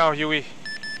firing right now, Huey.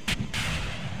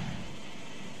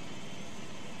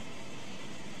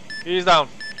 He's down.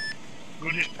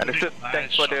 Good hit. Understood.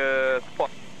 Thanks for the support.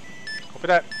 Copy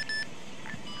that.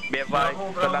 Be advised,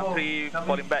 Bravo, helang bravo. 3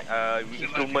 falling back.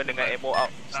 Instrument dengan ammo out.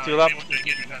 Still up. Able to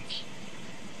engage with guns.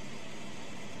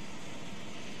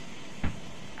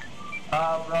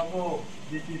 Bravo.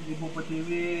 This is Ibu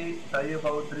Pertiwi. Saya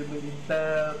baru terima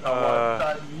intel.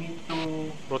 Kawasan need to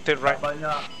Rotate right.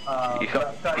 banyak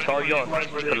It's all yours,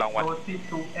 helang 1. proceed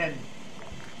to end.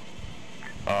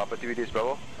 Activities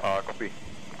Bravo. Copy.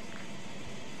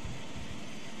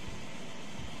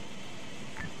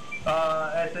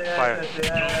 Fire.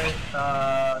 SAS,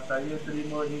 saya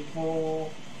terima info.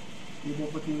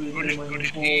 Ibu Pertiwi terima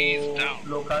info.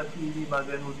 Lokasi di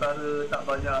bahagian utara tak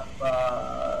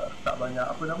banyak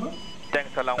apa nama?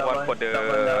 Thanks helang 1 for the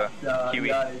Huey.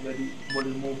 Jadi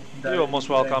boleh move. You're most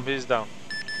welcome. He's down.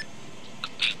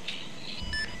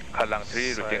 Helang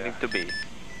 3 returning to base.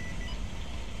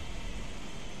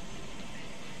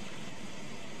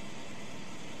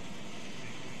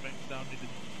 Back down in the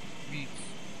weeds.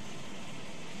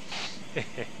 They're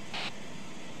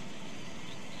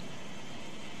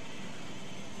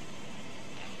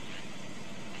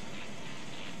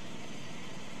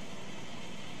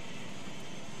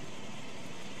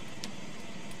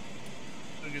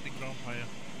getting ground fire.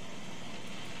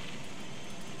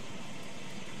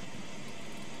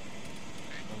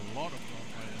 A lot of ground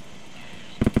fire.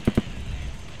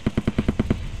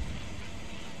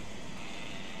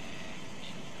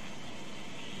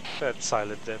 That's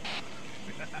silent then.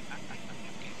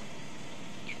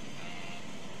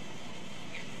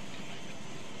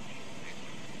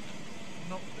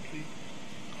 Not the tree.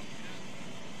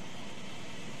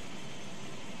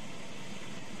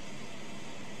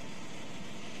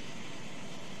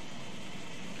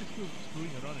 It's still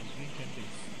screwing around and doing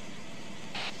campaigns.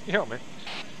 Yeah, man.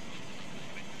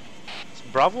 Is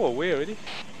Bravo away already?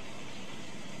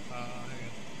 Hang on.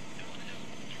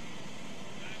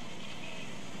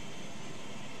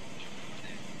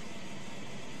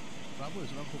 Bravo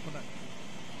is around coconut.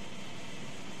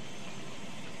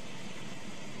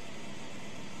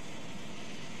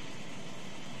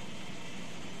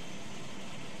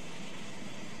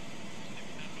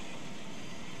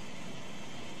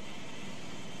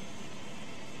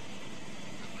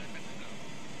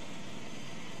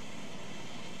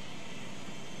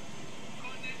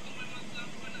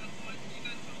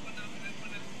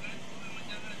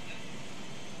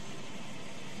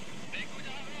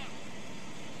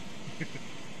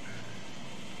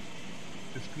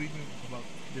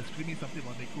 They're screaming something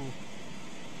about Neko.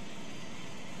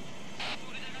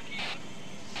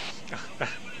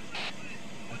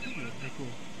 I think it was Neko.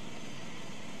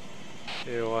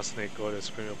 It was Neko that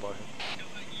screaming about him.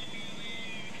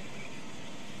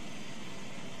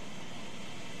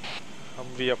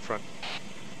 Humvee up front.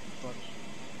 But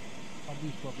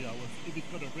Humvee's probably ours. If it's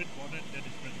got a red bonnet, then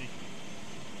it's friendly.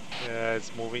 Yeah,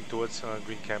 it's moving towards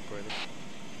green camp already.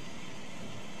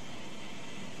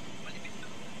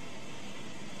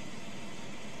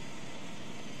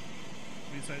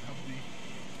 Beside Humvee.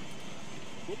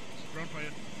 Oops, ground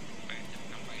fire.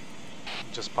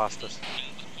 Just past us.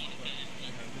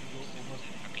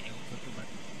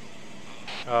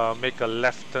 Make a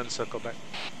left turn, circle back.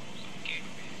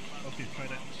 Okay, try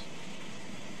that.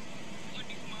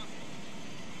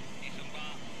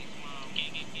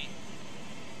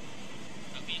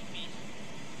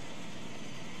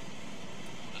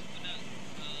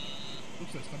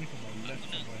 Looks like it's coming from our left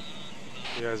somewhere.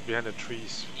 Yeah, it's behind the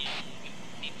trees.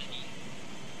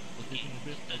 Rotating a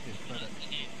bit. Okay, try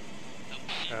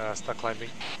that. Start climbing.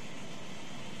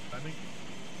 Climbing.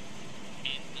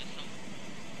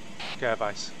 Okay, I have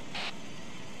eyes.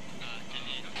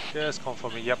 Yes,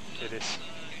 confirming. Yep, it is.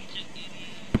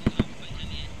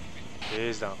 It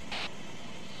is down.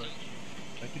 Right.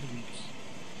 Back in the weeds.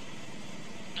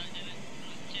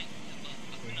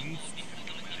 Going east.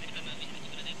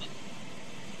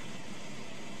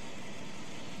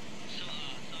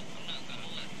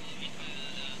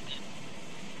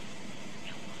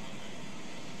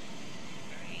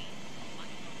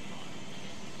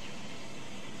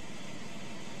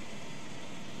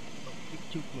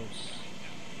 Too close.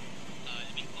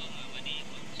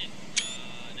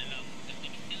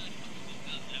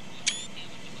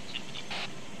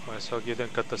 Might as well give them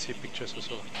courtesy pictures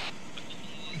also. You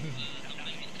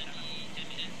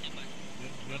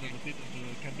want to rotate into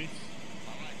the camp base?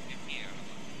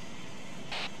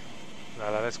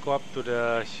 Let's go up to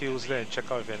the hills there and check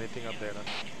out if anything up there.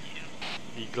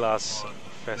 E-glass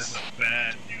fest. That's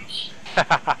bad news.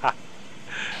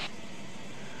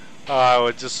 I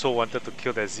was just so wanted to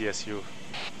kill that ZSU.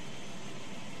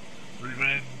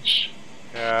 Revenge.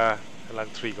 Yeah, Lang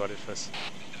 3 got it first.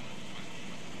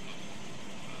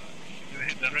 You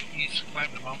hit direct east,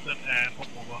 climb the mountain and hop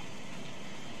over.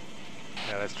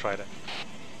 Yeah, let's try that.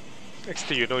 Next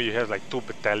thing you know, you have like 2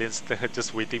 battalions there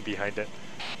just waiting behind that.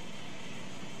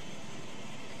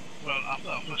 Well, after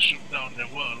our first shoot down, there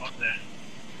were a lot there.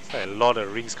 It's like a lot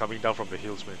of rings coming down from the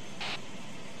hills, man.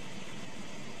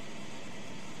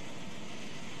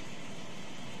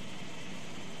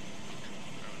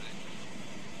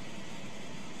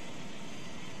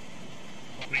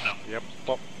 Now. Yep,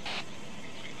 pop.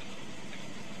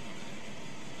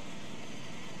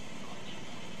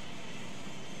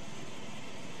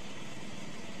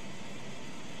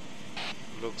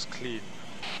 Looks clean.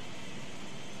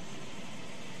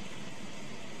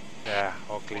 Yeah,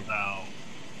 all clean. Now.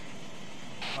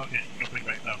 Okay, dropping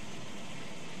right now.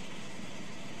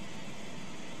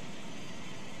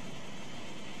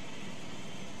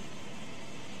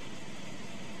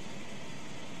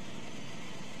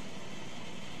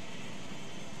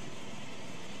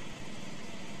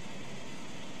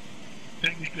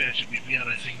 Technically, I should be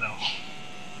VRSing now.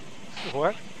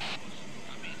 What?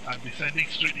 I'm descending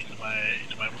straight into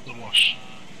my rotor wash.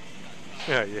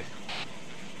 Yeah, yeah.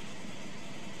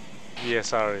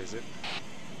 VSR is it?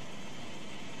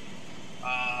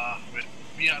 With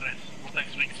VRS,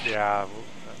 Vortex Wings. Yeah,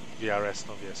 VRS,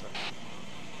 not VSR.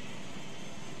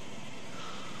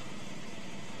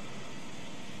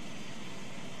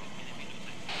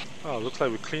 Oh, looks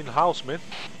like we clean house, man.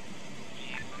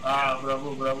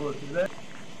 Bravo, see that?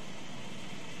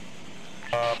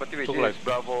 But this Look is like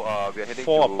Bravo, we are heading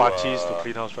 4 to Apaches to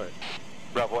clean house, right?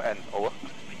 Bravo N, over.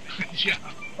 Yeah.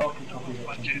 Okay.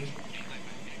 Punches.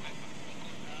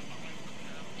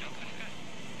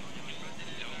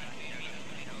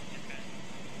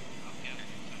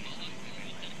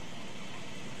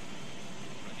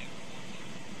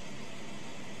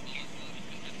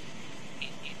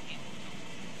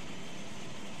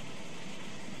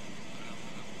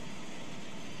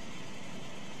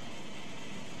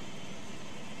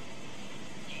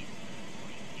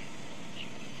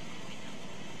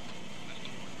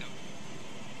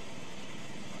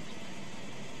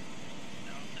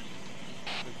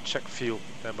 Check fuel,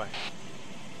 standby.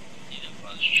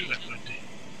 Shoot at 20.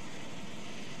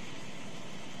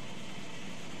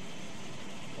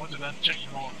 Once again, check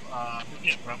more, looking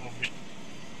at Bravo mid.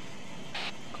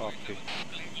 Copy.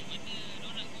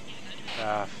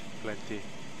 Ah, plenty.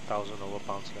 1,000 over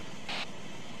pounds left.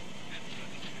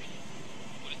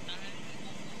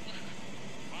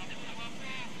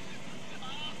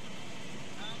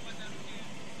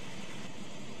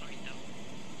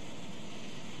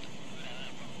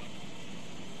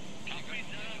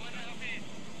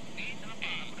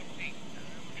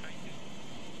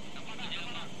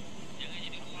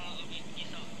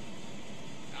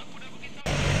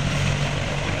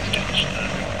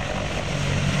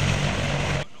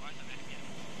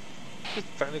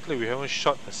 Technically, we haven't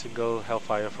shot a single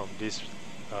Hellfire from this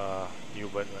new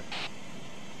bird, right?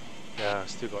 Yeah,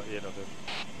 still got 8 of them.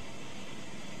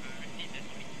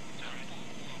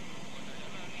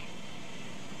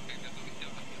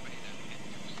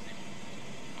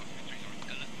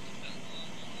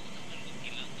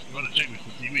 You want to check with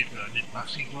the TV if you need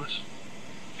masking first?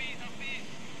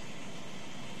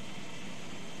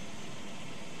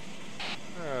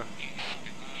 Yeah.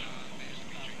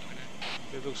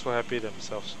 They look so happy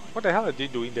themselves. What the hell are they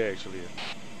doing there actually?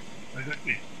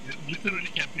 Exactly. They're literally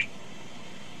camping.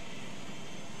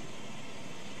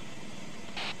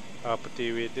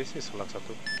 Petiwi, this is Halang 1.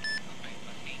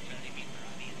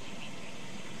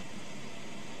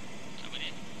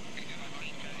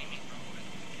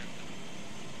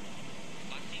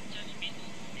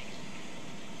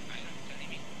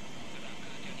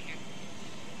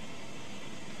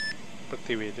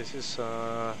 Petiwi, this is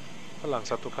Halang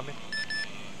 1 coming.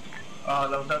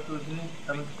 Halang 1 sini,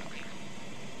 kami.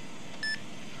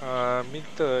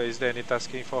 Minter, is there any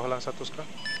tasking for Halang 1 sekarang?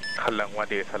 Halang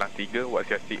 1 is Halang 3, what's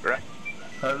your seat, right?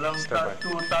 Halang Standby.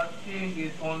 1 tasking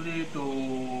is only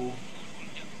to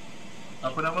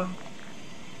apa nama?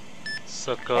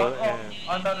 Circle and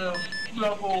Antara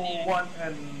Bravo 1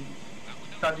 and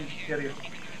study area.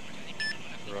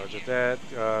 Roger that.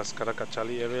 Sekarang kat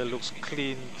Charlie area looks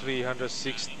clean.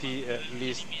 360 at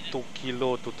least 2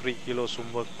 kilo to 3 kilo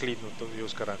semua clean untuk you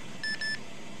sekarang.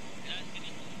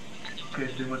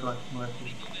 Okay, terima kasih.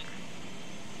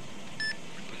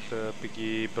 Kita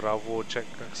pergi Bravo check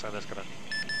kat sana sekarang.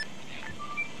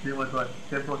 Terima kasih.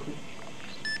 Saya proceed.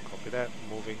 Copy that.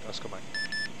 Moving as command.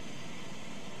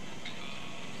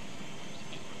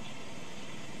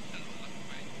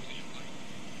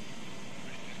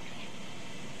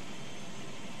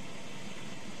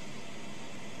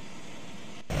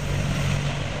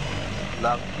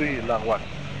 Lang 3, Lang 1.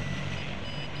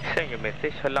 Send your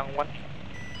message, Halang 1.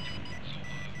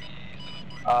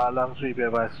 Lang 3, be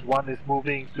advised. 1 is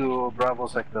moving to Bravo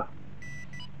sector.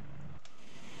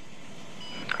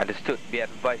 Understood, be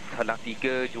advised, Halang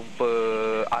 3 jumpa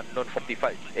unknown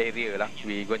 45 area lah.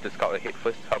 We going to scout ahead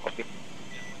first, how copy?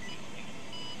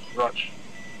 Roger.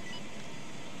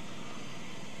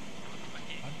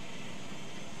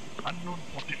 Unknown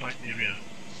 45 area.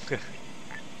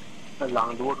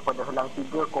 Halang 2 kepada Halang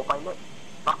 3, co-pilot.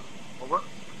 Over.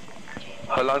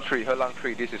 Halang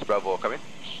 3, this is Bravo, come in.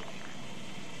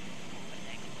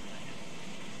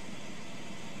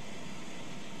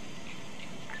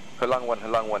 Halang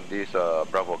 1, this is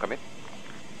Bravo, come in.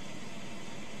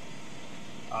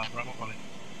 Bravo calling.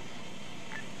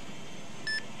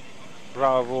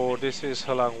 Bravo, this is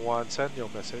Halang 1. Send your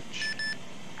message.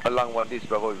 Halang 1, this is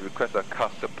Bravo, request a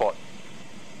cast support.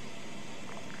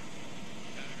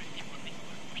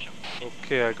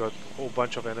 Okay, I got a whole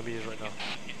bunch of enemies right now.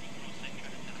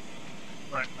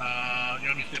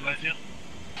 Can we stabilize here?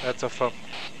 That's a firm.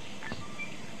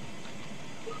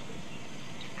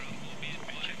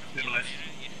 Stabilize.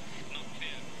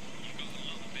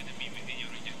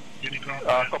 Getting ground.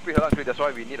 Copy Herland 3, that's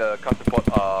why we need a car support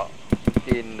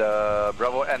in the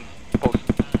Bravo N post.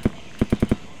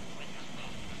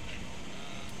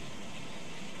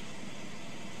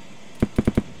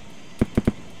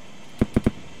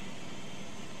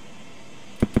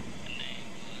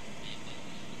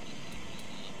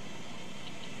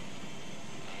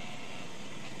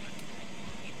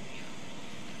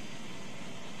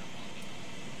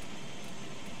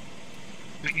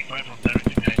 Taking fire from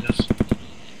directly behind us.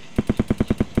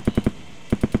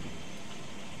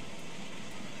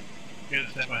 Okay,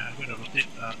 stand by. I'm going to rotate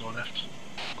to our left.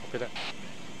 Copy that.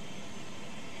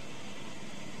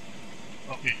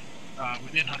 Okay,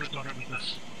 within 100-200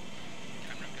 meters.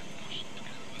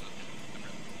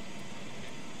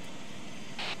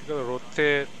 You gotta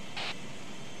rotate.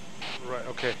 Right,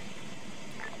 okay.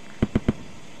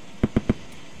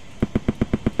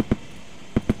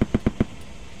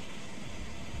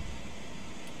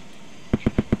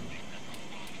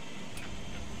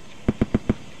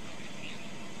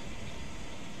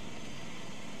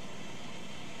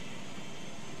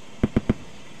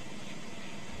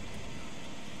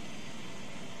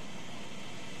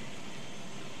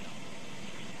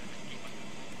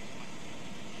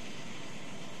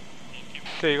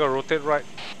 Okay, you gotta rotate right.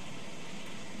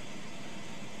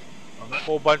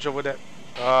 Whole bunch over there.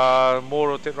 More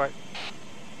rotate right.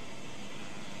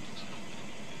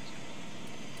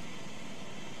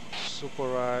 Super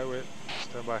right, wait,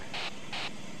 stand by.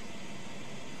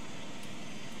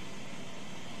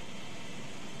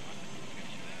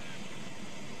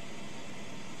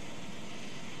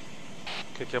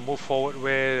 Okay, can move forward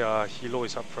where Hilo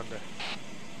is up front there.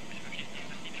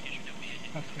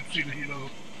 I can see the helo.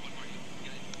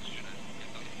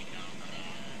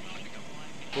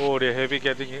 Oh, they're heavy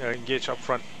getting engaged up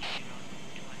front.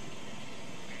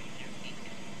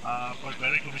 Point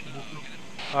direct for me to move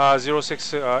to.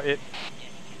 068.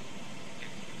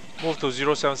 Move to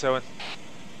 077.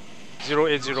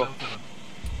 080.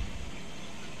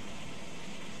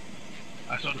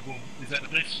 I saw the boom. Is that the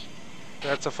place?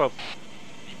 That's a firm.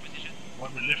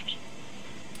 One will lift.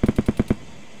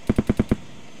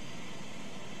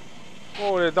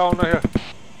 Oh, they're down here.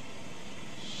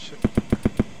 Shit.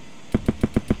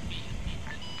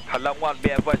 Halang 1, be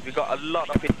advised, we got a lot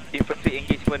of infantry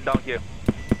engagement down here.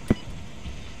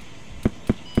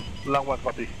 Lang 1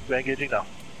 copy. We're engaging now.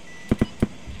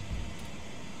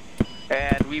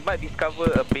 And we might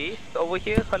discover a base over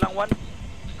here, Halang 1.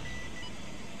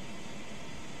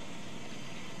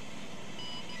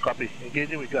 Copy.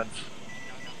 Engaging with guns.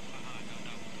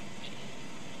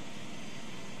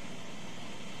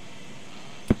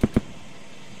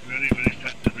 Very, very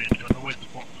flat the range. Got nowhere to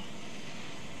pop.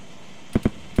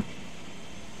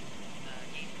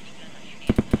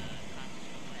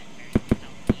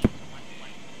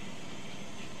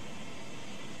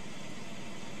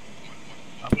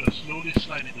 I'm going to slowly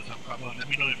slide into some cover. Let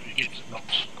me know if it gets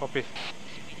blocked. Copy.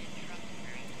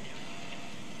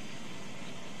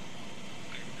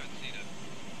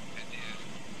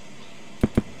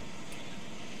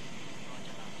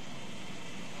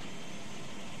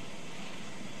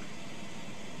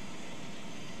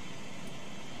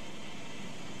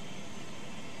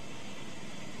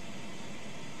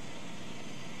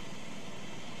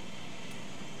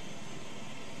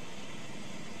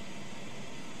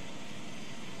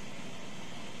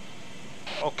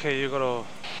 Okay, you gotta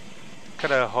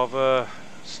kinda hover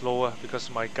slower because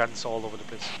my gun's all over the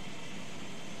place.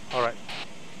 Alright.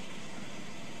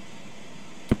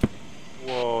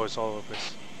 Whoa, it's all over the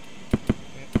place.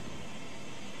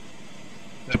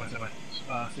 Stand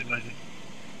by. Stabilizing.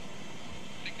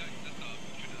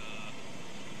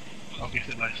 Okay,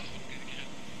 stabilize.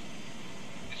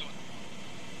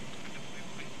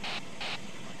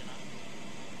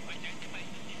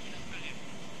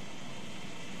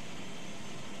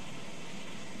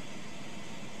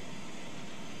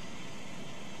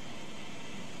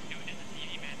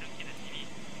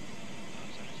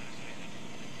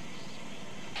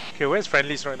 Okay, where's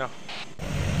friendlies right now?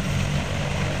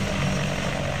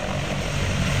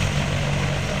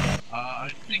 I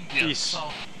think they're East.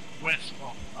 southwest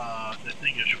of the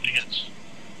thing you're shooting at.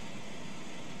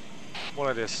 More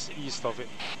like this, east of it.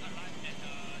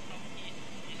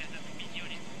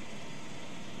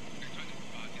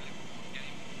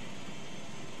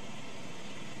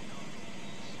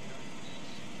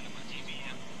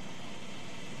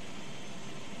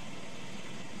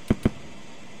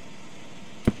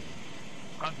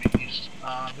 Can't be east.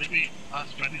 Maybe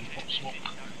ask Brandy to pop smoke.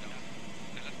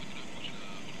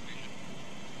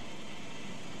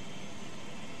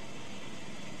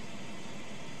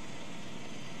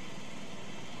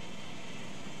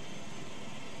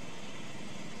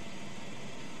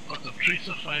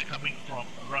 laser fire coming from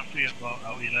roughly about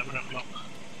our 11 o'clock.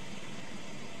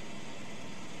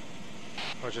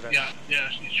 Roger that. Yeah,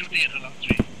 it's shooting at alarm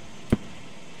 3.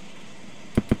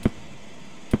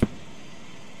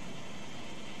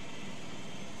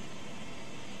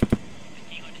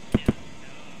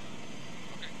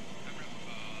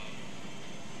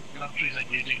 Alarm 3 is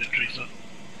engaging the tracer.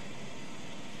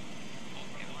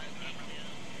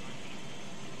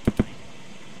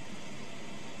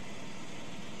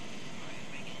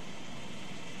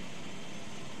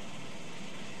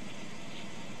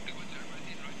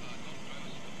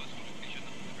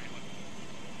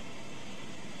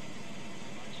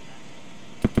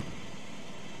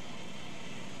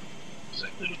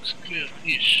 Sector looks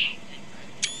clear-ish.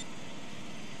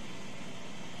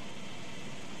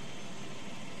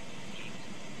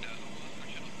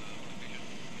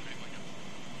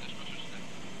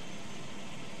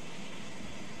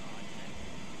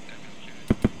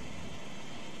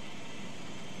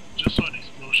 Just saw an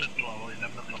explosion to our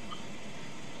 11 o'clock.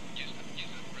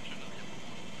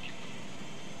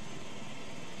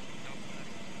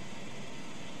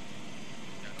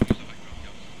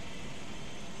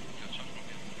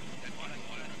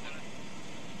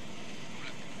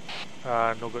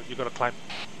 No good. You gotta climb.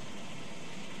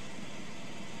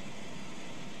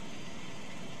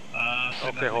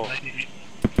 Okay, hold. 90 feet.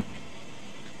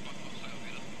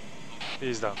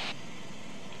 He's down.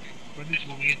 Friendly's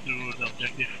moving into the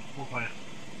objective. Full fire.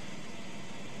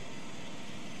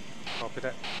 Copy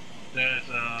that. There's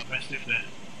a mastiff there.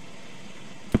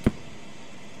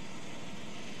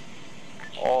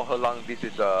 All along, this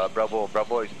is Bravo.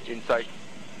 Bravo is inside.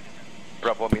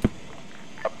 Bravo mid.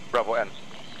 Bravo N.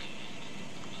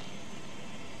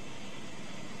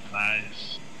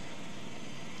 Nice.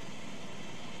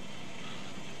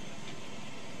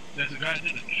 There's a guy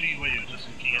under the tree where you're just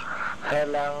looking at.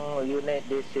 Hello, unit,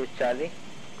 this is Charlie.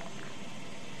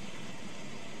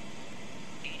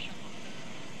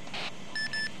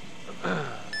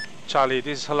 Charlie,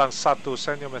 this is Halang Satu.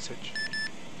 Send your message.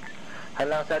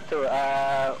 Halang satu,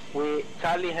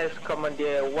 Charlie has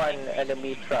commandeered one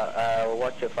enemy truck.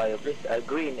 Watch your fire, please. A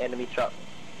green enemy truck.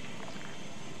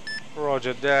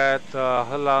 Roger that.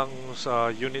 Halang's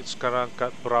unit sekarang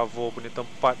kat Bravo punya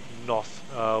tempat north.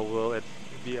 Will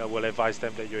advise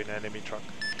them that you're in an enemy truck.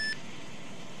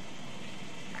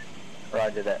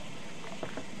 Roger that.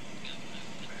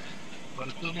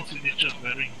 Got a thermal signature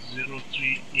bearing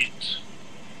 038.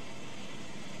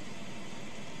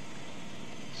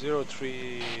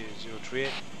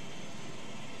 03038.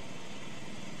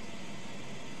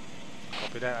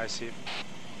 Copy that. I see it.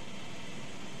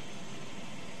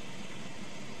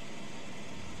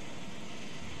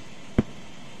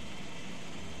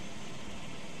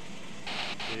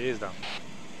 He is down.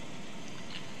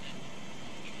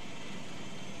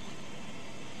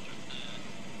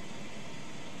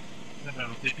 Then I'm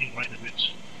rotating right a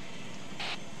bit.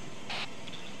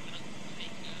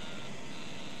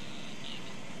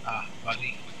 Ah,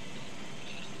 bunny.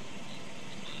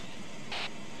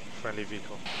 Friendly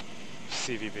vehicle.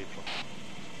 CV vehicle.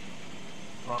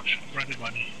 Roger, friendly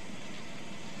bunny.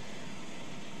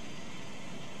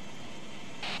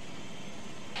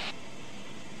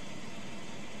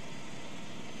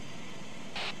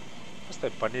 What's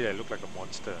that bunny that looked like a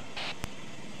monster?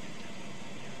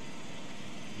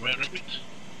 Where rabbit?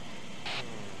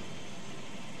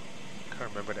 Can't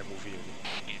remember that movie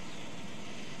already.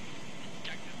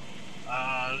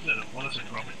 Is that a Wallace and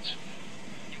Gromit?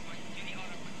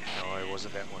 No, it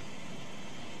wasn't that one.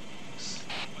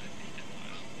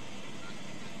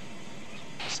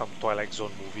 Some Twilight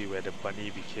Zone movie where the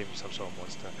bunny became some sort of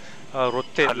monster.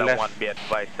 Rotate Hello, left. one, be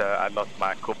advised, I lost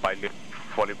my co-pilot.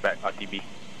 Falling back RTB.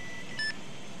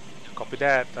 Copy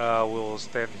that. We'll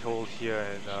hold here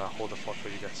and hold the fort for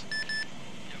you guys.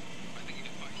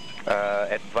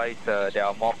 Advise, there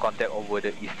are more contact over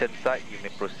the eastern side. You may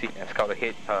proceed and scout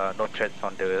ahead. No threats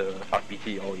on the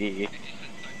RPG or AA.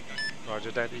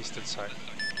 Roger that, eastern side.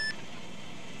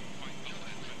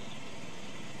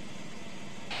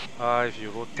 If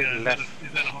you rotate left.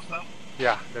 Is that a hostile?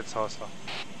 Yeah, that's hostile.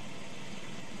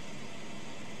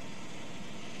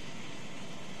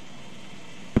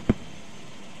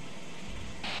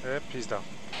 Yep, he's down.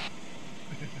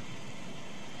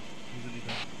 Easily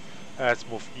done. Let's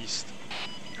move east.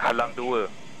 Halang 2.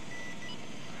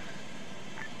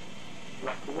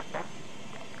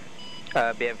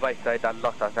 Be advised, saya dah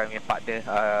lost saya punya partner.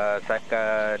 Saya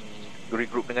akan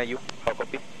regroup dengan you. How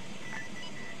copy?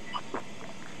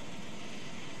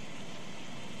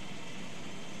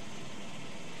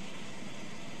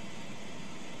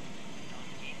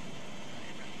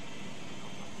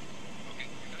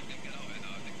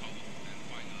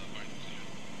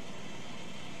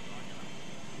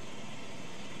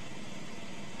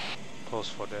 close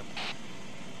for them.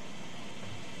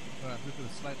 Alright, I'm just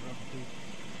gonna slide around the hill.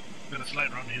 I'm gonna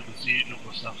slide around the hill to see, look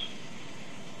for stuff.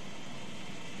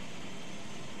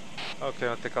 Okay,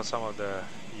 I'll take out some of the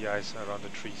EIs around the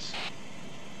trees.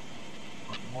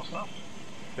 More stuff?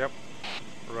 Yep.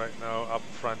 Right now, up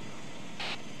front.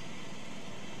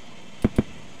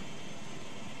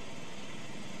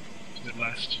 Is it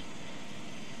last?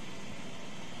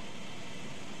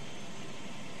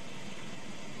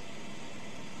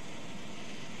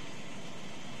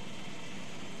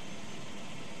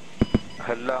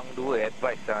 Helang 2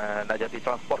 advice nak jadi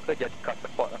transport ke jadi car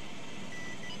support lah.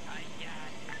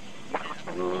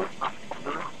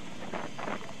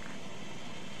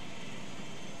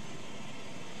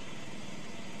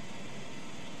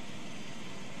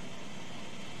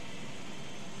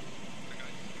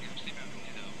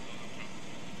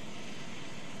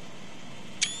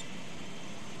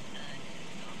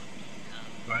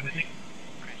 Got anything?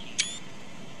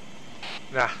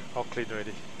 Nah, all clean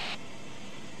already.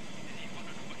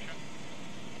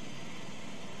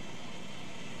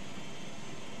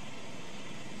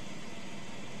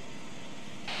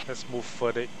 Let's move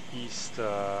further east,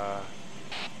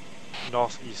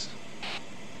 northeast.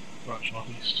 Right,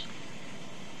 northeast.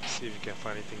 See if you can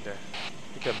find anything there.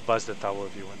 You can buzz the tower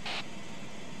if you want.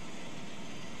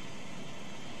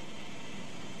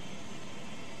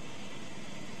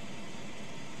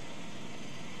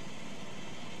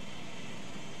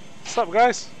 What's up,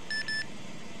 guys?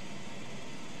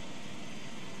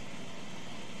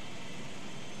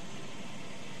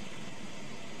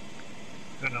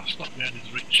 Gonna stop behind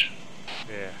this ridge.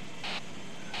 Yeah.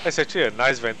 That's actually a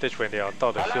nice vantage when they're on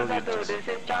top of the hill. You just...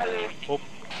 Oh.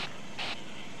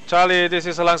 Charlie, this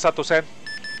is Helang 1 Sen.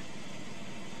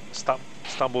 Stop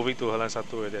moving to Helang 1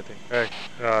 already, I think. Hey,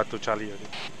 to Charlie already.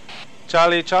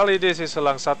 Charlie, this is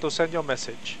Helang 1. Send your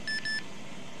message.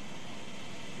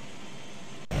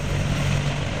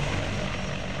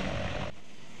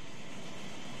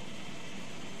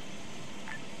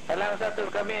 Helang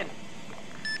 1, come in.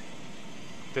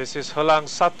 This is Helang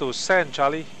 1. Send,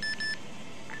 Charlie.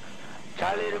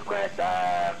 Charlie requests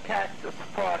cat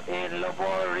support in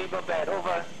Lobo Riverbed.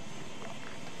 Over.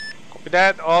 Copy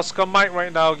that. Oscar Mike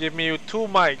right now. Give me 2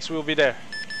 mics. We'll be there.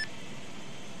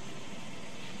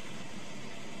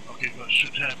 Okay, but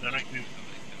should have direct view.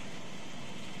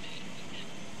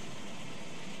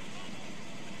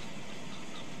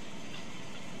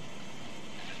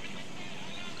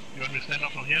 You want me to stand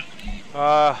up from here?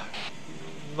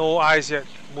 No eyes yet.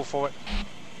 Move forward.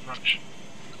 Rush.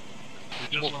 We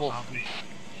just lost halfway.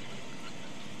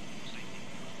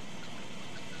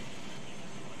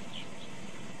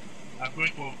 I'm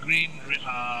going for green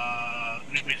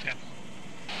base camp.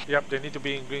 Yep, they need to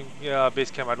be in green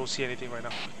base camp. I don't see anything right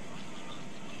now.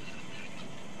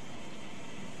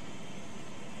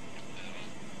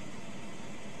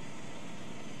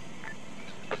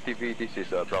 TV, this is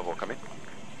Bravo, come in.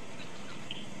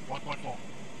 1.4.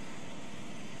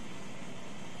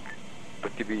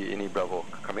 TV, ini Bravo,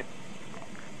 come in.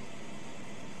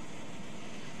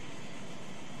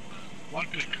 1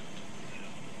 click.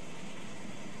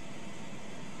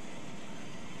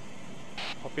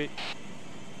 Copy.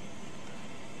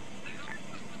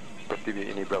 TV,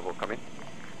 ini Bravo, come in.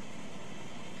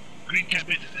 Green camp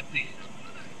base is empty.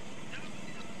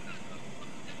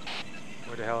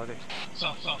 Where the hell are they?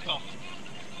 South.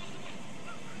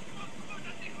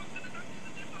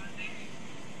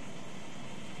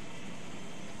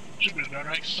 Should be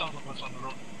direct south of us on the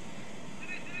road.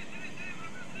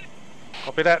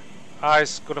 Copy that.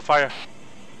 Eyes, go to fire.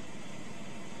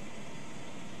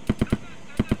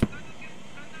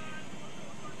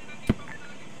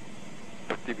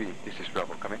 TV, this is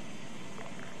Bravo, come in.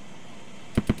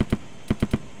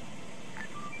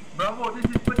 Bravo, this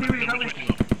is TV, come in.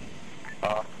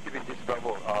 TV, this is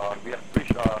Bravo. We have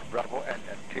reached Bravo and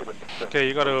Taylor. Okay,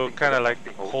 you gotta kind of like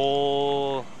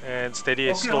hold and steady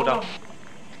and slow down.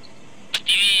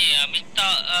 TV, minta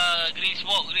green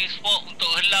smoke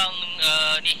untuk helang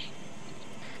ni.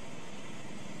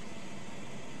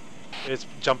 It's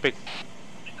jumping.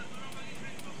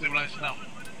 Stabilize now.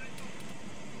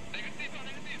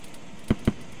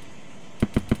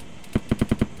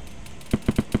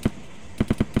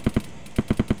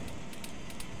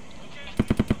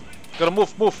 Gotta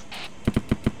move.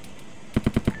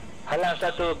 Helang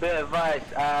 1, be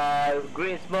advised.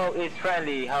 Green smoke is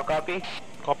friendly. How copy?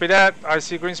 Copy that. I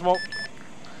see green smoke.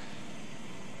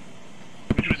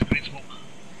 Which way is the green smoke?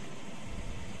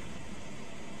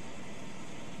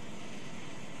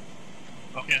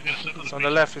 Okay, I'm gonna circle It's on the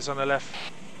left. It's on the left.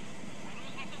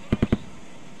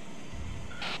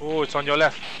 Oh, it's on your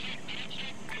left.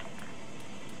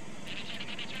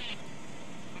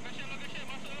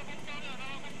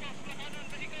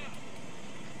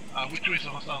 which way is the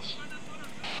hostiles?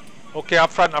 Okay, up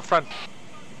front, up front.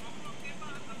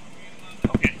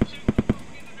 Okay.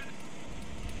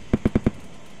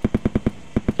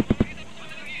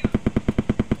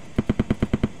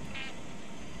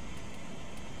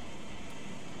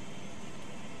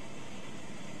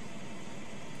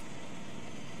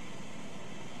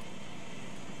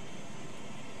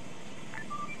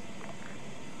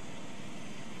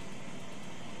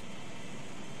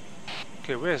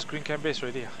 Okay, where's green camp base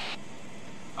already?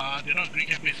 They're not green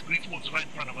camp base. Green smoke's right in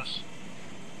front of us.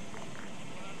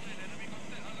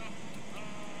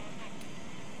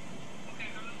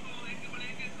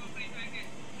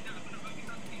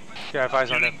 Okay, I have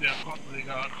eyes on them. They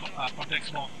got contact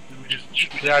small.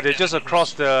 Yeah, they're just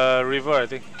across the river, I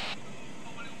think.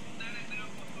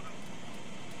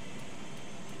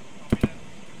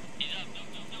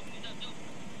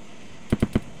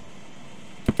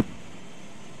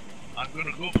 I'm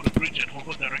gonna go for the bridge and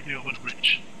hover directly over the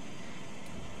bridge.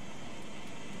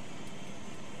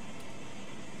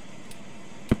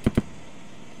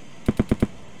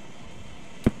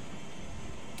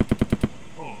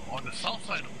 Oh, on the south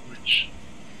side of the bridge.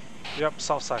 Yep,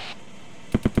 south side.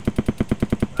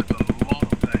 That's a lot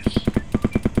of guys.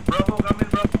 Bravo, come in,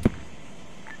 Bravo.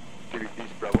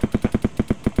 Activities, Bravo.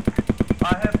 I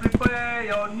have prepared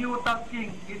your new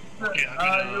tasking. It's Okay,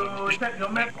 you check your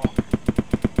map.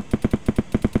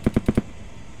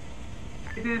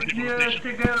 It is near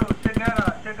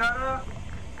Shagara.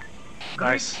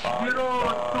 Nice.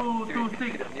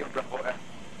 0226. New Bravo F.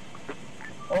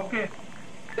 Okay.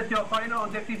 That's your final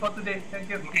objective for today. Thank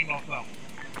you. Looking off now.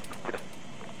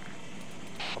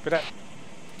 Copy that.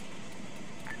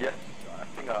 Yes, I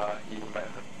think he might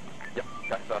have. Yep,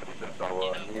 guys, this is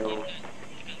our new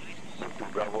to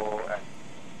Bravo F.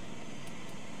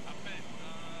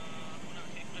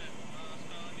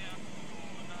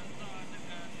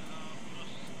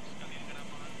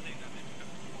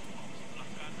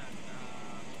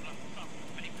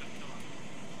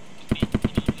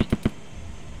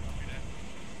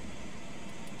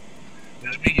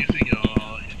 Let me using your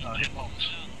headphones.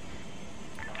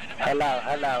 Hello.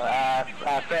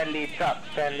 Friendly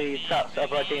trucks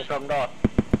approaching from north.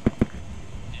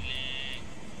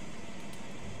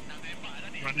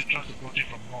 Friendly trucks approaching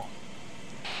from north.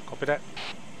 Copy that.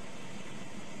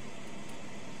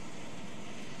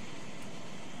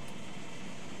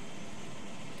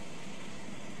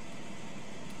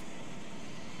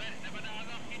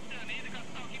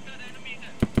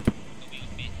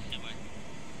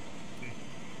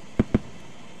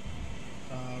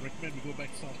 Recommend we go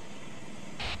back south.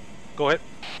 Go ahead.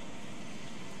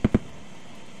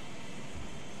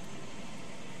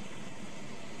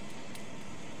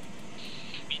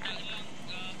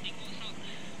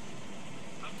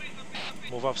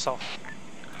 Move up south.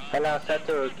 Hello,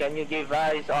 Satu. Can you give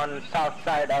eyes on south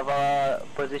side of our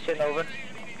position? Over.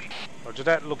 Roger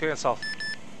that, looking at south.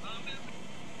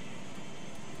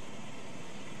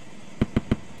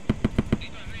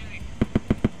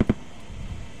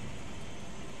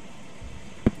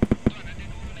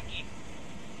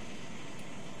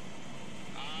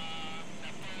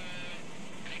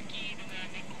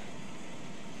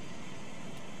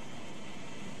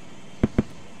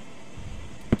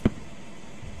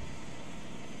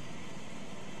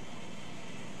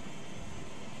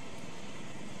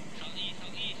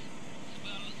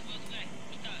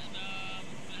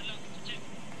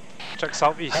 Check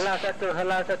southeast. Hello,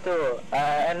 Satu.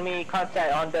 Enemy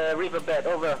contact on the riverbed.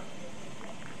 Over.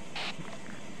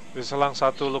 This is Halang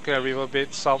Satu looking at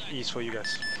riverbed southeast for you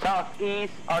guys.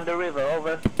 Southeast on the river.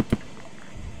 Over.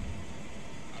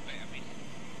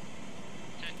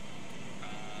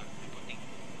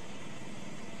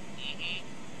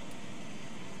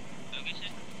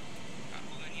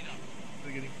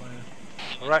 They're getting fire.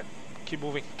 Alright, keep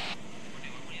moving.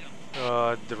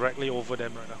 Directly over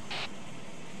them right now.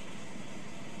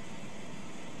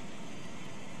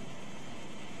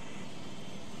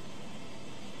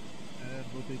 And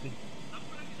rotating.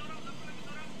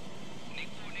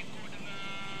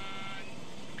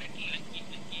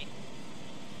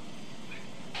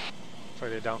 Fire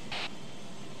it down.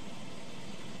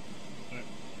 Alright.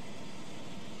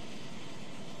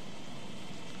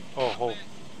 Oh,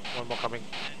 one more coming.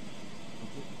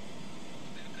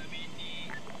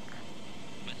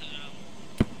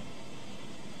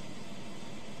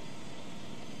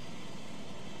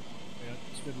 Yeah,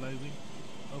 stabilizing.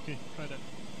 Okay, try that.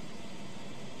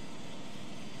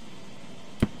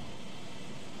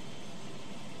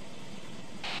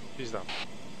 He's down.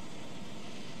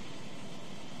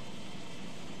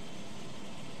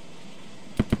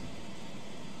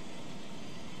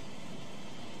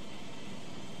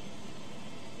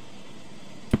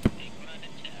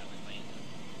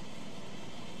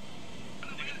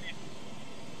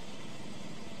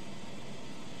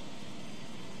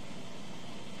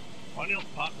 Why do you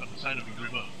park on the side of the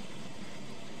river?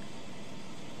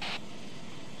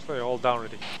 So they're all down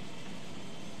already.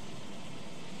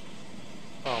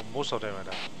 Oh, most of them are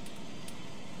down.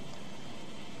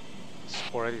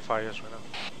 Sporadic fires right now.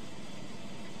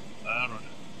 Right.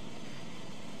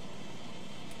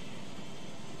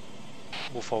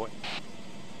 Move forward.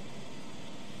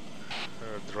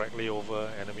 Directly over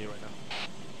enemy right now.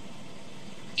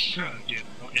 Sure, yeah,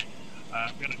 okay.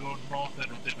 I'm gonna go north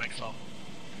and rotate back south.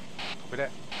 Copy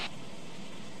that.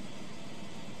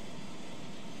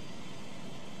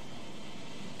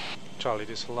 Charlie,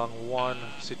 this Lang 1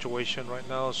 situation right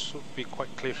now should be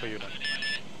quite clear for you now.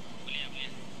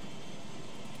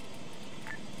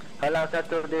 Halang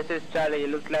 1, this is Charlie.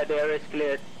 Looks like the area is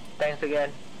cleared. Thanks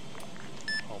again.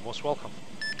 Most welcome.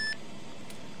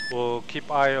 We'll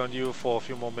keep eye on you for a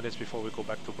few more minutes before we go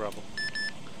back to Bravo.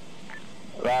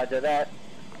 Roger that.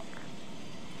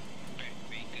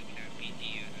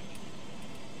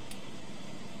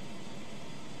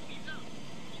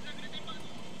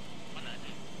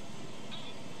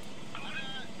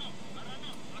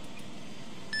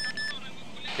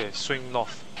 Okay, swing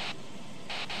north.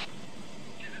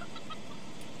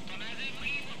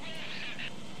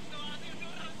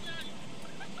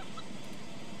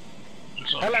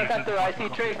 Halang 1, I see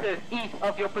traces east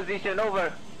of your position,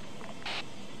 over.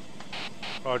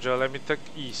 Roger, let me take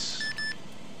east.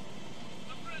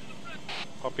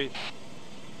 Copy.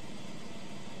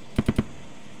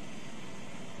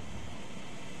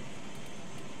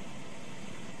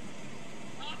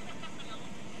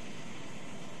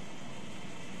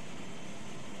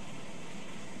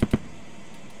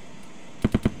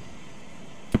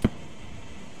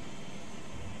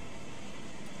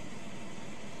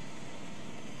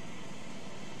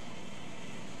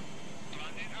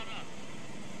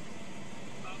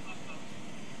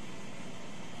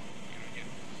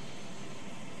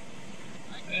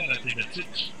 And I think that's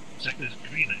it. Sector is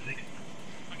green, I think.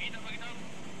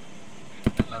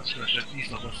 Scratch, that's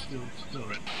east of us, still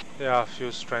red. Yeah, a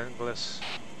few stranglers.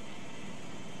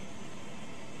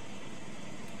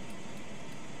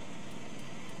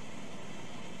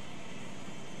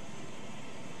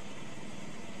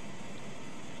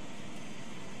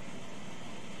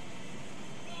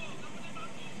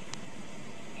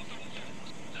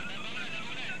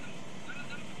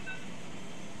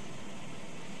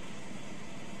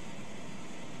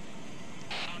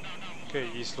 Okay,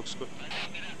 east looks good.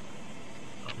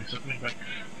 I'll be circling back.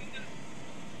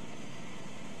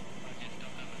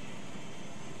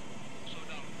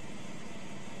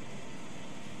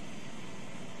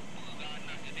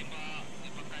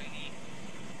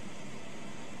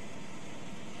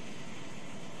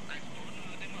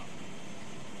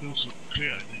 Feels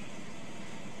clear, I think.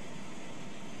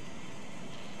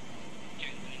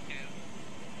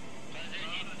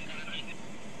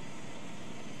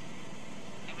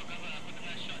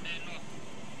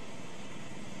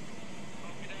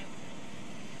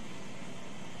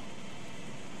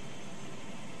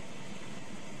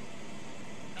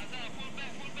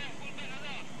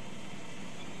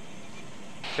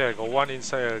 Okay, I got one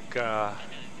inside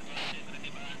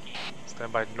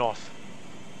stand by north.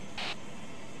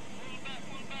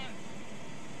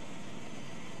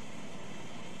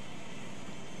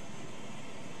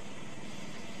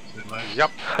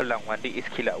 Yup. Halang 1, is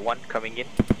killer 1 coming in.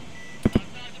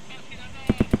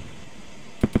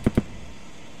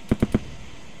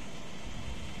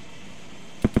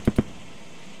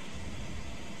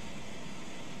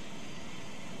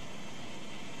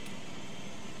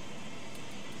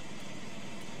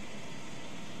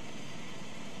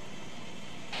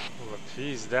 Look,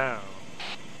 he's down.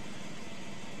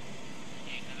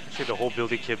 Actually, the whole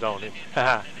building came down on him.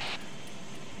 Haha.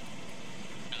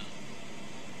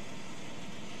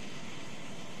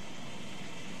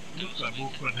 Looks like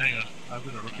movement, hang on. I'm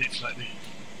gonna rotate slightly.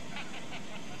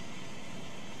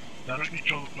 Directly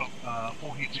 12 o'clock,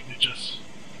 4 heat signatures.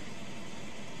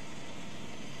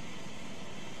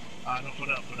 No,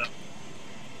 further up.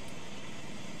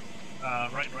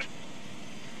 Right.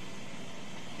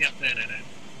 Yep, there.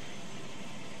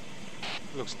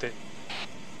 Looks dead.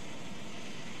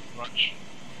 Watch.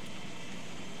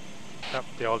 Yep,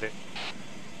 they all dead.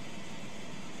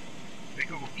 They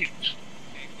go kicked.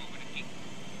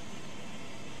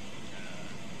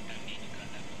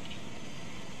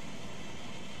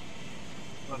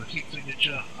 Another heat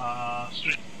signature,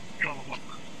 straight 12 o'clock.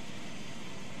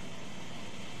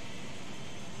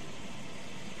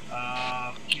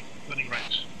 Keep turning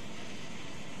right.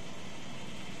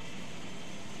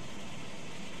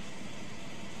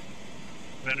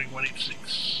 Bearing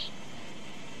 186.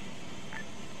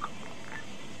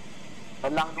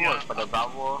 Helang 2 pada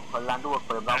Bravo. Helang 2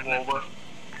 pada Bravo, over.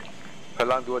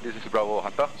 Helang 2, this is Bravo,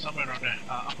 Hunter. Somewhere around there.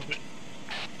 Up a bit.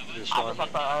 This Ada one.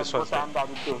 satu This one's anggota there. anda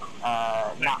di base.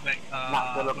 Nak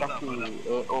ke lokasi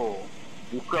AO.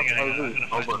 Request LZ,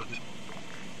 over.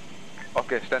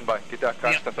 Okay, stand by. Kita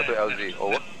akan start satu LZ,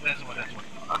 over. That's one, that's one.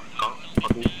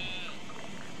 Copy.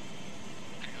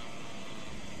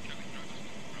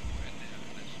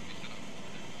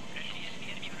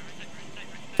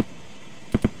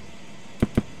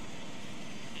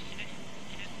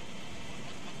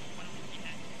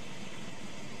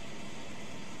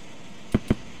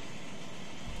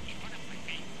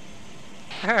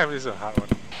 This is a hard one.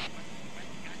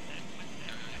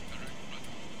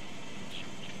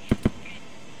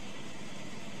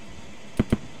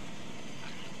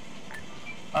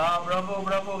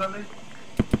 Bravo kami.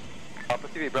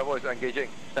 Pacific, Bravo is engaging.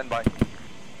 Stand by.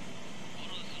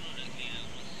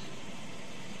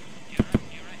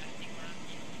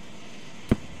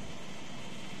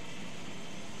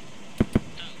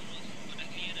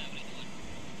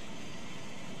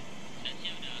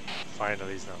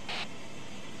 Finally, it's now.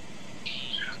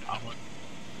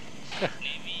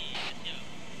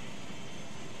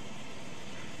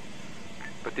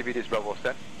 Pacific, this is Bravo,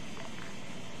 stand.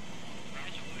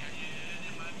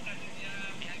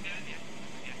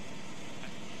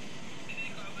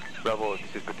 Bravo,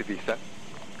 this is Pacific, stand.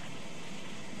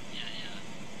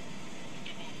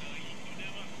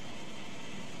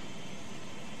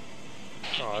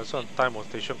 Oh, this one time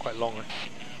rotation quite long.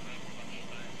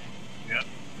 Yeah.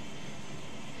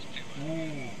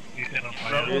 Ooh, A10 on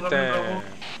fire. Bravo, A10.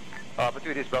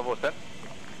 Pacific, this is Bravo, stand.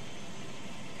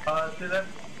 Say that.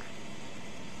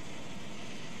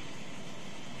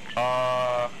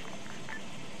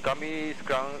 Kami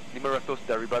sekarang 500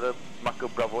 daripada marker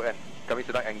Bravo N. Kami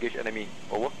sedang engage enemy.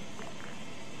 Over.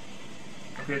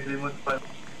 Okay, terima kasih.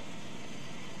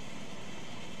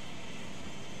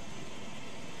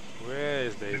 Where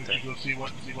is the Then A10? you go see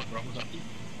what Bravo's up to.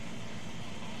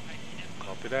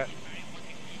 Copy that.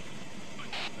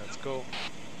 Let's go.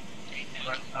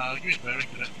 Right, give me bearing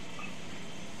to that.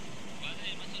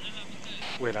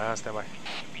 Wait, stand by. Right,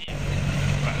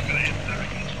 I'm gonna hit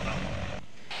directly for now.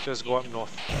 Just go up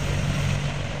north.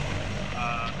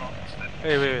 North instead.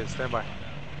 Hey, wait, stand by.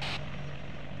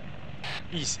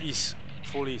 East,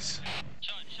 full east.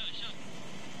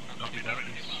 Copy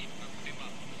directly.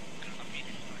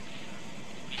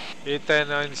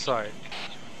 A10 inside.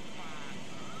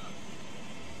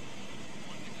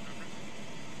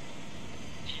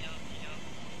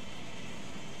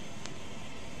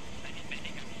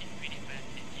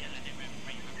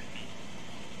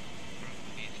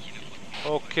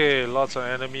 Okay, lots of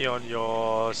enemy on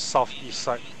your southeast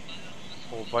side.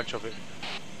 Whole bunch of it.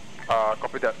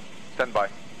 Copy that. Stand by.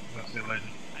 That's it, later.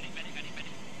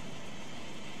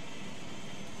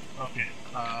 Okay,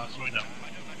 slowing down.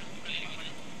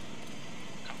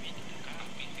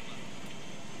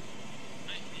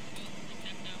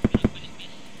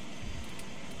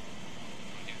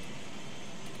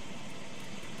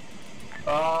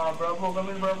 Bravo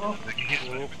kami, Bravo. Taking hits,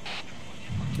 right?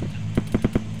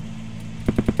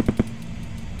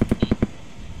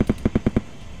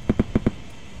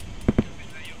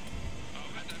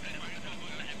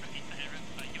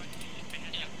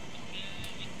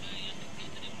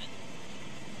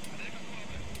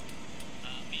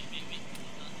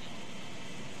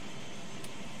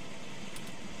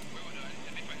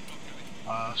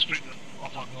 Straight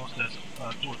off on north, there's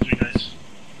 2 or 3 guys.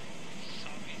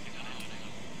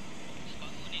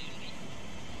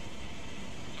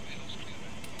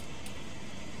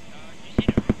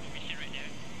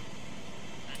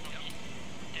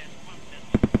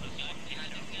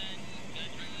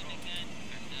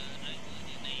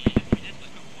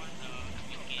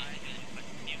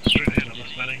 Straight ahead of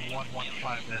us, landing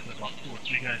 115, there's about 2 or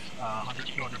 3 guys, 100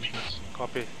 to 200 meters.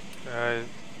 Copy.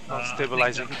 Not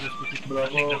stabilizing.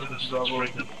 Bravo.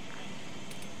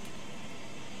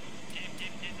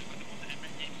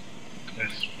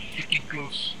 That's freaking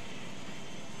close.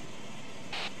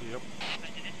 Yep.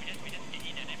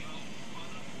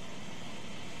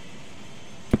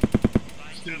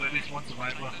 Still at least one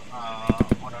survivor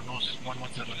on our nose,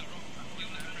 117.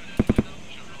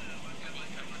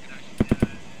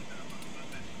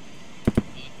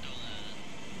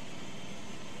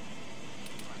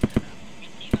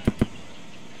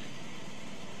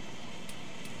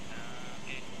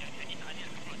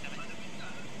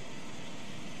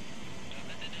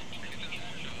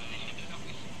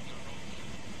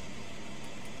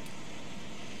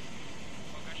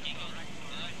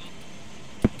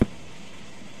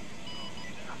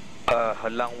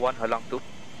 Helang 1, Helang 2.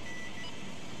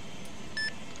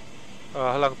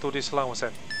 Halang to this Halang was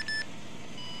sent.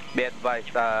 Be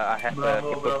advised, I have a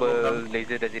capable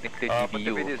laser designated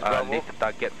GBU. List the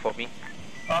target for me.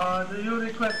 Do you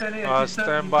request any assistance?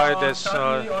 Stand by, there's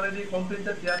Charlie already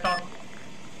completed their task.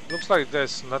 looks like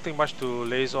there's nothing much to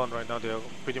laze on right now, they're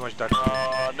pretty much done.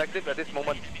 Negative at this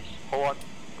moment. Hold on.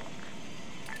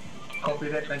 Copy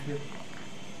that, thank you.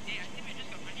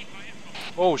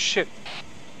 Oh shit!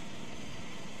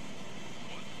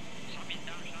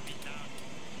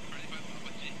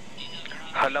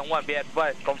 Halang 1, be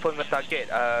advised, confirm the target.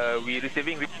 We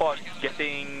receiving reports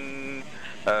getting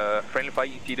friendly fire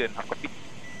incident.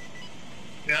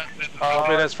 Yeah,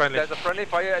 Okay, that's friendly. There's a friendly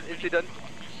fire incident.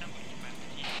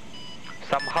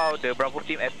 Somehow the Bravo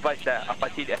team advised that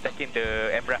Apache attacking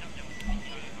the MRAP.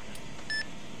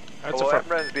 That's a Our front.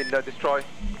 MRAP has been destroyed.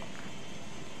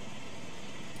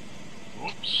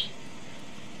 Oops.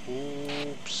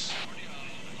 Oops.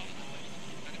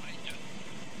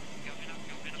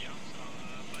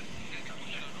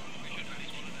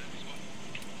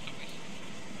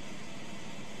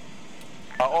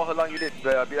 All Halang units, be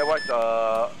advised,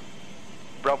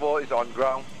 Bravo is on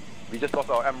ground. We just lost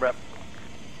our MRAP.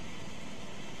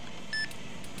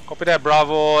 Copy that,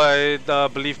 Bravo. I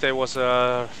believe there was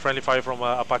a friendly fire from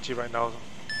Apache right now.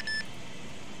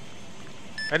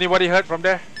 Anybody hurt from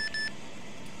there?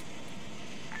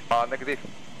 Negative.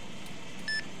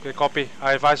 Okay, copy.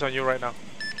 I advise on you right now.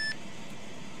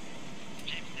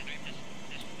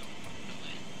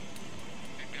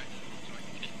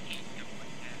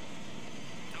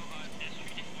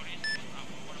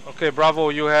 Okay, Bravo.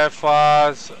 You have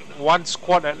one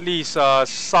squad at least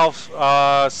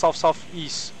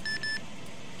southeast.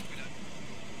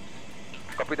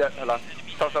 Copy that, Halang.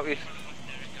 Southeast.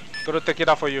 Gonna take it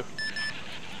up for you.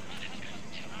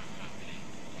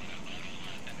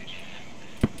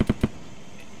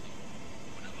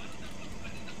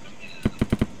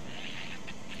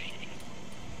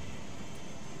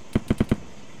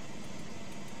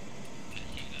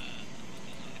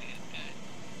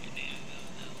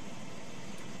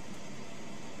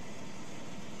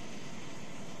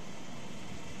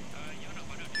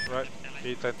 Right,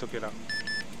 E10 took it out.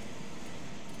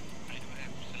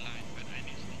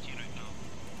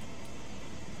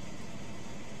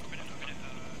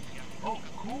 Oh,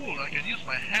 cool! I can use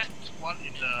my hat while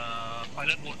in the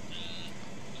pilot mode.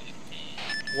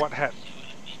 What hat?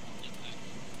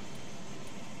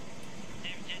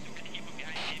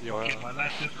 Your, Okay, my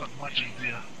life just got much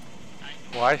easier.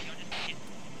 why?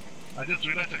 I just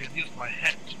realized I can use my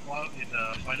hat while in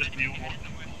the pilot view mode.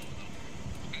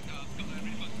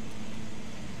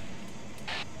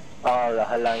 All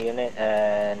Halang unit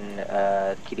and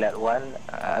Kilat 1.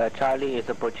 Charlie is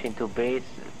approaching to base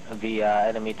via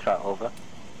enemy truck, over.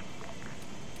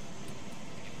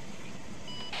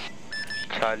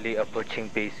 Charlie approaching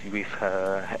base with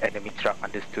enemy truck,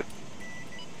 understood.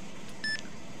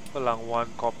 Halang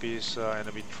 1 copies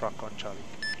enemy truck on Charlie.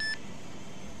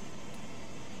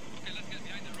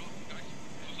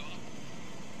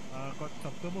 Got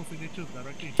some thermal signatures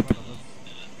directly in front of us.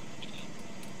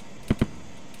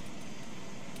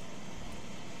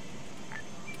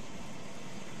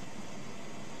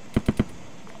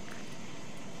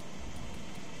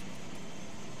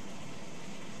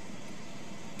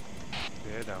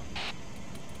 They're down.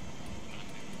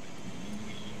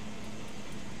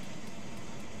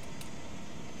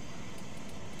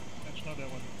 That's not that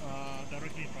one.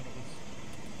 Directly in front of us.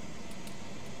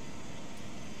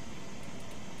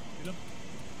 See them?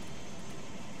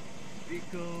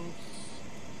 Vehicles.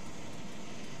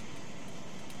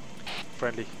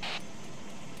 Friendly.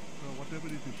 Whatever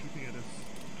it is shooting at us.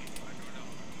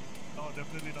 No,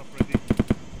 definitely not friendly.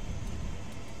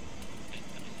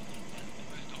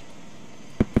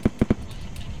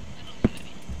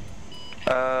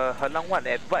 Halang 1,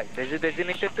 advice. There's a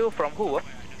designated 2 from who?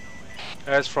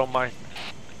 That's from mine.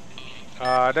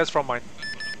 That's from mine.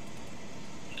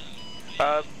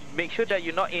 Make sure that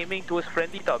you're not aiming towards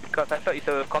friendly though, because I thought it's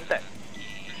a contact.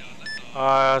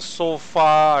 So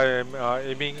far I'm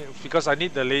aiming because I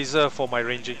need the laser for my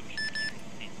ranging.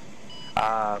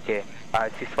 Okay.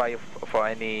 Ceasefire for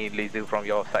any laser from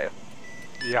your side.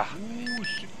 Yeah. Ooh,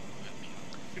 shit.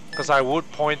 Because I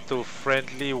would point to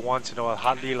friendly once in a while,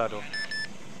 hardly lah though.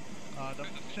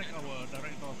 Check our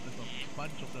direct north, there's a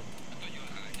bunch of them.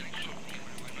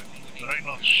 Direct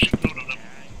north, shitload of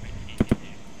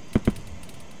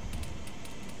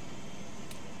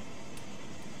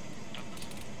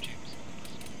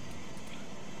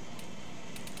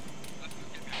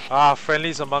them.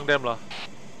 Friendlies among them lah.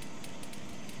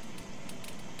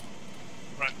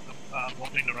 Right,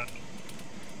 walking the run.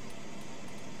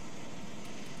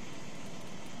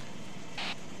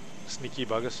 Sneaky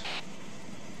buggers.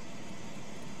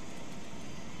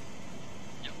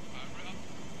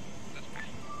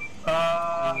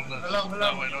 Halang.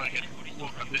 Now I know I can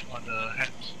work a bit on the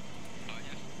heads.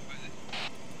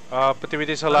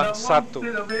 Petivitis Halang Halang 1 1.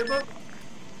 still available?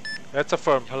 That's a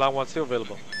firm. Halang 1 still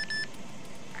available.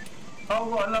 How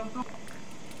about Halang 2?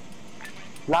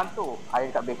 Halang tu ada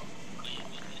dekat base.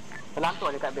 Halang tu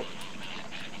ada dekat base.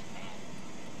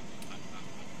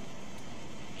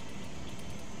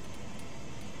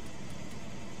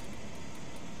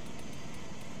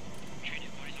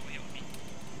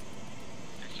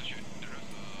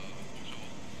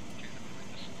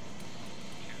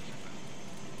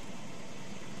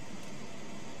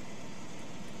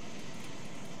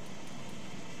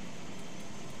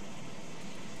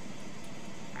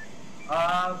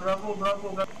 Bravo.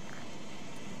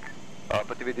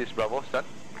 Petivitis Bravo, stand.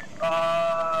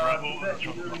 Bravo, That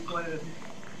is required.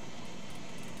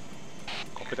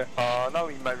 Copy that. Now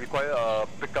we might require a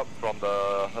pickup from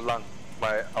the Halang.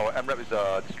 Our MRAP is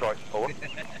destroyed. Over.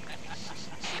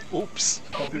 Oops.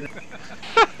 Copy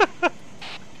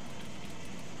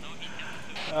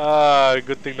that.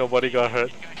 Good thing nobody got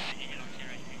hurt.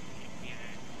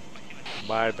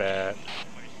 My bad.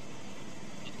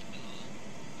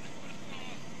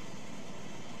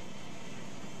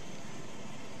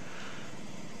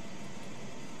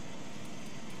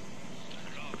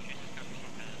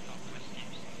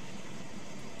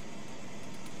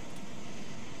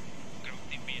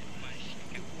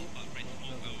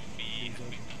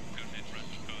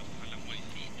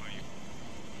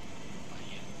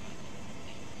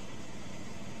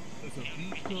 There's a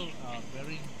vehicle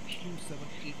bearing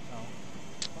 278 now.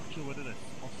 Not sure whether that's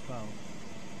hostile.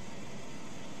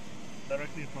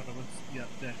 Directly in front of us. Yeah,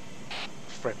 there.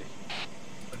 Friendly.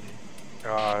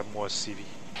 Okay. More CV.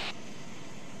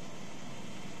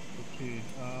 Okay.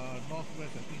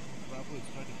 Northwest, I think Bravo is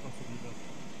trying to cross the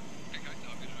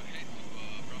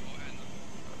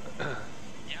river.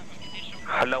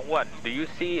 Halang 1, do you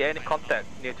see any contact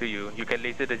near to you? You can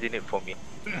laser the unit for me.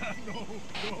 No.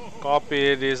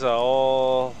 Copy. These are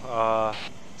all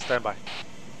standby.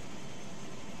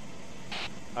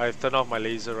 I've turned off my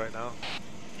laser right now.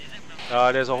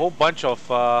 There's a whole bunch of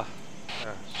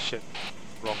shit.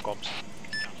 Wrong comms.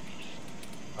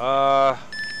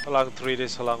 Halang 3,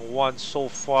 this Halang 1. So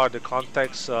far the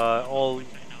contacts are all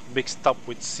mixed up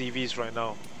with CVs right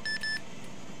now.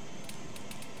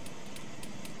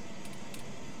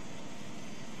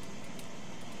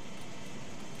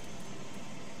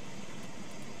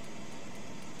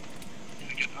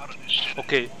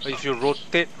 Okay, if you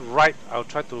rotate right, I'll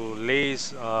try to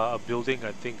lace a building.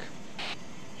 I think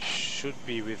should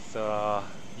be with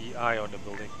EI on the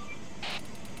building.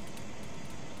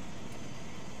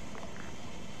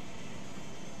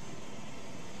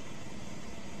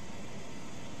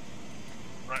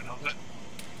 Right, how's that?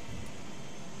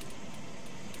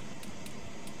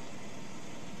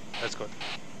 That's good.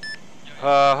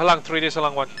 Halang 3, this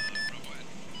Halang 1.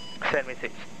 Send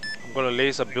message. I'm gonna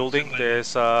lace a building.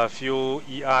 There's a few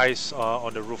EIs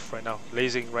on the roof right now,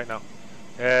 lasing right now.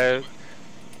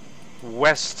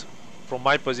 West from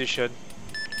my position.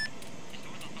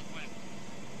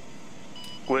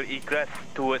 Will egress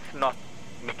towards north,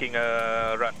 making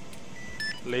a run.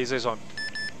 Lasers on.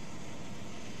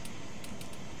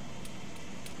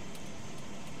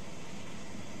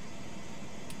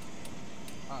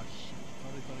 Ah,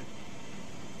 shit. Sorry.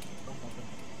 Don't bother.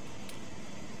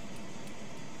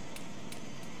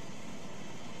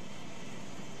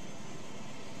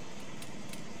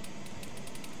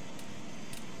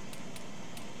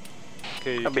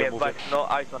 Okay, you Be can move it. advised, no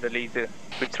eyes on the laser.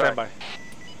 Big Stand try. by.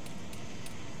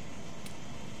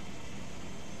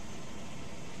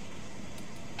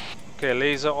 Okay,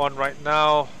 laser on right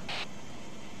now.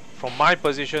 From my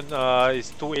position,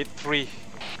 is 283.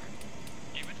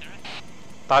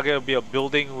 Target will be a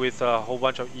building with a whole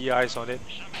bunch of EIs on it.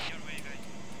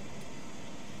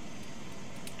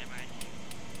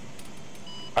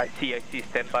 I see,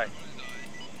 stand by.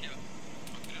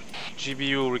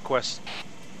 GBU request.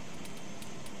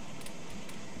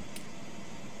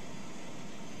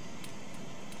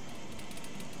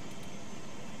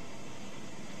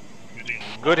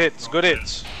 Good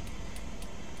hits.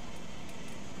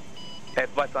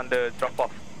 Advice on the drop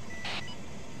off.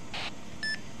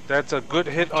 That's a good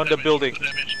hit on the building.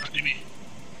 Damage, RTB.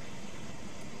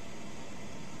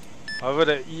 However,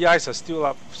 the EIs are still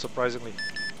up, surprisingly.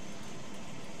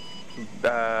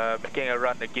 Making a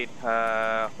run again.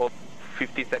 Hold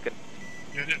 50 seconds.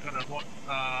 You're gonna got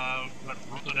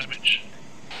rotor damage.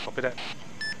 Copy that.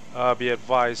 Be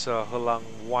advised, Helang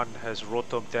 1 has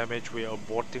rotor damage. We are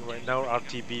aborting right now.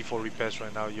 RTB for repairs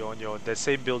right now. You're on your the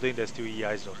same building. There's still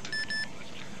EIs though.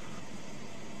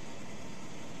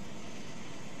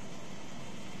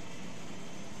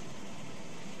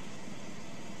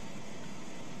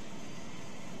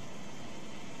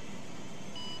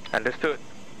 Understood.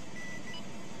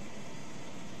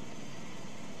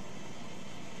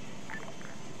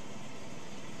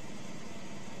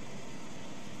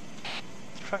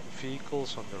 Track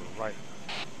vehicles on the right.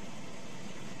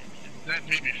 That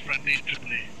may be friendly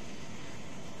AAA.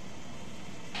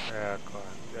 Yeah, go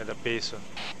on. At the base.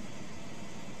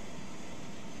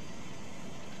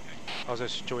 How's the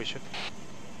situation?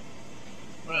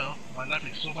 Well, my life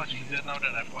is so much easier now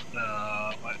that I've got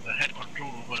the head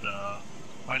control over the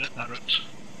pilot turret.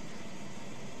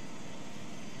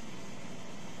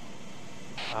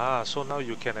 Ah, so now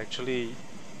you can actually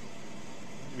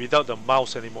without the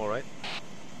mouse anymore, right?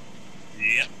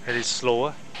 Yep. And it's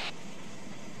slower.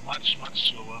 Much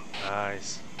slower.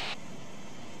 Nice.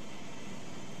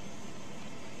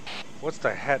 What's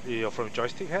the head? You're from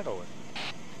joystick head or what?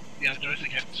 Yeah,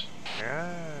 joystick head.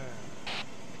 Yeah.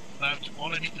 Now,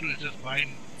 all I need to do is just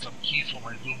bind some keys for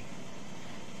my zoom.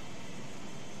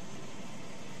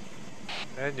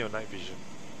 And your night vision.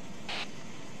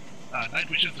 Night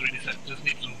vision's already set, just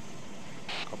need zoom.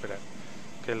 Copy that.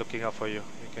 Okay, looking out for you.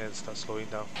 You can start slowing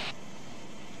down.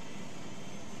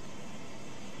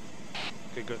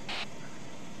 Okay, good.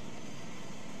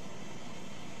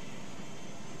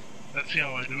 Let's see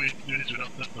how I do this without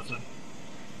third person.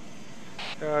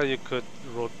 Yeah, you could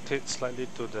rotate slightly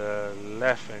to the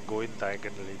left and go in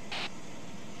diagonally.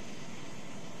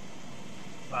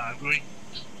 I'm going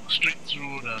straight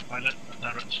through the pilot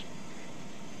turret.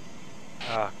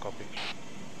 Ah, copy.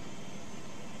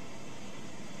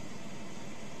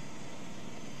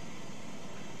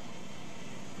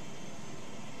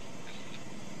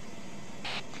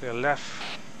 Clear left.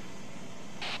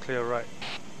 Clear right.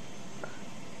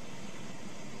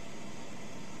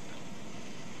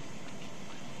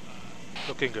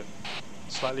 Looking good.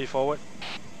 Slightly forward.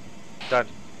 Done.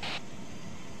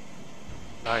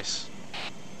 Nice.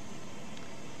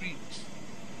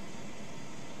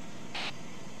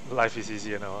 Life is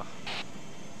easier now. Huh?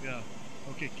 Yeah.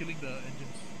 Okay, killing the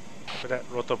engines. Copy that.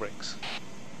 Rotor brakes.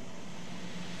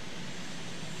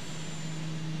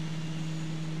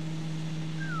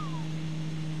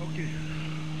 Okay.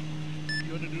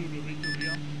 You want to do the reto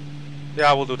rearm?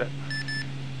 Yeah, I will do that.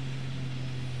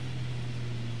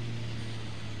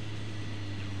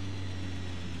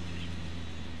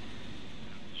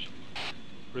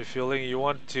 Refueling. You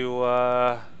want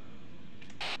to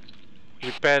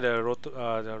repair the rotor?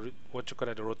 What you call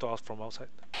it? The rotor out from outside?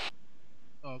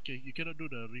 Oh, okay, you cannot do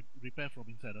the repair from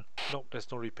inside. No,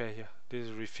 there's no repair here. This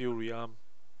is refuel, rearm.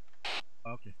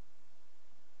 Okay.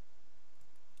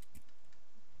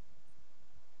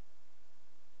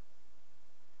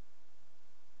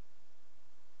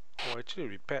 Oh, actually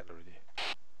repaired already.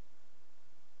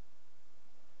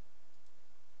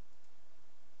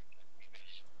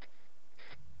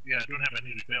 Yeah, I don't have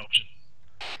any repair option.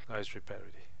 No, it's repaired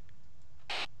already.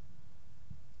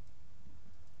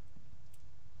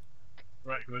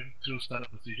 Right, going through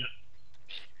startup procedure.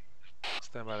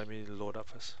 Stand by, let me load up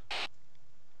first.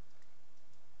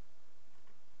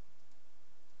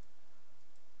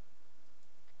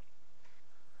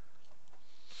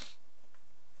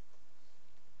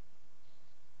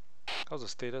 How's the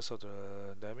status of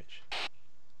the damage?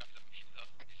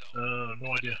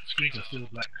 No idea. Screens are still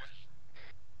black.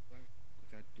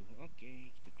 Okay,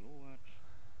 kita keluar.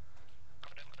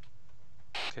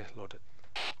 Okay, loaded.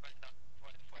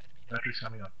 Battery's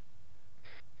coming up.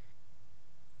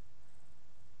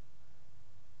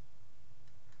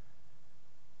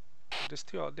 They're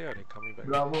still out there, they're coming back.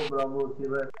 Bravo,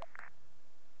 Steven.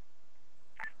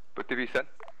 Putih Vincent.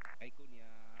 Ikonnya.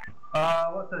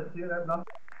 What's the CLM now?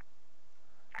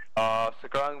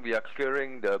 Sekarang we are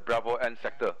clearing the Bravo N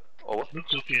sector. Over.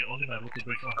 Looks okay, only my rotor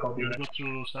brakes on. You wanna go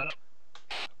through startup?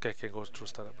 Okay, can go through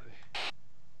startup already.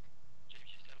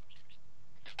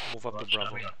 Move up to Roger,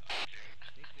 Bravo. coming up.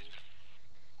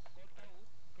 Kau tahu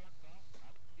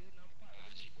kelakar dia nampak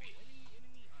enemy. Oh,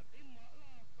 enemy. Tembak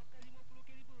lah. Pakai 50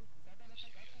 kaliber. Sadar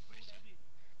datang kat aku peluru dah habis.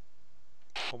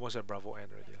 Almost at Bravo N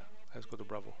already. Let's go to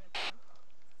Bravo.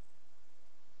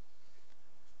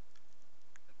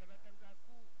 Datang kat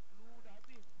aku peluru dah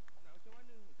habis. Nak macam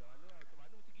mana? Macam mana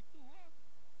macam gitu lah.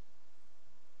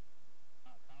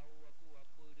 Tak tahu aku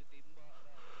apa dia tembak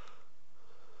lah.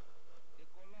 Dia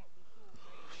call out musuh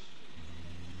naik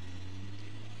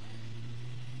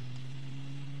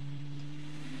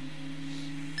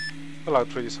vehicle.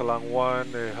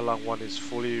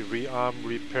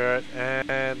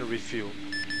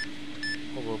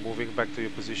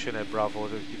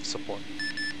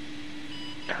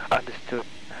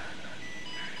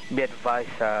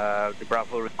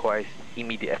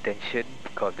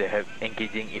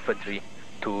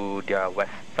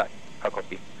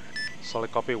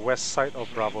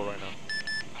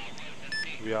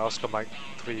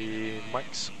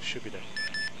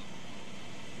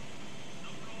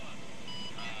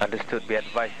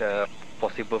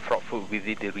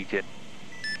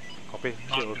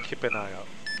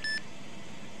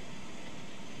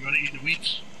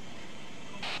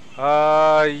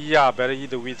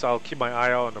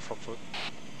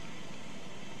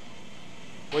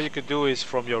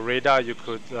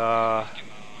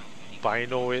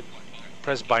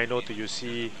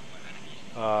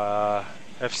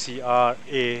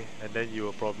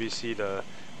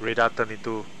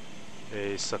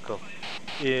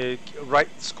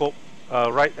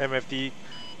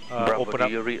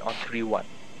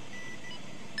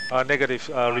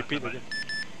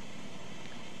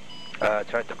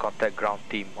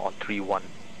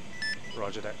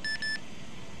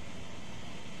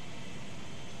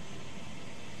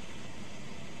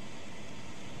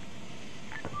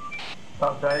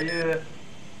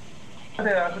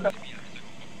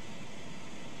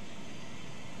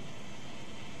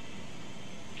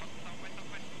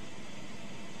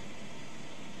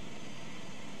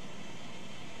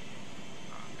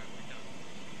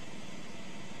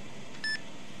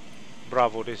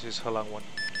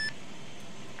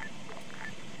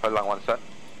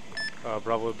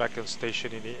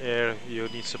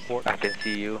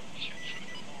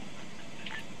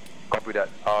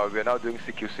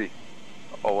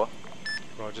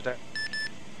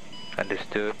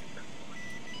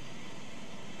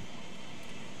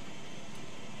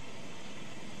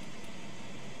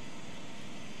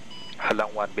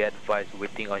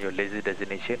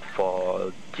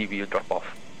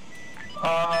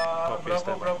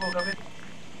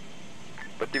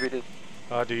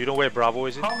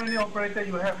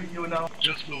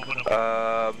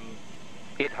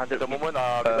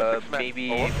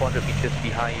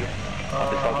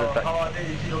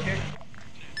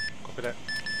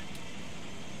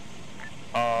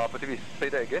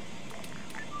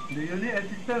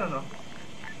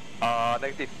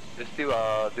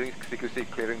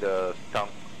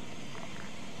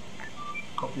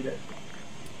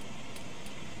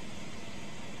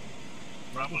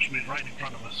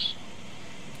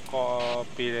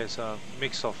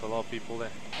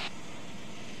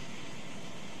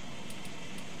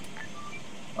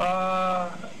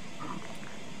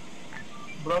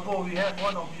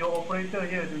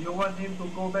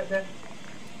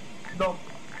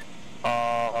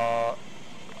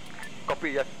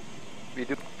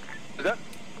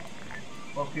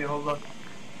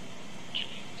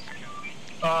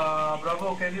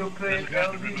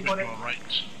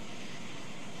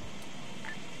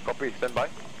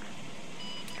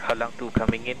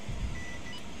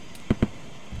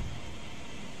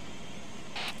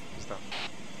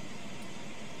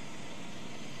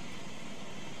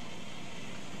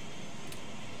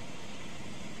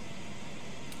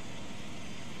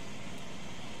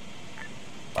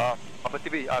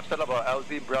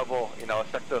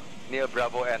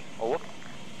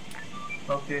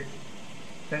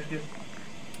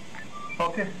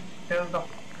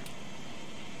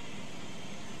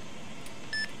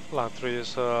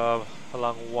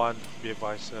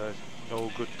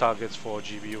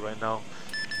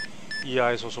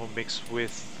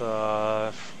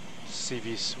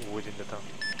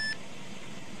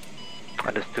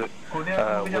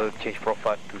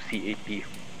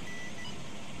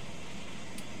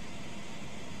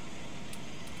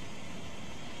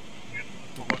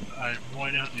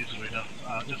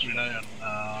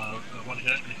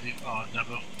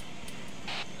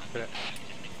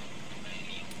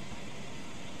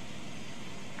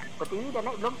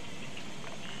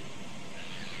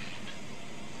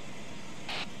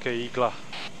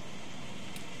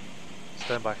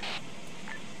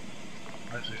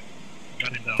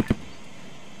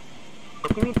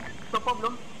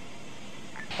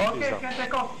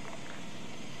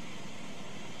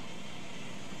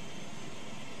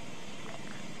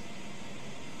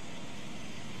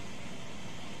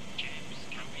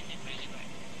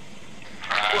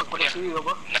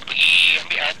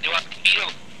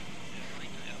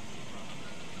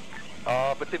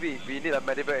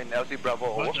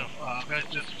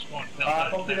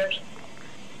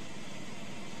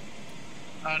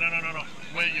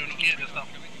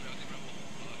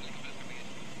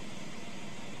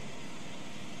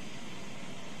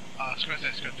 scratch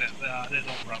that, scratch that. There's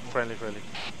no Bravo. Friendly, friendly.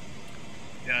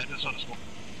 Yeah, I just saw the smoke.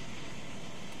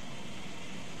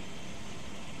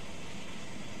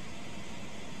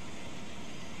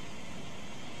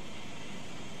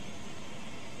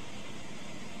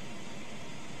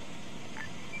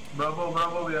 Bravo,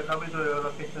 Bravo, we are coming to your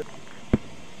location.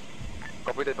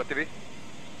 Copy that, TV.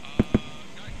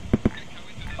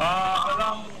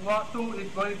 Alarm Walk 2 is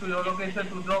going to your location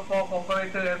to drop off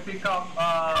operator and pick up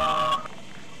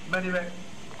medevac.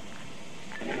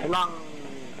 Selang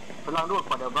 2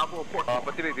 kepada Bravo Port.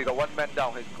 TV, we got one man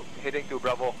down. He's heading to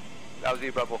Bravo.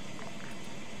 LZ Bravo.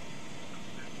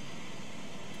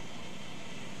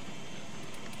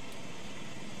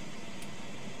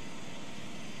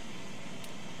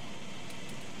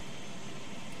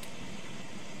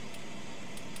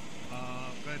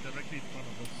 Guy directly in front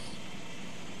of us.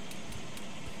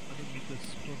 100 meters,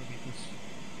 200 meters.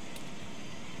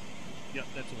 Yeah,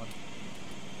 that's the one.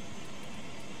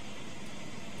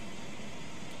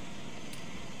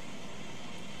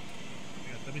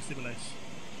 Yeah, let me stabilize.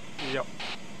 Yep.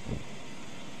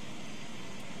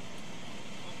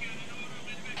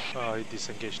 He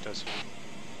disengaged us.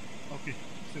 Okay,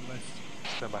 stabilize.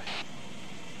 Stand by.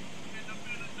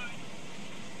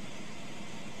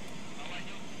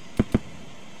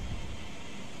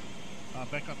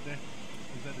 Back up there.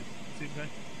 Is that the same guy?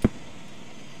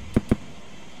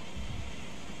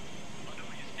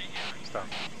 Stop.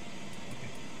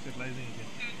 Okay, stabilizing again.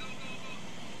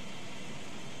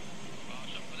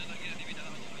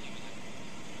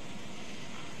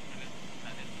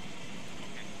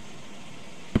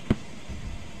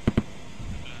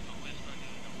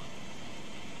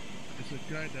 There's a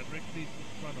guy directly in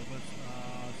front of us,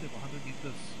 say about 100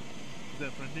 meters. Is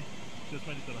that friendly? Just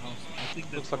went into the house. I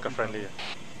think that's Looks like a friendly. Yeah.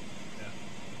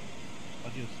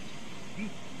 But yes, you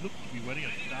look to be wearing a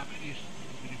darkish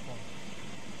uniform.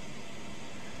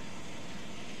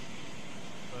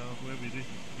 Well, whoever it is,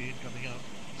 he ain't coming out.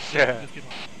 Yeah. Just came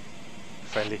out.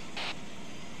 Friendly.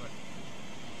 Right.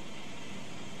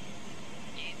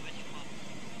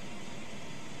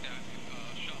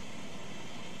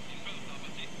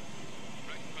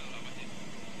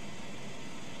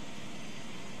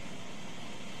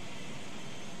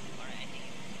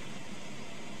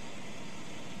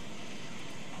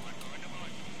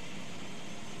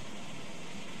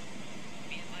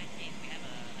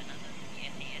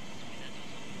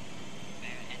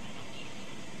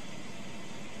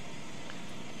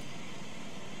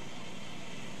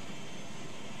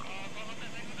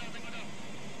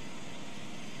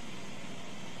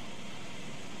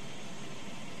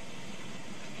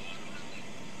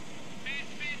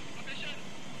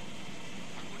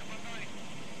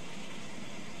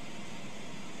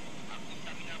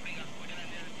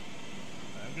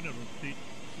 I'm gonna rotate,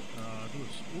 do a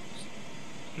oops.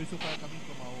 Tracer fire coming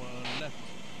from our left,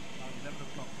 11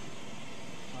 o'clock.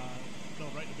 No,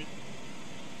 right a bit.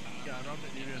 Yeah, around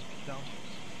that area, down.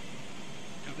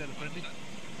 Is that a friendly?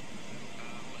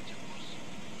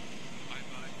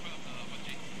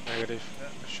 Negative.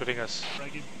 Shooting us.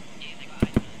 Frag him.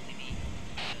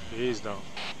 He is down.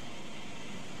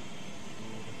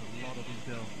 Oh, there's a lot of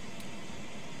intel.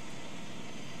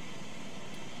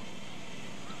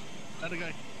 Another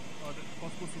guy. Oh, the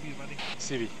possible CV running.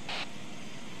 CV.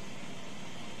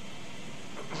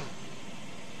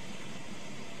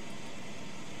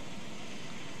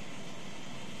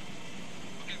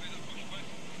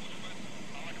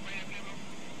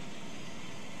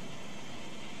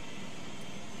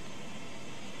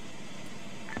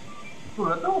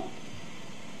 Sudah tu.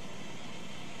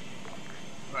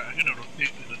 Right, I'm gonna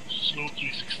rotate to the slow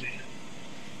 360.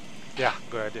 Yeah,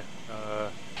 good idea.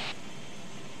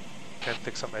 Can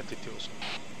take some altitude also.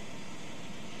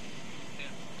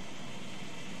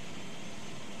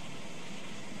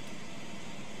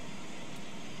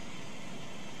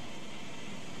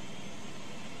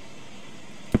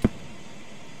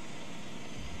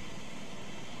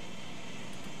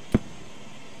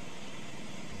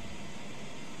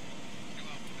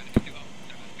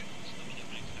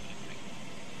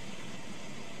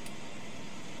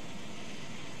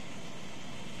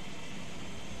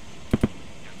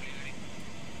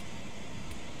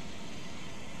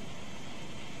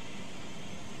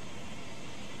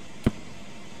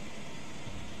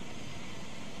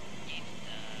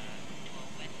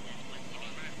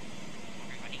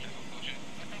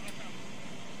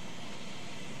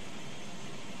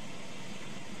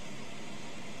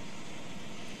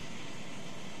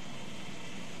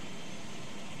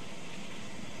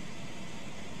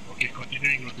 Okay,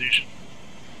 continuing rotation.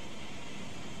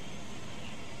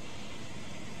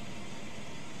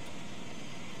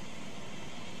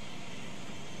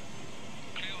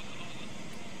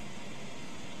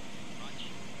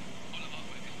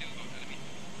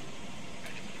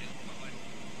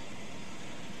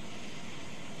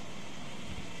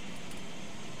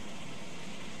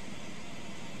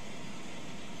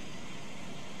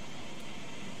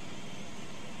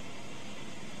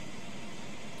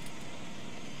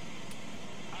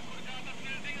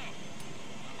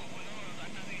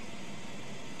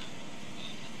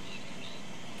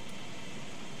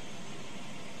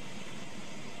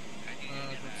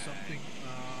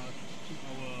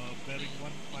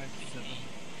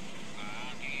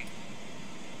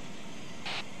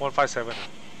 157.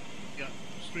 Yeah,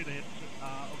 straight ahead.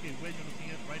 Okay, where you're looking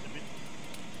at? Right a bit.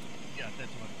 Yeah, that's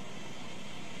one.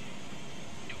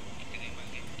 Jom, kita tembak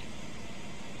kan.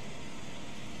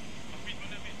 Amin,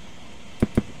 mana Amin?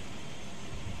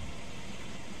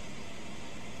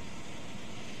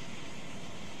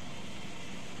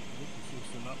 Good to see you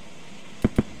still up.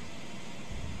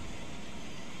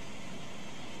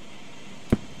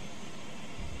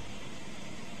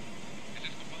 This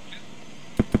is compound clear.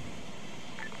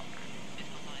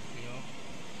 Yeah.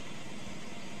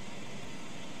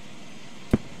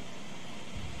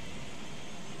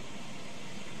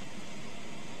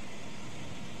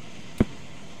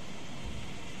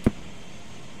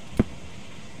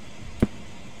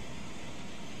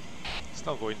 It's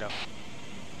not going down.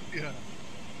 Yeah.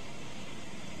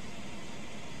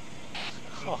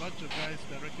 Oh. A bunch of guys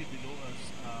directly below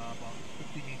us, about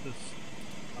 50 meters.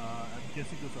 I'm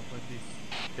guessing those are friendlies.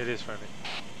 It is friendly.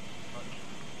 Amin, Amin.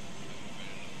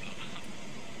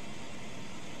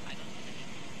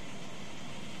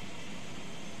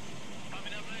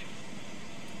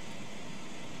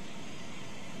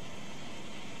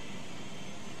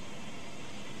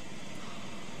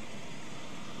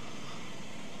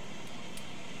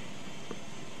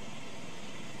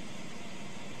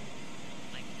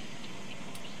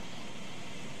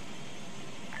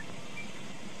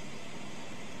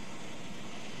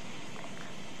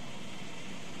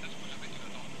 Let's push a bit to the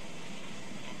north.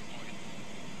 North point.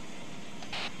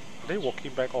 Are they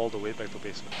walking back all the way back to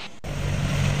base?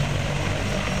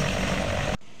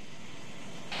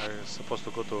 I'm supposed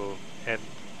to go to N.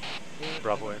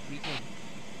 Bravo, Beacon.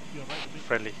 You're right a bit.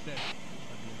 Friendly. There. I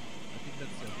think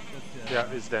that's their,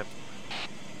 Yeah, it's them.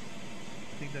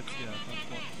 I think that's their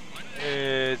transport.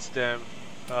 It's them.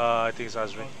 I think it's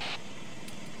Azri.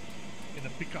 In a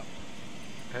pickup.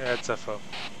 It's a firm.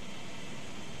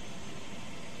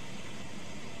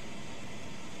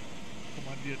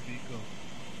 Commandeered vehicle.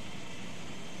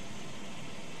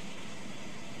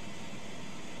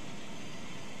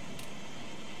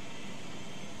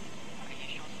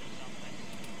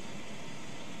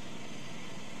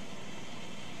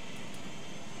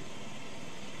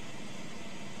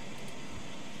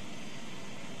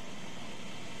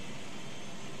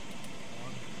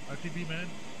 On RTB, man.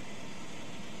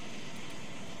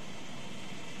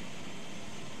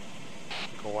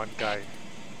 Got one guy.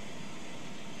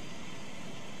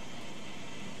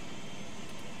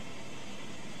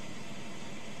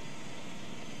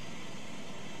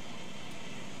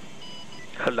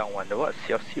 Helang One, what's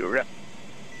your seat rep?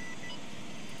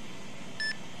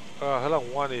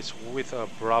 Helang 1 is with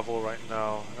Bravo right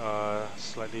now,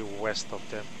 slightly west of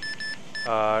them,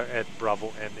 at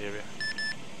Bravo N area.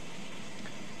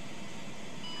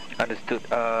 Understood.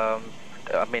 I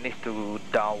managed to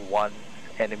down one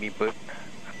enemy bird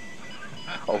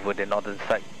over the northern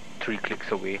side, 3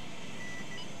 clicks away.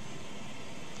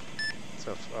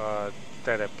 So,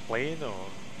 that a plane or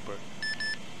bird?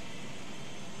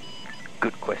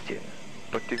 Good question.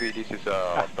 TV, this is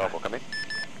Bravo coming.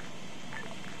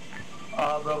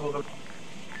 Bravo.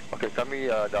 Okay, kami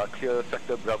dah clear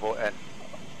sector Bravo N.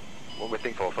 We're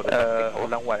waiting for the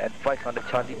Helang One, advice on the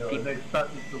Charlie team. Next start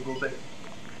is to go back.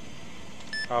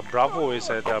 Bravo is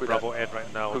at Copy Bravo that. N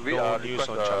right now. Could we No news request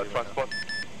on Charlie right now. transport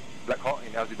Black Hawk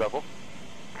in LZ Bravo?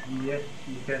 Yes,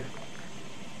 you can.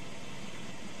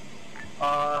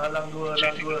 Halang dua.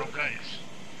 Chasing the wrong guys.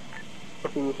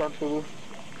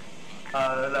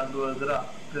 Halang dua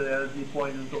gerak ke LZ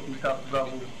point untuk pick up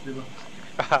Bravo. Terima.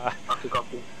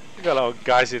 Copy. Got a lot of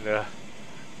guys in the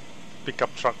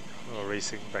pickup truck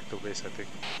racing back to base, I think.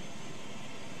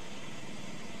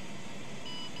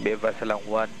 Be advised, Helang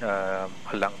 1,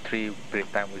 Helang 3,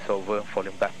 break time is over,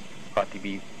 falling back,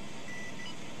 RTB.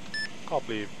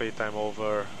 Probably playtime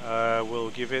over.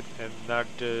 We'll give it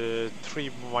another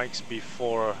 3 mics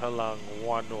before Helang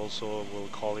 1 also will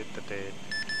call it the day.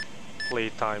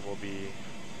 Playtime will be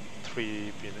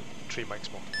 3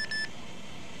 mics more.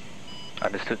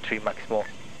 Understood, 3 max more.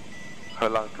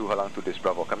 Helang 2, this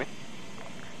Bravo coming.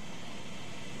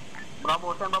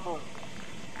 Bravo, send Bravo.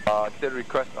 They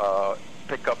request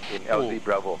pick up in LZ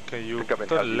Bravo. Can you Pick up in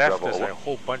turn LZ left? Bravo, There's like over. a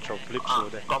whole bunch of blips over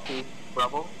there. Copy,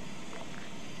 Bravo.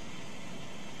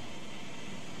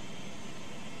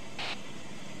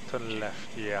 Turn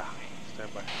left, yeah.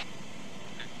 Stand by.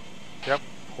 Yep,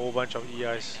 whole bunch of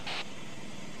EIs.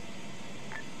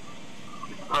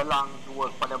 Halang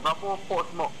dua pada Bravo, port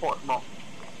smoke.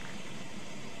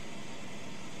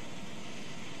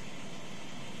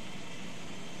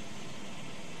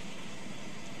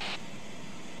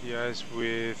 EIs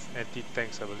with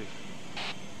anti-tanks, I believe.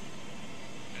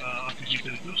 RPG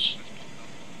 32s.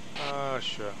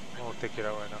 Sure. I'll take it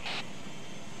out right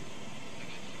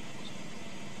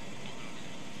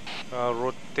now.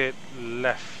 Rotate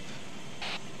left.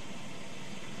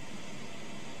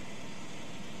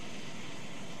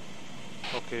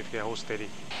 Okay, if you hold steady.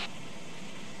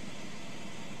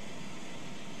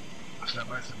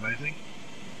 Standby, stabilizing.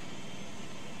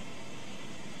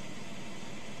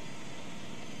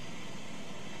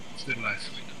 Stabilize.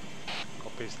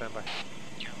 Copy, standby.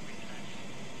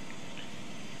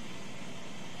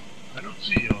 I don't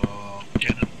see your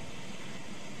cannon.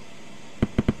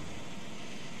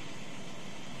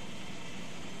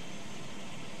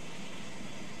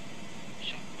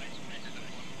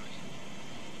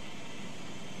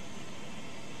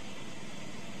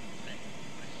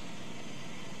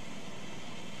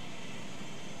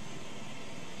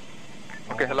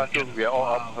 Okay, Helang 2, we are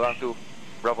all up. Helang 2,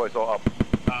 Bravo is all up. You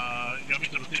want me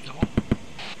to rotate some more?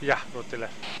 Yeah, rotate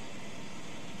left.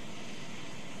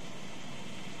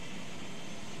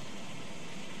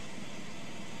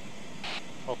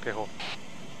 Okay, hold.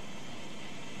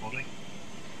 Holding.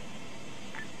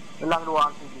 Hilang 2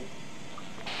 RCB.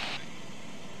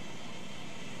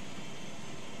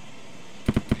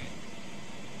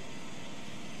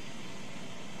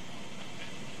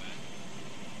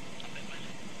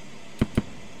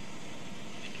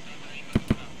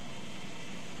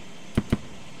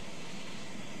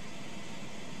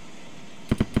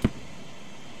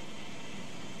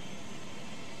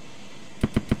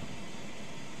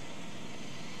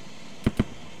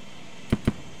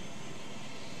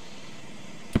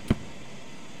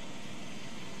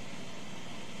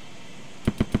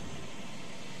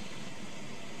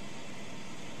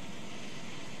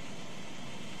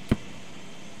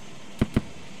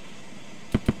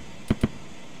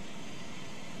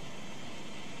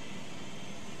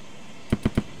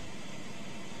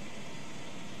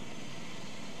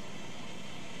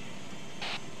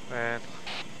 And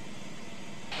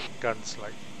guns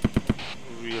like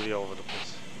really all over the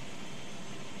place.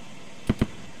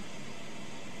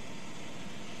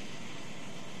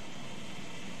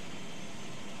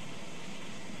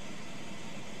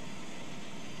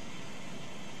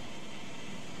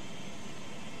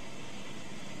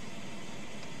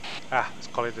 Let's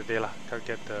call it a day lah. Can't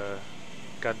get the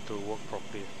gun to work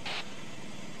properly.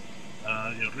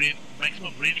 Your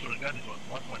maximum range for the gun is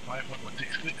what, 1.5,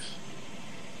 1.6 clicks?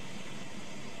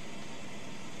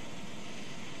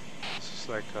 It's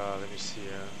like, let me see.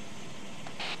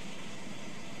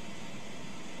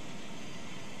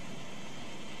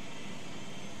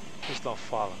 It's not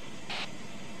far lah.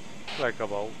 Like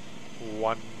about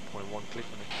 1.1 click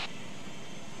on it.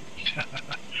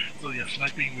 So you're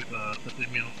sniping with a 30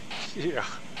 mil. Yeah.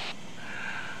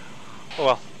 Oh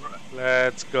well,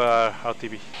 let's go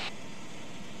RTB.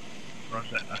 Run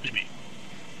that, RTB.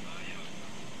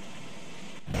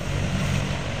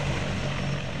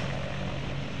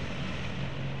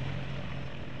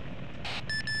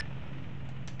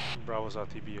 Bravo's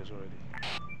RTB is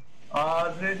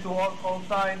already. Drain to all call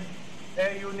sign.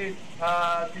 Air unit,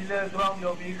 delay ground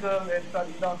your vehicle and start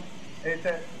it down.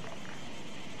 ASAP.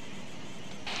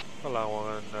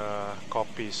 Allowing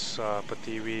copies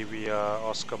Patiwi via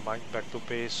Oscar Mike back to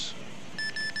base.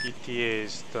 ETA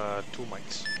is 2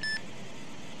 mics.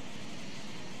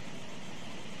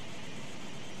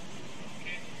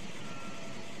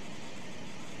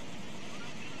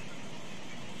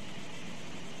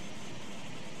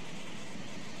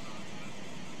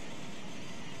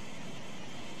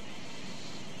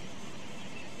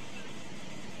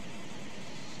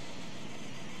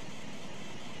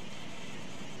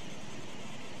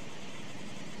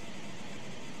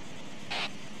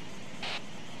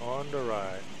 On the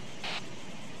right.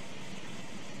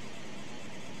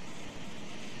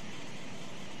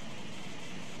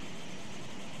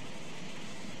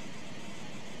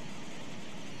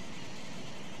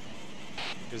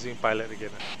 Using pilot again.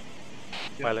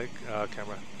 Yep. Pilot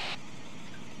camera.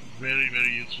 Very,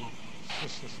 very useful.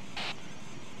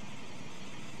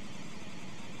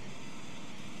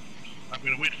 I'm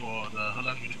gonna wait for the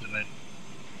Helang unit to land.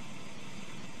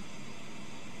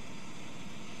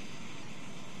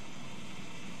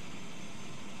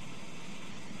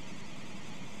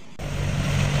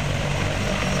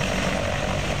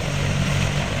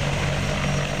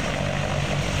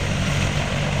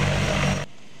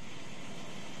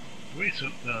 Wait, so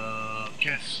the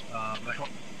Cass, Black Hawk.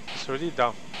 It's already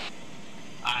down.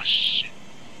 Ah, shit.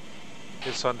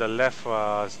 It's on the left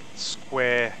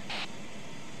square.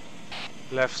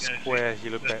 Left Yeah, square he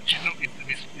looked the at. Chinook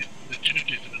the Chinook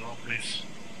is in the wrong place.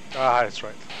 Ah, that's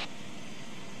right.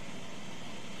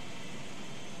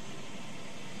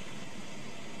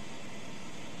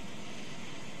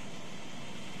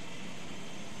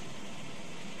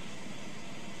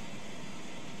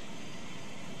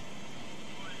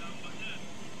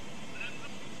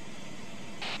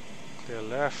 Clear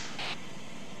left.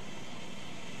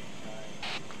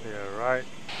 Clear right.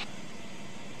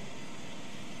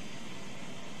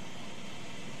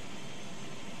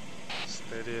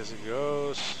 Steady as it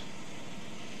goes.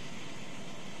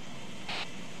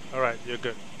 Alright, you're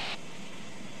good.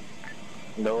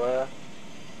 Lower.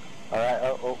 Alright,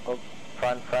 oh.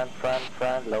 Front.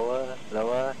 Lower.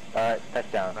 Alright,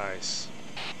 touchdown. Nice.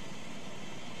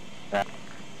 Okay, what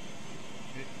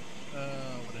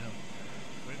the hell?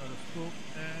 Right on the scope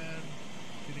and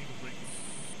hitting the brakes.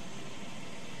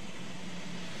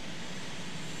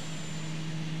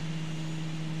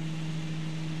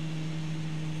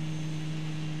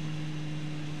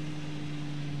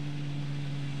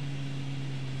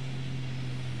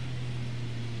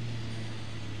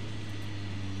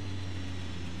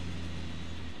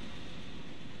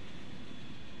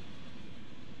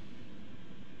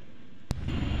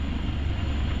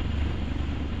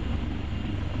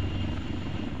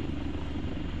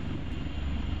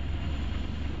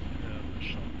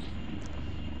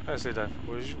 Nicely done.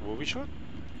 Were we shot?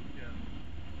 Yeah.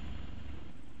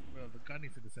 Well, the gun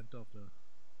is in the center of the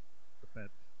pad.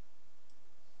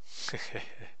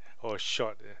 Oh,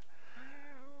 shot. Yeah.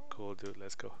 Cool, dude.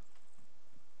 Let's go.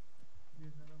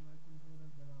 Assalamualaikum dan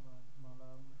selamat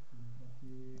malam. Terima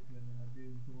kasih kerana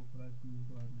hadir untuk operasi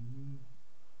untuk hari ini.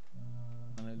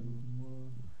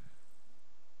 Semua.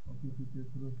 Okey, kita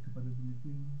terus kepada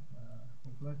briefing.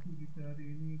 Operasi kita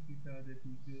hari ini, kita ada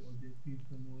 3 objektif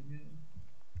semuanya.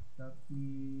 Tapi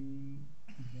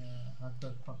kita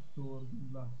atas faktor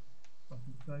jumlah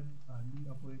pasukan ahli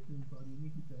operator untuk hari ini,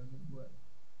 kita akan buat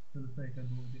selesaikan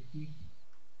 2 objektif,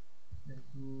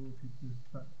 iaitu kita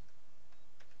start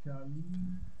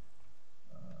Charlie,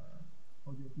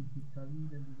 objektif Charlie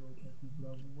dan juga objektif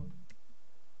Bravo.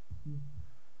 Okay.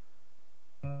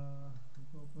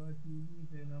 Untuk operasi ini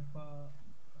saya nampak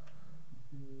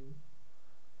kita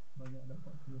banyak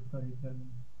dapat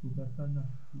selesaikan tugasan lah.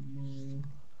 Cuma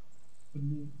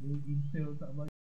pelik intel tak banyak.